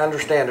I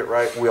understand it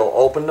right, we'll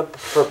open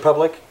for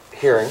public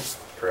hearing,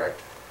 Correct.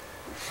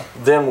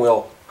 then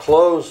we'll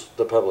close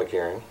the public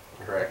hearing,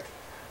 Correct.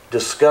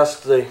 discuss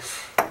the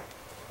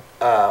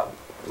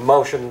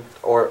motion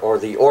or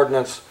the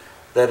ordinance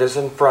that is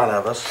in front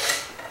of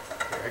us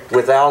Correct.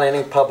 without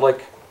any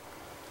public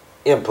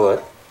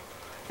input.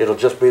 It'll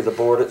just be the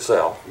board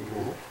itself.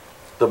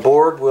 The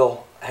board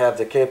will have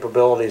the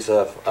capabilities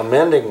of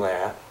amending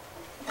that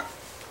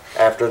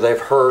after they've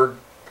heard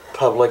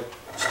public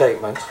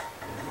statements.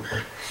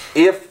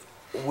 If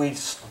we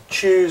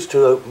choose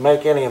to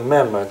make any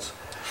amendments,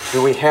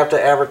 do we have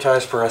to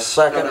advertise for a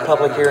second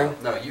public hearing?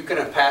 No, you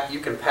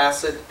can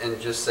pass it and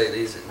just say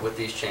with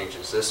these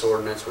changes, this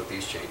ordinance with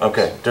these changes.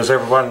 Okay, does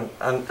everyone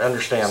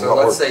understand? So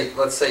what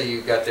let's say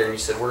you got there and you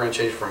said, we're gonna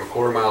change it from a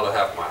quarter mile to a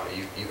half mile.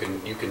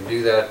 You can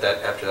do that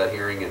after that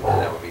hearing, and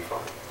that would be fine.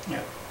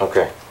 Yeah.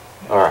 Okay,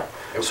 all right.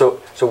 So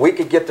we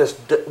could get this,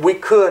 we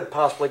could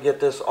possibly get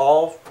this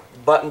all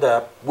buttoned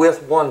up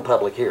with one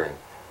public hearing.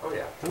 Oh,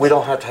 yeah. We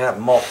don't have to have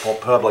multiple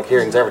public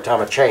hearings every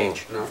time a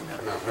change No.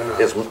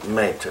 is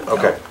made to,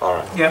 okay, all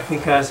right. Yeah,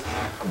 because,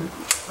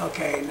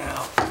 okay,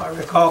 now, if I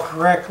recall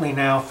correctly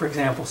now, for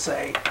example,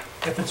 say,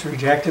 if it's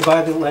rejected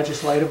by the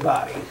legislative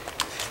body,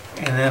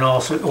 and then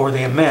also, or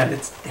they amend,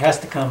 it has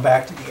to come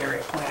back to the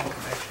Area Plan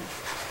Commission.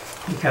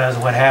 Because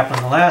what happened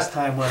the last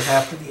time was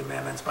after the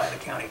amendments by the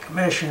county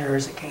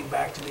commissioners, it came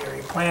back to the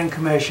Area Plan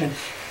Commission,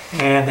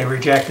 and they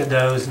rejected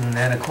those, and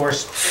then, of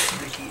course,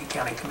 the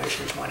county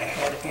commissioners went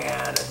ahead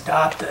and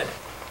adopted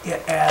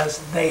it as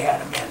they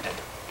had amended.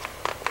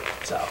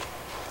 So.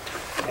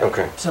 yeah.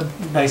 Okay. So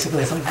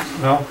basically, it's like,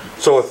 well,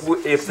 So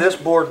if this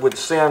board would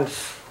send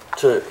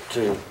to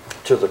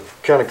the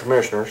county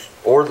commissioners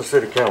or the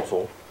city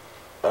council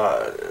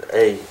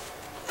a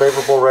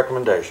favorable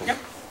recommendation, Yep.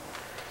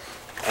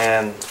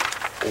 and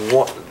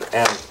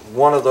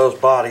one of those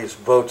bodies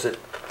votes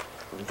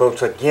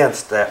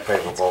against that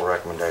favorable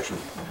recommendation.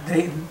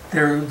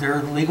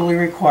 they're legally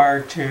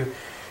required to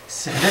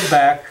send it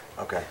back.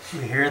 Okay.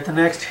 We hear at the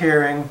next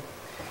hearing,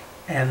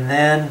 and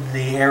then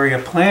the Area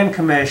Plan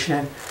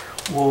Commission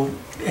will,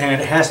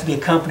 and it has to be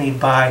accompanied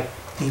by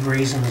the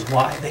reasons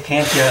why. They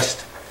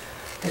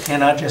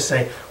cannot just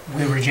say,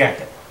 we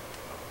reject it.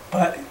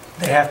 But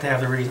they have to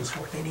have the reasons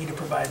for it. They need to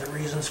provide the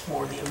reasons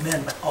for the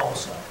amendment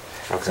also.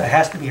 So Okay. it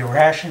has to be a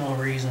rational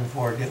reason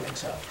for doing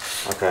so.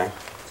 Okay.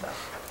 So,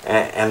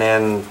 And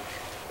then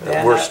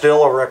Then we're I-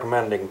 still a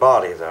recommending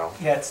body, though.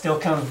 yeah, it still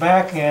comes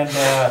back, and,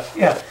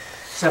 yeah.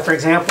 So for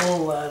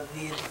example,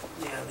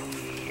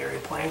 the Area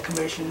Plan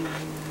Commission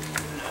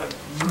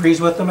agrees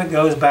with them, it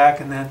goes back,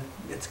 and then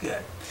it's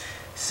good.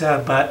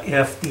 So, but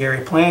if the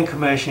Area Plan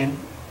Commission,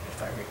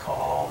 if I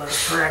recall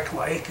this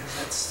correctly,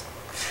 because it's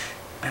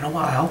been a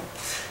while,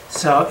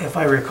 so if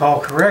I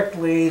recall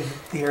correctly,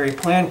 the Area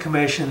Plan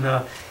Commission,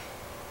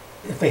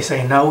 if they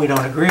say, no, we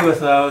don't agree with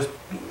those,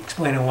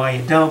 explaining why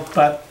you don't,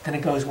 but then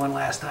it goes one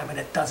last time and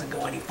it doesn't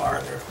go any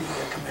farther if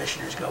the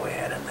commissioners go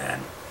ahead and then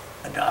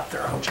adopt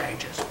their own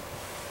changes.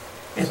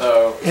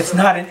 So, It's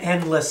not an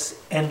endless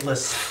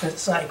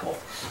cycle.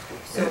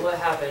 So what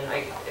happened,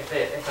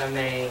 if I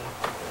may,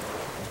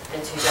 in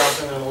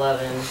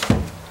 2011,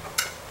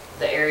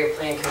 the Area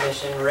Plan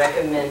Commission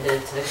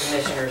recommended to the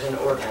commissioners an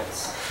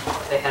ordinance.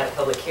 They had a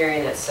public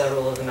hearing, that's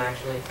several of them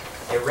actually.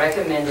 They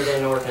recommended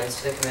an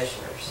ordinance to the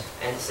commissioners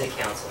and the city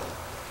council.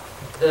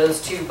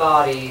 Those two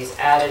bodies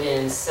added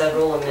in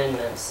several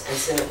amendments and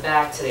sent it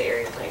back to the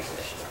Area Plan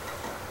Commission.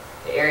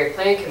 The Area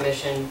Plan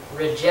Commission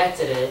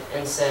rejected it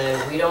and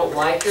said, we don't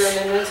like your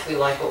amendments, we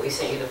like what we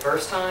sent you the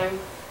first time.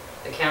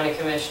 The county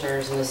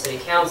commissioners and the city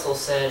council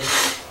said,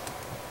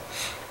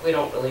 we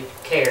don't really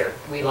care,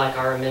 we like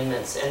our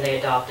amendments, and they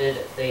adopted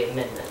the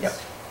amendments.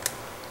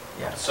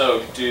 Yep.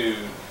 so do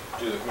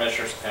the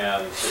commissioners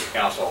and city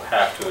council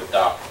have to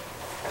adopt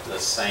the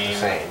same?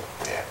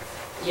 yeah.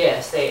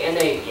 Yes, they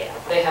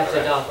have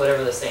to adopt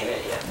whatever the same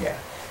is, yeah. Yeah.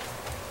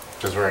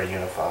 Because we're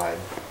unified.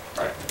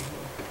 Right.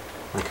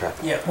 Okay.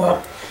 Yeah,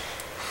 well,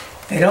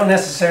 they don't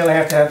necessarily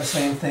have to have the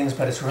same things,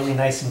 but it's really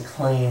nice and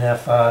clean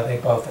if they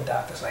both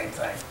adopt the same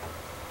thing.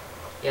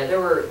 Yeah,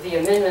 there were the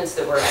amendments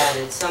that were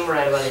added, some were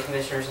added by the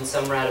commissioners and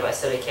some were added by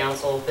city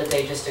council, but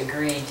they just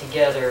agreed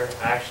together.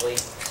 I actually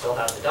still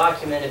have the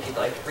document if you'd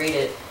like to read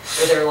it,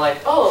 where they're like,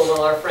 oh,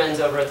 well, our friends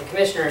over at the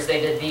commissioners,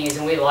 they did these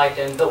and we liked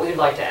them, but we'd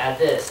like to add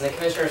this. And the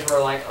commissioners were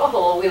like, oh,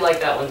 well, we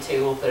like that one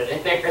too, we'll put it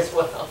in there as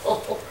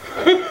well.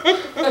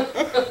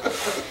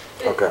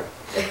 Okay.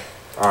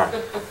 All right.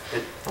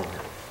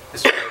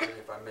 Mr. President,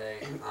 if I may,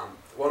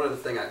 one other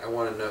thing I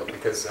want to note,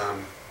 because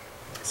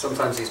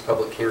sometimes these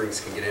public hearings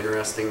can get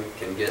interesting,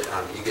 you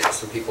get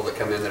some people that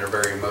come in that are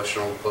very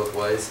emotional both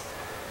ways.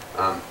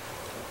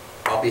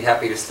 I'll be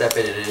happy to step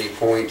in at any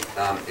point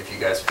if you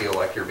guys feel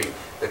like you're being,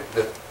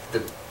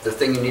 the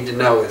thing you need to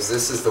know is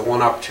this is the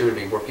one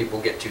opportunity where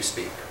people get to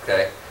speak,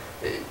 okay?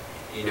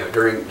 You know,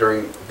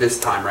 during this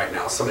time right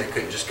now, somebody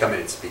couldn't just come in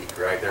and speak,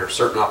 right? There are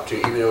certain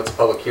opportunities, even though it's a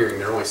public hearing,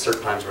 there are only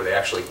certain times where they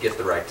actually get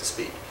the right to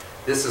speak.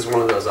 This is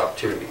one of those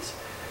opportunities.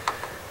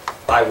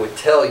 I would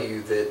tell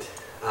you that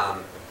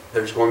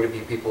there's going to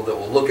be people that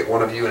will look at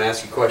one of you and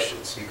ask you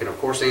questions. You can of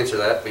course answer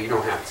that, but you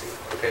don't have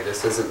to. Okay,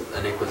 this isn't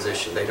an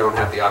inquisition. They don't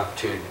have the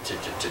opportunity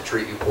to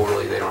treat you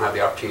poorly. They don't have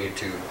the opportunity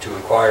to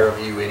inquire of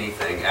you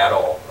anything at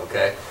all.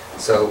 Okay,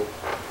 so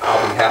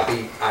I'll be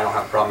happy. I don't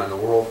have a problem in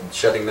the world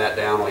shutting that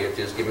down. All you have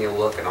to do is give me a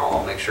look, and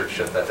I'll make sure to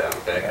shut that down.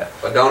 Okay, Yeah.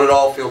 but don't at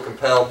all feel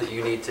compelled that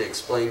you need to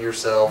explain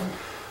yourself,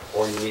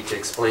 or you need to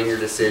explain your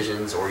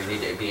decisions, or you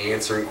need to be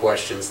answering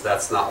questions.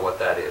 That's not what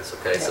that is,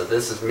 okay? So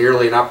this is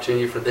merely an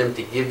opportunity for them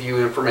to give you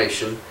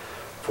information,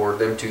 for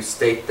them to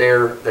state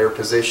their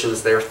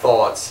positions, their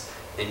thoughts,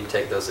 and you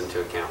take those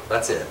into account.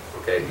 That's it,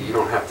 okay? You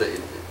don't have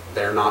to,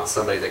 they're not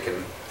somebody that can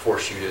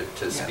force you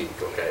to speak,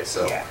 okay?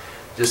 So Yeah.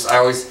 just,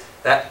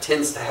 that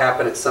tends to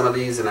happen at some of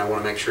these, and I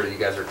want to make sure that you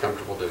guys are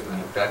comfortable doing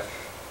that, okay?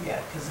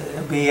 Yeah, because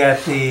it'll be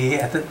at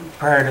the,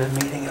 prior to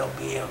the meeting, it'll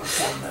be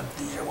inform them,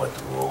 these are what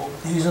the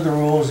rules, these are the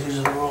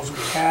rules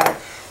we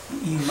have.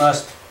 You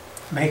must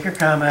make your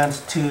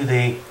comments to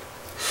the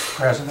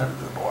president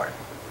of the board.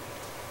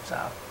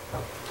 So,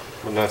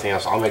 With nothing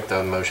else, I'll make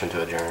the motion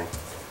to adjourn.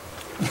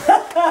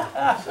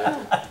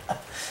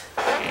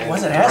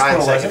 wasn't asked Ryan for,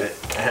 was seconded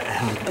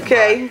it? it.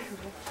 Okay,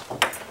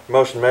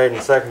 Motion made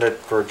and seconded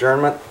for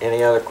adjournment.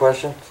 Any other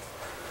questions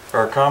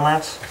or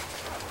comments?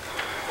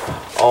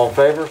 All in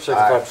favor,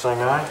 signify by saying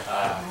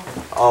aye.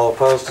 All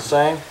opposed, the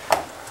same.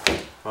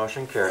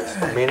 Motion carries.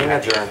 Meeting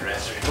adjourned.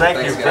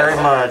 Thank you very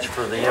much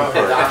for the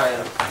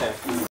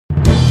input.